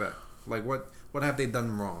bad. Give me the bad. Like, what have they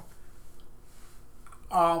done wrong?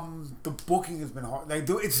 The booking has been hard. Like,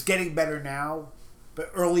 it's getting better now, but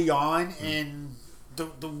early on in the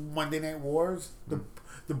Monday Night Wars,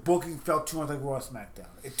 the booking felt too much like Raw SmackDown.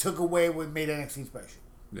 It took away what made NXT special.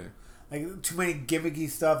 Yeah. Like, too many gimmicky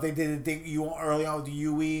stuff. They did the thing early on with the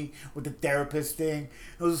UE, with the therapist thing.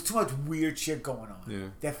 There was too much weird shit going on. Yeah.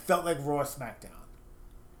 That felt like Raw SmackDown.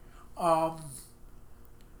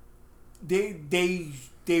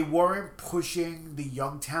 They weren't pushing the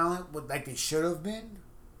young talent like they should have been.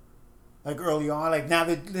 Like early on, like now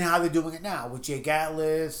how they're doing it now with Jake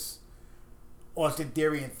Atlas, Austin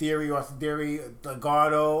Theory,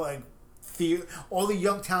 Legato, like all the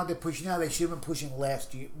young talent they're pushing now. They should have been pushing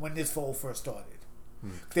last year when this fall first started.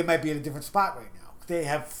 They might be at a different spot right now. They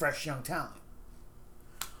have fresh young talent.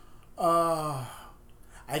 I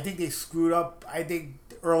think they screwed up. I think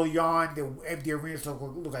early on the arenas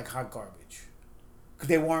looked like hot garbage.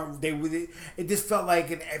 They weren't. It just felt like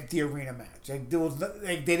an empty arena match. Like there was,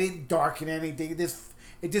 like they didn't darken anything.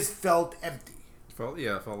 It just felt empty. It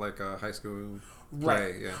felt like a high school play.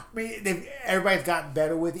 Right. Yeah. I mean, everybody's gotten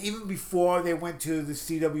better with it. Even before they went to the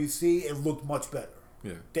CWC, it looked much better.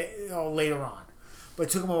 Yeah. Later on, but it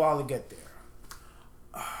took them a while to get there.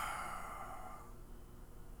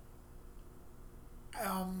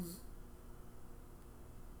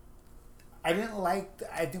 I didn't like.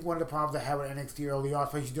 I think one of the problems I had with NXT early on,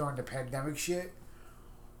 especially during the pandemic shit,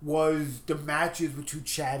 was the matches were too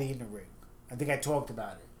chatty in the ring. I think I talked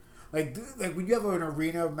about it. Like when you have an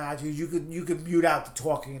arena of matches, you could mute out the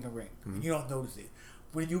talking in the ring. Mm-hmm. You don't notice it.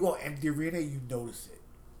 When you go empty arena, you notice it.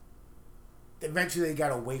 Eventually, they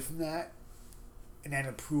got away from that, and then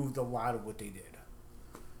improved a lot of what they did.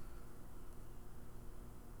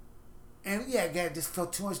 And yeah, again, it just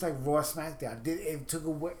felt too much like Raw SmackDown. It took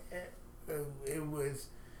away.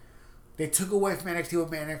 They took away from NXT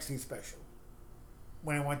with NXT special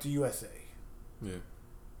when it went to USA. Yeah.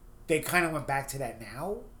 They kind of went back to that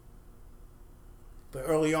now, but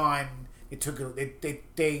early on they took it.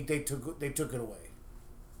 They took it away.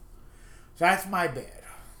 So that's my bad.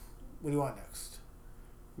 What do you want next?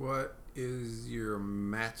 What is your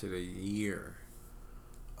match of the year?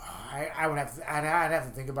 I would have to. I'd have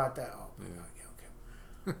to think about that. Oh, yeah.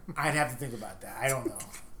 Okay. I'd have to think about that. I don't know.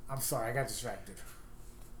 I'm sorry, I got distracted.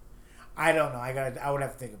 I don't know. I would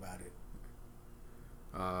have to think about it.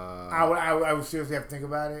 I would seriously have to think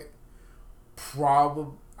about it.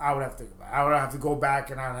 Probably, I would have to think about it. I would have to go back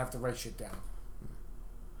and I would have to write shit down.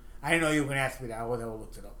 I didn't know you were gonna ask me that. I would have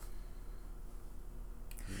looked it up.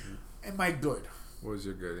 Mm-hmm. And my good. What was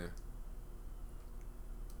your good?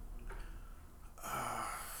 Yeah.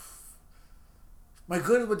 My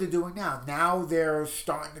good is what they're doing now. Now they're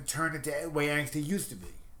starting to turn it the way NXT used to be.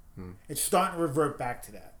 It's starting to revert back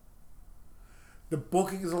to that. The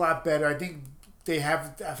booking is a lot better. I think they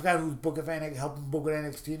have. I forgot who's helping book at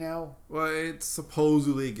NXT now. Well, it's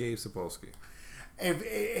supposedly Gabe Sapolsky. And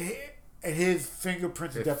his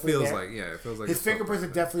fingerprints are definitely there. It feels like his fingerprints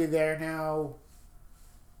are definitely there now.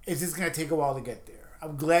 It's just gonna take a while to get there.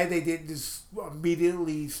 I'm glad they didn't just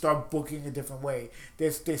immediately start booking a different way.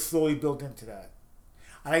 They slowly built into that.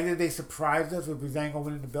 I like that they surprised us with Breezango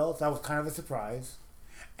winning the belts. That was kind of a surprise.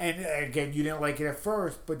 And again, you didn't like it at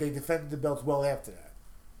first, but they defended the belts well after that.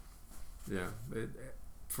 Yeah,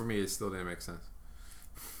 for me, it still didn't make sense.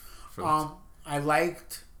 I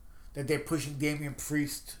liked that they're pushing Damian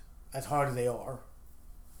Priest as hard as they are.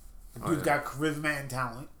 The dude's got charisma and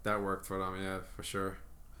talent. That worked for them, yeah, for sure.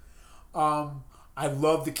 I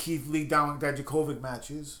love the Keith Lee Dominic Dijakovic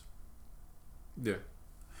matches. Yeah.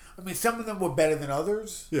 I mean, some of them were better than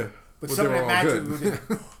others. Yeah. But some of the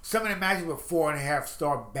matches were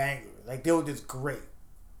 4.5-star bangers. Like, they were just great.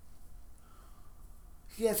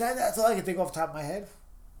 Yes, that's all I can think off the top of my head.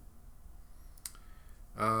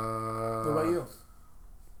 What about you?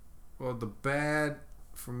 Well, the bad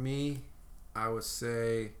for me, I would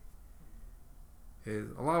say, is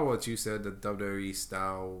a lot of what you said, the WWE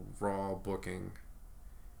style Raw booking,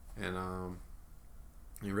 and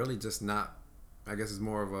really just not. I guess it's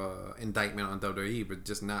more of a indictment on WWE, but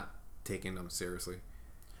just not taking them seriously.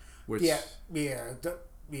 Which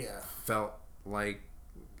felt like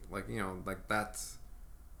that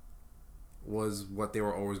was what they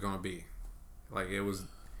were always going to be. Like they were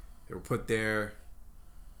put there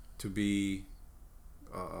to be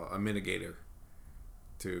a mitigator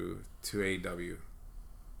to AEW,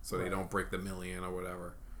 so they don't break the million or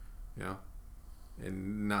whatever, you know.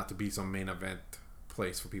 and not to be some main event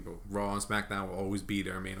place for people. Raw and SmackDown will always be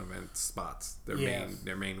their main event spots, their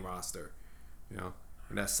main roster, you know,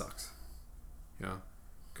 and that sucks, you know,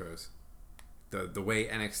 because the way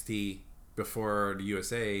NXT before the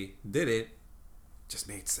USA did it just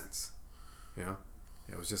made sense, you know.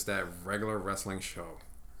 It was just that regular wrestling show,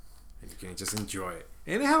 and you can just enjoy it.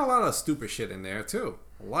 And it had a lot of stupid shit in there too,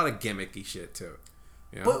 a lot of gimmicky shit too.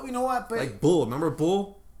 You know? But you know what? Like Bull, remember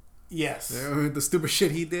Bull? Yes. You know, the stupid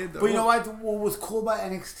shit he did. But you know what? What was cool about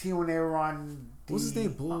NXT when they were on? What's his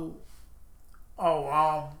name? Bull.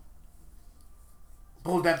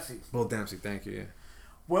 Bull Dempsey. Bull Dempsey. Thank you. Yeah.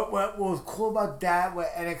 What was cool about that with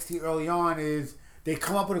NXT early on is they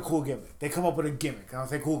come up with a cool gimmick. They come up with a gimmick. I don't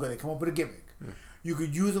say cool, they come up with a gimmick. Yeah. You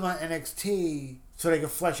could use them on NXT so they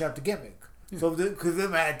could flesh out the gimmick. Yeah. So because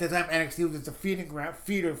at the time NXT was just a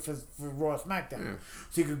feeder for Raw SmackDown. Yeah.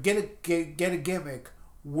 So you could get a gimmick,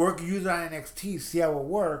 use it on NXT, see how it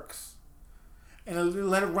works, and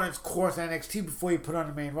let it run its course on NXT before you put it on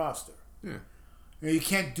the main roster. Yeah. You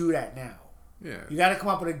can't do that now. Yeah. You got to come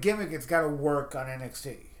up with a gimmick. It's got to work on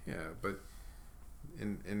NXT. Yeah, but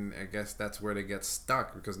and I guess that's where they get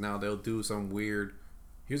stuck because now they'll do some weird.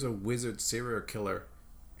 Here's a wizard serial killer,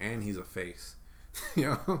 and he's a face, you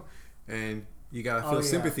know, and you gotta feel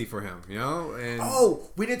sympathy for him, you know. And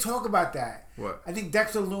we didn't talk about that. What? I think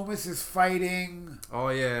Dexter Lumis is fighting. Oh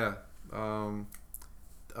yeah, to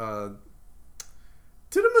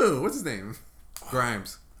the moon. What's his name?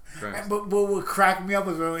 Grimes. But what cracked me up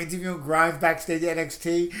was when we were interviewing Grimes backstage at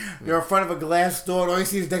NXT. They're in front of a glass door, and all you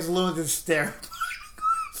see is Dexter Lumis just staring at the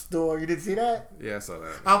glass door. You didn't see that? Yeah, I saw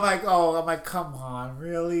that. I'm like, come on,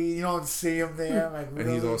 really? You don't see him there? I'm like, really?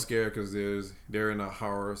 And he's all scared because they're in a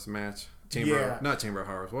horrors match. Not Chamber of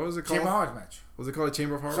Horrors. What was it called? Chamber of Horrors match. Was it called a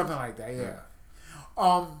Chamber of Horrors? Something like that,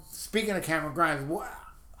 yeah. Speaking of Cameron Grimes,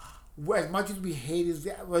 as much as we hate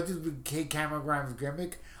Cameron Grimes'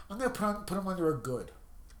 gimmick, I'm going to put him under a good.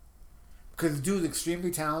 Because the dude's extremely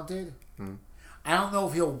talented. I don't know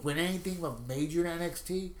if he'll win anything but major in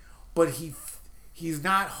NXT, but he's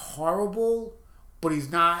not horrible, but he's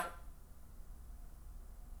not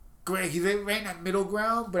great. He's right in that middle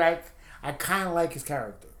ground, but I kind of like his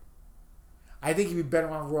character. I think he'd be better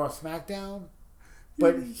on Raw SmackDown,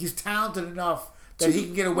 but he's talented enough that he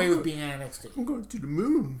can get away with being in NXT. I'm going to the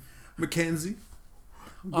moon, Mackenzie.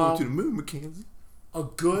 I'm going to the moon, Mackenzie. A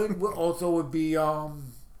good would be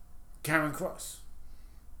Cameron Cross.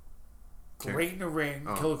 Great in the ring,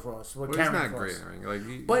 Killer Cross. Well, he's not great in the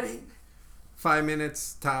ring. But 5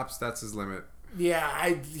 minutes tops, that's his limit. Yeah,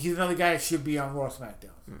 he's another guy that should be on Raw SmackDown.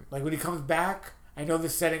 Like when he comes back, I know they're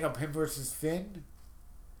setting up him versus Finn,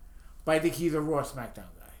 but I think he's a Raw SmackDown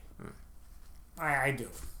guy. I do.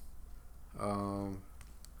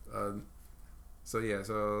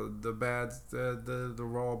 So the bads, the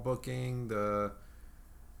Raw booking, the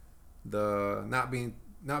not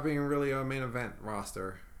being really a main event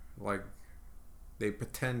roster, like they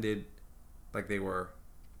pretended like they were,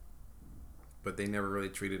 but they never really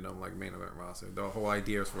treated them like main event roster. The whole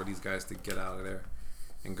idea is for these guys to get out of there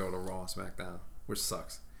and go to Raw, SmackDown, which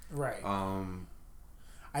sucks. Right.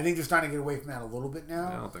 I think they're starting to get away from that a little bit now.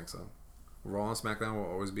 I don't think so. Raw and SmackDown will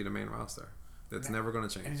always be the main roster. That's never going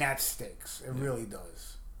to change. And that stinks. It really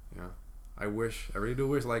does. Yeah. I really do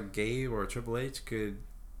wish like Gabe or Triple H could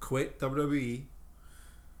quit WWE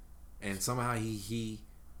and somehow he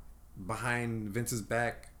behind Vince's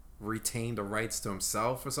back retained the rights to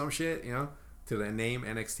himself or some shit, you know, to the name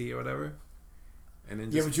NXT or whatever. And then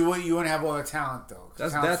but you want to have all the talent though.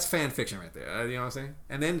 That's fan fiction right there. You know what I'm saying?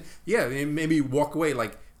 And then maybe walk away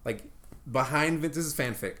like behind Vince's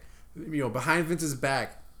fanfic, you know, behind Vince's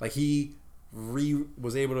back, like he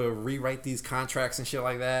was able to rewrite these contracts and shit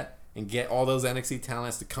like that and get all those NXT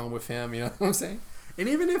talents to come with him. You know what I'm saying? And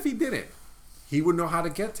even if he didn't, he would know how to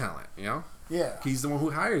get talent. You know? Yeah. He's the one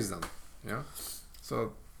who hires them. You know?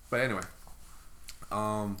 So, but anyway,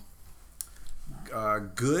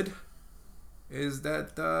 good is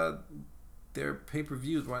that their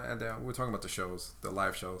pay-per-views. We're talking about the shows, the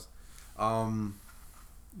live shows. I'm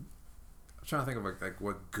trying to think of like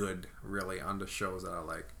what good really on the shows that I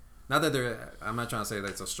like. Not that I'm not trying to say that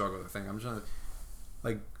it's a struggle thing. I'm trying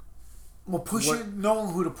to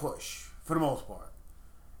knowing who to push for the most part.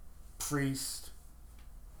 Priest,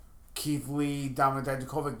 Keith Lee, Dominik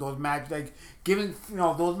Dijakovic, those matches,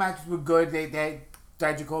 those matches were good. They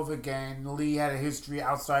Dijakovic and Lee had a history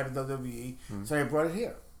outside of WWE, so they brought it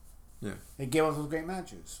here. Yeah, they gave us those great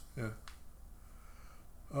matches. Yeah.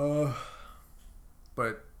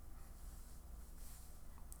 But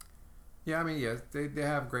yeah, I mean, they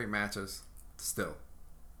have great matches still,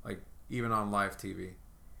 like even on live TV.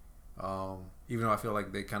 Even though I feel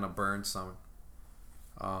like they kind of burned some,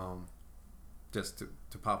 just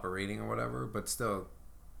to pop a rating or whatever, but still,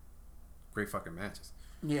 great fucking matches.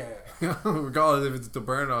 Yeah. Regardless if it's to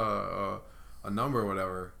burn a number or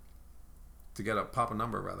whatever, to get pop a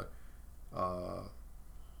number rather.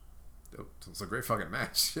 It's a great fucking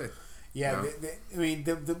match. Yeah, you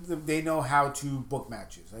know? They know how to book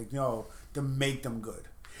matches, like to make them good.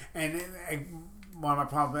 And one of my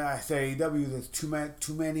problems, I say AEW, there's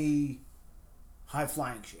too many high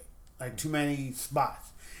flying shit, like too many spots.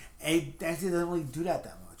 And actually, they don't really do that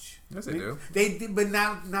much. Yes, they do. They did, but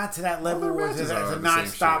not to that level where it's a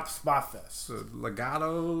non-stop spot fest. So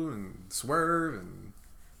Legato and Swerve and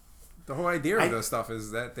the whole idea of this stuff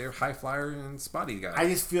is that they're high flyer and spotty guys. I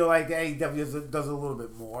just feel like the AEW does a little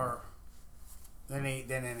bit more than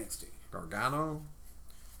NXT. Gargano,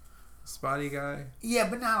 spotty guy. Yeah,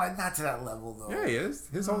 but not to that level though. Yeah, he is.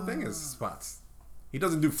 His whole thing is spots. He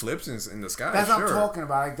doesn't do flips in the sky. That's what I'm talking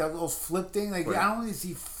about. Like those flip things. Like I don't really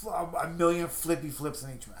see a million flippy flips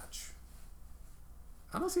in each match.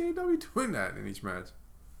 I don't see AEW doing that in each match.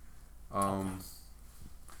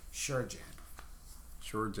 Sure, Jan.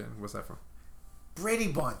 What's that from? Brady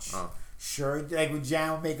Bunch. Oh. Sure, like when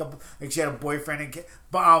Jan would make up, like she had a boyfriend and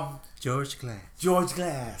George Glass. George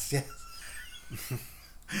Glass, yes.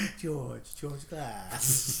 George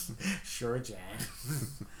Glass. Sure, Jan.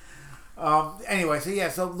 Anyway,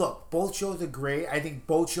 so look, both shows are great. I think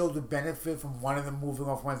both shows would benefit from one of them moving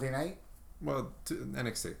off Wednesday night. Well, to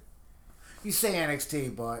NXT. You say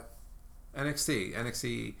NXT, but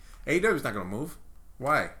NXT, AEW's not going to move.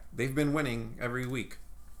 Why? They've been winning every week,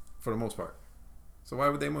 for the most part. So why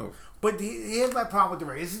would they move? But here's my problem with the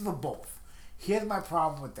race. This is for both. Here's my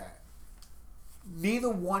problem with that. Neither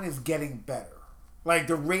one is getting better. Like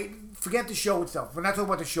the rate, forget the show itself. We're not talking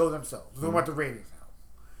about the show themselves. We're talking about the ratings now.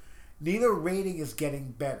 Neither rating is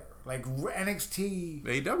getting better. Like NXT,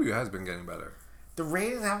 AEW has been getting better. The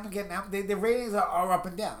ratings haven't been getting up. The ratings are up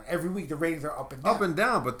and down every week. The ratings are up and down. Up and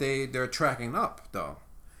down, but they're tracking up though.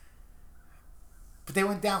 But they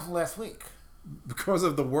went down from last week because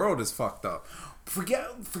of the world is fucked up. Forget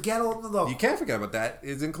all the look. You can't forget about that.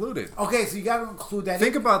 It's included. Okay, so you got to include that.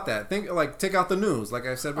 Think about that. Take out the news, like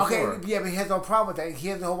I said before. Okay, yeah, but here's no problem with that.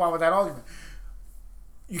 Here's the whole problem with that argument.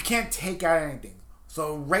 You can't take out anything.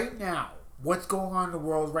 So right now, what's going on in the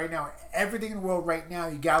world right now? Everything in the world right now,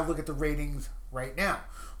 you got to look at the ratings right now.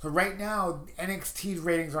 So right now, NXT's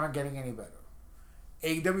ratings aren't getting any better.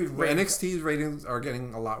 NXT's ratings are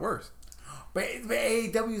getting a lot worse. But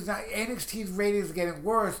AEW's not. NXT's ratings are getting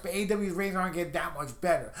worse, but AEW's ratings aren't getting that much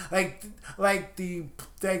better. Like the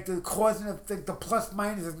cause and the plus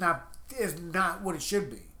minus is not what it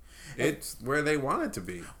should be. It's where they want it to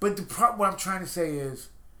be. But what I'm trying to say is,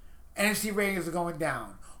 NXT ratings are going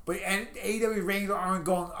down, but AEW ratings aren't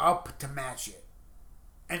going up to match it,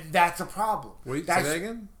 and that's a problem. Wait, say that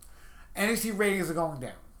again. NXT ratings are going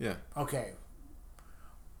down. Yeah. Okay.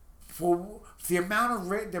 For the amount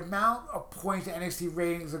of points the NXT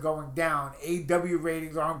ratings are going down, AEW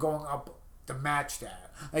ratings aren't going up to match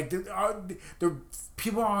that. Like the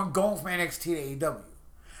people aren't going from NXT to AEW,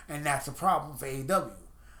 and that's a problem for AEW.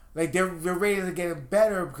 Like their ratings are getting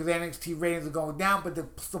better because NXT ratings are going down, but the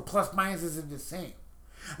plus minus isn't the same.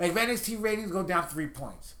 Like if NXT ratings go down 3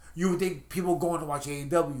 points, you would think people going to watch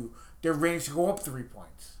AEW, their ratings should go up 3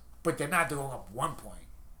 points, but they're not. They're going up 1 point.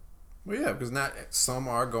 Well, yeah, because not some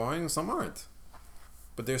are going, some aren't,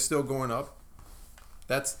 but they're still going up.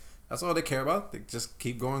 That's all they care about. They just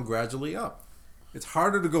keep going gradually up. It's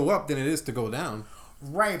harder to go up than it is to go down.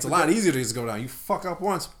 Right. It's a lot easier to just go down. You fuck up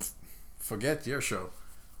once, forget your show.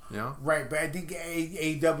 You know? Right, but I think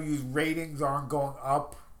AEW's ratings aren't going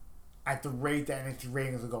up at the rate that NXT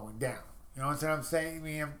ratings are going down. You know what I'm saying? I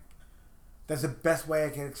mean, that's the best way I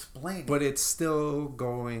can explain it. But it's still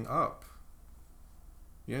going up.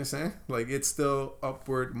 You understand? Like, it's still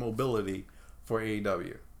upward mobility for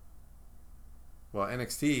AEW. Well,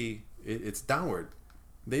 NXT, it's downward.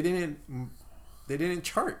 They didn't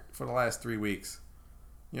chart for the last 3 weeks.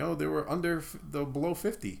 You know, they were below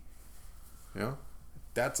 50. You know,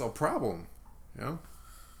 that's a problem. You know,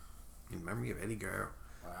 in memory of Eddie Guerrero.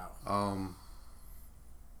 Wow.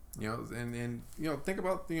 You know, and you know, think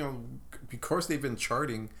about, you know, because they've been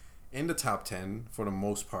charting in the top 10 for the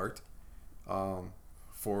most part.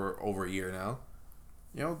 For over a year now.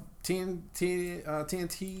 You know,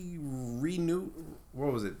 TNT renewed.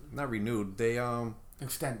 What was it? Not renewed. They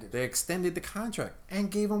extended. They extended the contract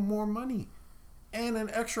and gave them more money and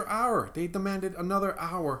an extra hour. They demanded another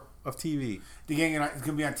hour of TV. It's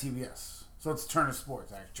gonna be on TBS, so it's Turner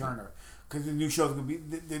Sports, actually Turner, because the new show's gonna be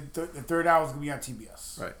the third hour is gonna be on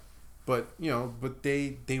TBS. Right. But but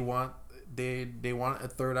they want a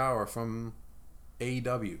third hour from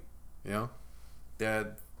AEW.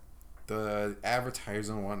 That the advertisers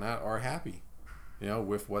and whatnot are happy,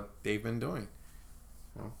 with what they've been doing.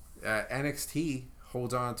 NXT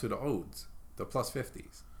holds on to the odes, the plus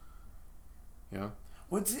 50s.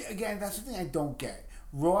 Again, that's the thing I don't get.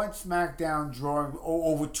 Raw and SmackDown drawing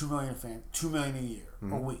over 2 million fans, 2 million a year,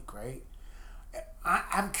 a week, right?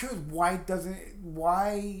 I'm curious why it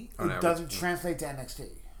doesn't translate to NXT.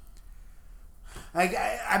 Like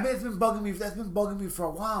I mean, it's been bugging me. That's been bugging me for a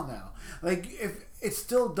while now. Like if it's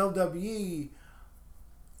still WWE,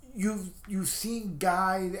 you've seen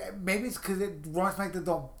guys. Maybe it's because Raw and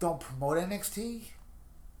SmackDown don't promote NXT.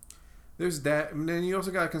 There's that, and then you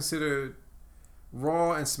also got to consider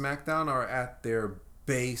Raw and SmackDown are at their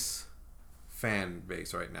base fan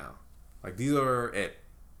base right now. Like these are it,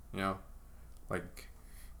 like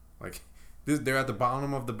they're at the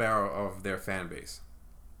bottom of the barrel of their fan base.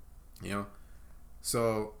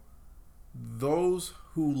 So those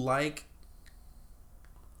who like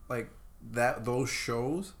that, those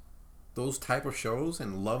shows, those type of shows,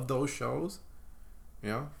 and love those shows,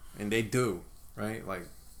 and they do, right? Like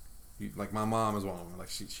my mom is one of them. Like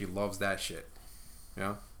she loves that shit.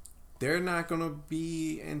 They're not gonna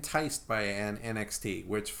be enticed by an NXT,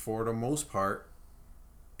 which for the most part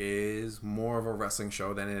is more of a wrestling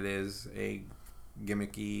show than it is a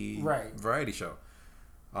gimmicky variety show.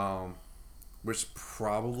 Which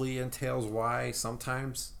probably entails why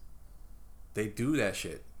sometimes they do that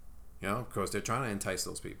shit, because they're trying to entice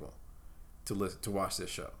those people to watch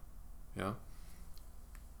this show, to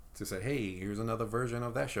say, hey, here's another version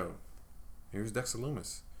of that show. Here's Dexter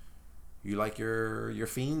Lumis. You like your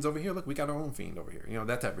fiends over here? Look, we got our own fiend over here.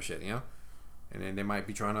 That type of shit, And then they might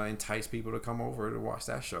be trying to entice people to come over to watch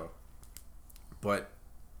that show. But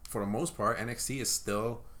for the most part, NXT is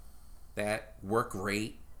still that work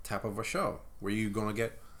rate type of a show where you're going to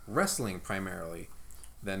get wrestling primarily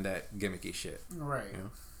than that gimmicky shit. Right.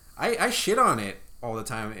 I shit on it all the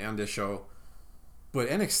time on this show, but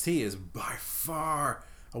NXT is by far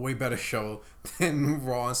a way better show than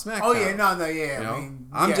Raw and SmackDown. Oh yeah, no, yeah.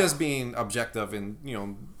 I'm just being objective and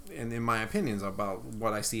in my opinions about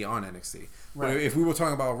what I see on NXT. Right. But if we were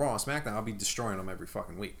talking about Raw and SmackDown, I'll be destroying them every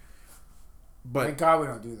fucking week. But thank God we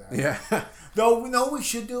don't do that. Yeah. Though we know we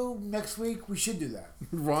should do next week. We should do that.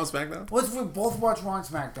 Raw and SmackDown. Let's both watch Raw and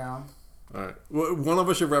SmackDown. All right. Well, one of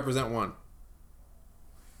us should represent one.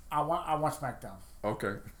 I want SmackDown.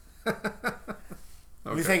 Okay.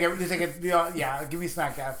 Okay. You think it, yeah, give me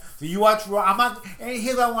SmackDown. So you watch Raw. I'm not. And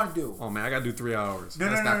here's what I want to do. Oh man, I gotta do 3 hours. No.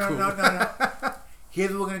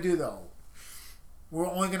 Here's what we're gonna do though. We're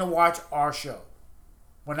only gonna watch our show.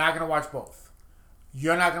 We're not gonna watch both.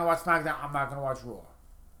 You're not gonna watch SmackDown. I'm not gonna watch Raw.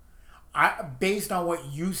 Based on what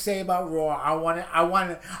you say about Raw, I want.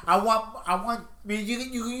 I mean,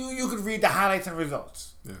 you could read the highlights and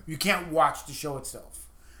results. Yeah. You can't watch the show itself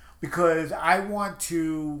because I want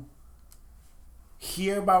to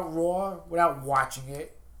hear about Raw without watching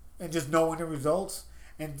it and just knowing the results.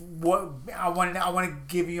 And what I want to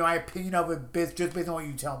give you my opinion of it just based on what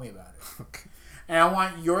you tell me about it. Okay. And I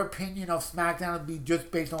want your opinion of SmackDown to be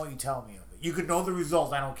just based on what you tell me of it. You can know the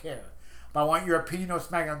results, I don't care. But I want your opinion of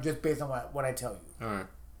SmackDown just based on what I tell you. All right.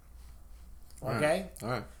 Okay? All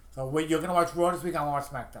right. So you're going to watch Raw this week, I'm going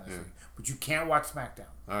to watch SmackDown this week. But you can't watch SmackDown.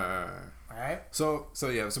 All right. All right? So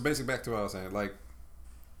basically back to what I was saying. Like,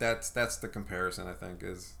 that's the comparison, I think,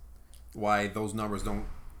 is why those numbers don't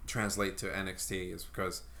translate to NXT is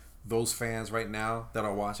because those fans right now that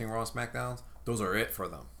are watching Raw and SmackDowns, those are it for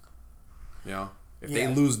them. If they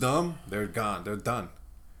lose them, they're gone. They're done.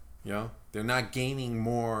 They're not gaining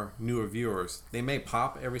more newer viewers. They may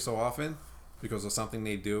pop every so often because of something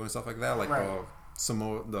they do and stuff like that. Like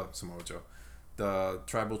Samoa Joe. The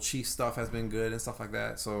Tribal Chief stuff has been good and stuff like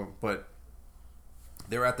that. So, but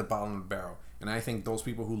they're at the bottom of the barrel. And I think those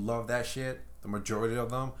people who love that shit, the majority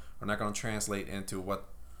of them, are not going to translate into what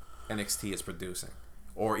NXT is producing.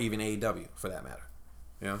 Or even AEW, for that matter.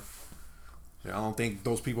 I don't think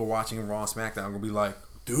those people watching Raw and SmackDown are going to be like,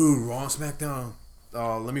 dude, Raw and SmackDown,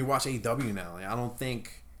 let me watch AEW now. I don't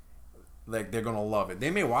think like they're going to love it.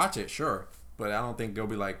 They may watch it, sure. But I don't think they'll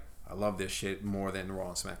be like, I love this shit more than Raw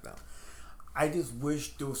and SmackDown. I just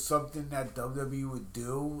wish there was something that WWE would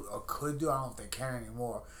do or could do, I don't know if they can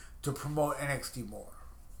anymore, to promote NXT more.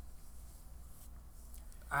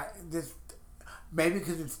 Maybe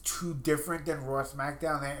because it's too different than Raw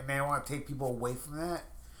SmackDown, and they don't want to take people away from that.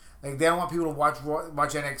 Like they don't want people to watch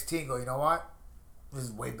NXT and go, you know what, this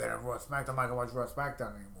is way better than Raw SmackDown. I'm not gonna watch Raw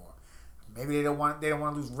SmackDown anymore. Maybe they don't want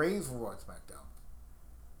to lose ratings for Raw SmackDown.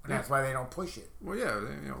 And that's why they don't push it. Well, yeah,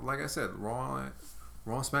 like I said, Raw and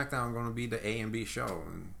SmackDown are going to be the A and B show,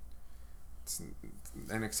 and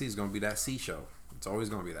NXT is going to be that C show. It's always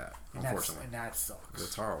going to be that, unfortunately. And that sucks.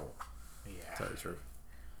 It's horrible. Yeah. To tell you the truth.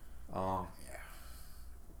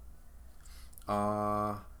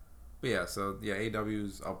 But yeah, so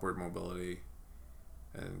AEW's upward mobility,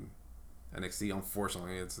 and NXT,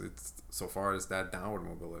 unfortunately, it's so far as that downward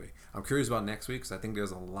mobility. I'm curious about next week because I think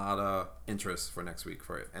there's a lot of interest for next week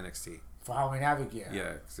for NXT. For Halloween Havoc, yeah.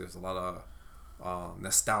 Yeah, because there's a lot of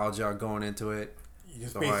nostalgia going into it.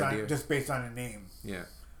 Just based on the name. Yeah,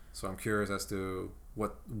 so I'm curious as to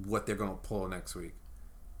what they're gonna pull next week.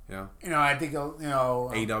 Yeah. I think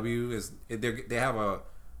AEW is they have a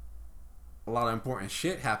lot of important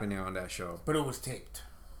shit happening on that show. But it was taped.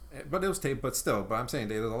 But I'm saying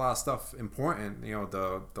there's a lot of stuff important.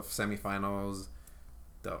 The semifinals,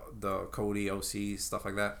 the Cody OC stuff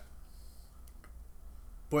like that.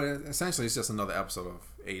 But essentially, it's just another episode of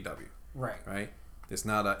AEW. Right. It's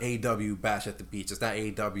not a AEW Bash at the Beach. It's not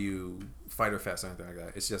AEW Fighter Fest or anything like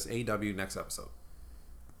that. It's just AEW next episode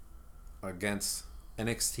against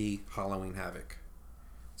NXT Halloween Havoc.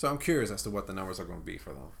 So I'm curious as to what the numbers are going to be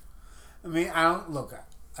for them. I mean, I don't look.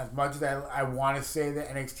 As much as I want to say that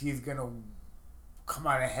NXT is going to come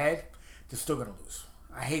out ahead, they're still going to lose.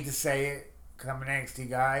 I hate to say it because I'm an NXT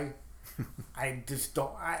guy. I just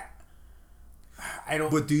don't. I don't.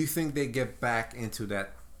 But do you think they get back into the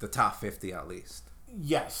top 50 at least?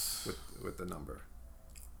 Yes. With the number.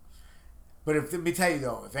 But let me tell you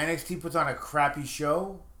though, if NXT puts on a crappy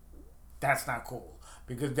show, that's not cool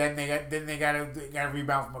because then they got to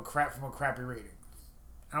rebound from a crappy rating.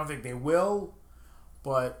 I don't think they will.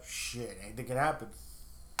 But shit, I ain't think it happened.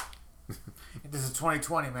 This is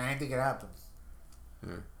 2020, man. I ain't think it happened.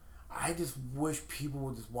 Yeah. I just wish people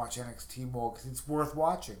would just watch NXT more because it's worth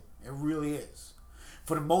watching. It really is.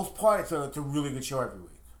 For the most part, it's a really good show every week.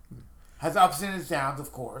 Has ups and its downs,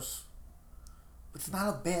 of course. But it's not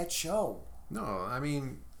a bad show. No, I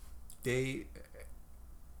mean, they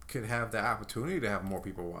could have the opportunity to have more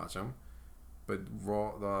people watch them, but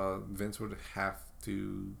Vince would have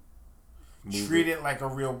to. Treat it like a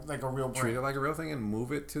real brand. Treat it like a real thing and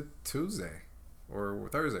move it to Tuesday or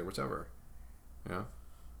Thursday, whichever. Yeah,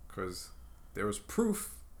 because there was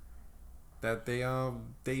proof that they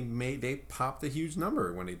popped a huge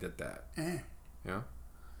number when they did that. Yeah.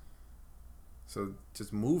 So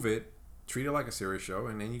just move it, treat it like a serious show,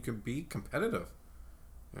 and then you can be competitive.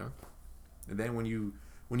 Yeah. And then when you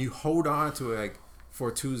hold on to it like for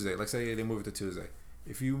Tuesday, like say they move it to Tuesday,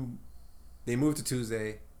 they move to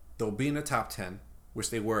Tuesday. They'll be in the top 10, which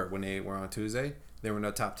they were when they were on Tuesday. They were in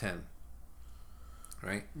the top 10.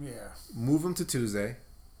 Right? Yeah. Move them to Tuesday.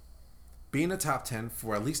 Be in the top 10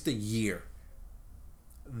 for at least a year.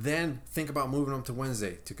 Then think about moving them to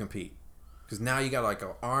Wednesday to compete. Because now you got like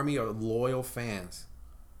an army of loyal fans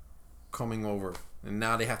coming over. And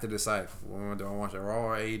now they have to decide, well, do I watch Raw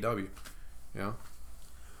or AEW? You know?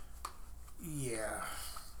 Yeah.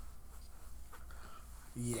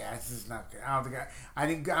 Yeah, this is not good. I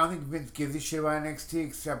don't think Vince gives a shit about NXT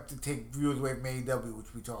except to take viewers away from AEW,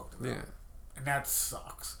 which we talked about. Yeah, and that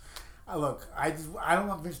sucks. Look, I don't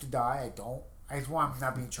want Vince to die. I don't. I just want him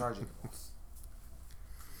not be in charge anymore.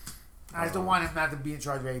 I just don't want him not to be in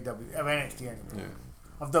charge of AEW, of NXT anymore,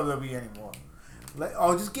 of WWE anymore.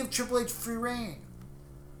 Just give Triple H free reign.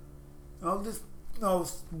 If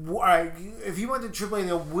you want the Triple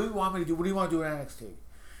H, what do you want me to do? What do you want to do in NXT?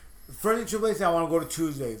 First Triple H said, I want to go to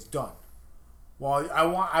Tuesdays. Done. Well,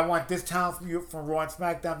 I want this talent from you from Raw and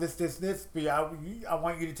SmackDown. This. But I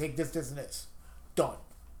want you to take this, and this. Done.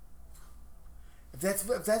 If that's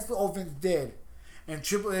what old Vince did, and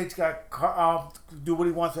Triple H got do what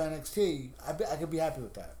he wants on NXT, I could be happy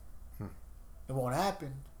with that. It won't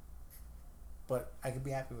happen, but I could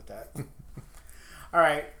be happy with that. All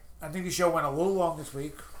right. I think the show went a little long this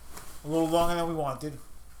week, a little longer than we wanted.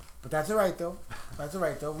 But that's all right, though.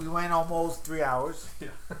 We went almost 3 hours. Yeah.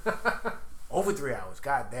 Over 3 hours.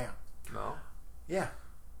 God damn. No? Yeah.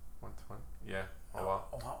 120? Yeah. Oh, wow.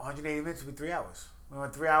 180 minutes would be 3 hours. We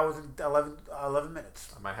went 3 hours and 11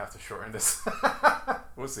 minutes. I might have to shorten this.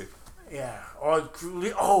 We'll see. Yeah.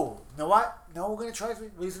 You know what? No, we're going to try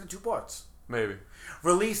to release it in 2 parts. Maybe.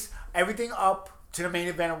 Release everything up to the main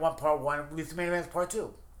event in part 1. Release the main event in part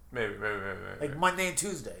 2. Maybe. Like Monday and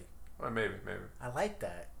Tuesday. Or maybe. I like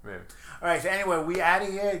that. Maybe. All right, so anyway, we out of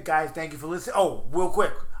here. Guys, thank you for listening. Oh, real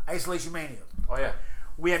quick. Isolation Mania. Oh, yeah.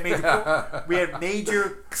 We had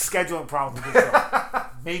major scheduling problems with this show.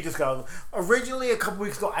 Major scheduling. Originally, a couple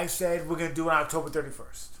weeks ago, I said we're going to do it on October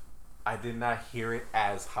 31st. I did not hear it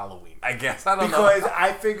as Halloween. I guess. I don't know. Because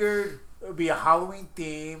I figured It'll be a Halloween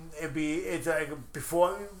theme. It's like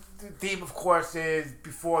before. The theme, of course, is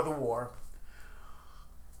before the war.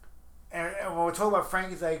 And when we're talking about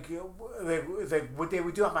Frank, it's like what day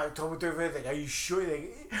we do? I'm like, October 31st. Like, are you sure?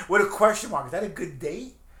 Like, with a question mark. Is that a good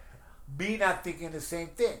date? Me not thinking the same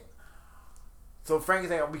thing. So Frank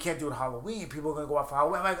is like, we can't do it Halloween. People are gonna go out for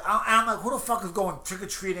Halloween. I'm like, who the fuck is going trick or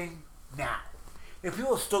treating now? If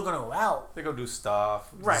people are still gonna go out, they go do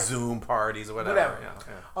stuff, right? Zoom parties or whatever.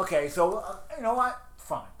 Yeah. Okay, so you know what?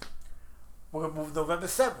 Fine. We're gonna move November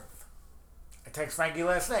 7th. I text Frankie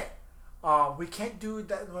last night. We can't do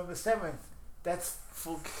that November 7th. That's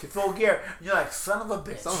full gear. You're like, son of a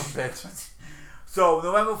bitch. So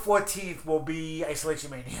November 14th will be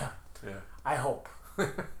Isolation Mania. Yeah. I hope.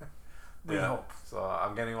 We hope. So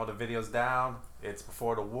I'm getting all the videos down. It's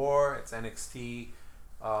before the war. It's NXT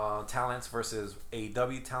talents versus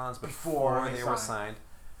AEW talents before they were signed.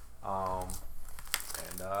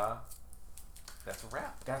 That's a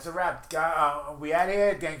wrap. That's a wrap. We out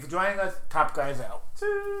here. Thanks for joining us. Top Guys out.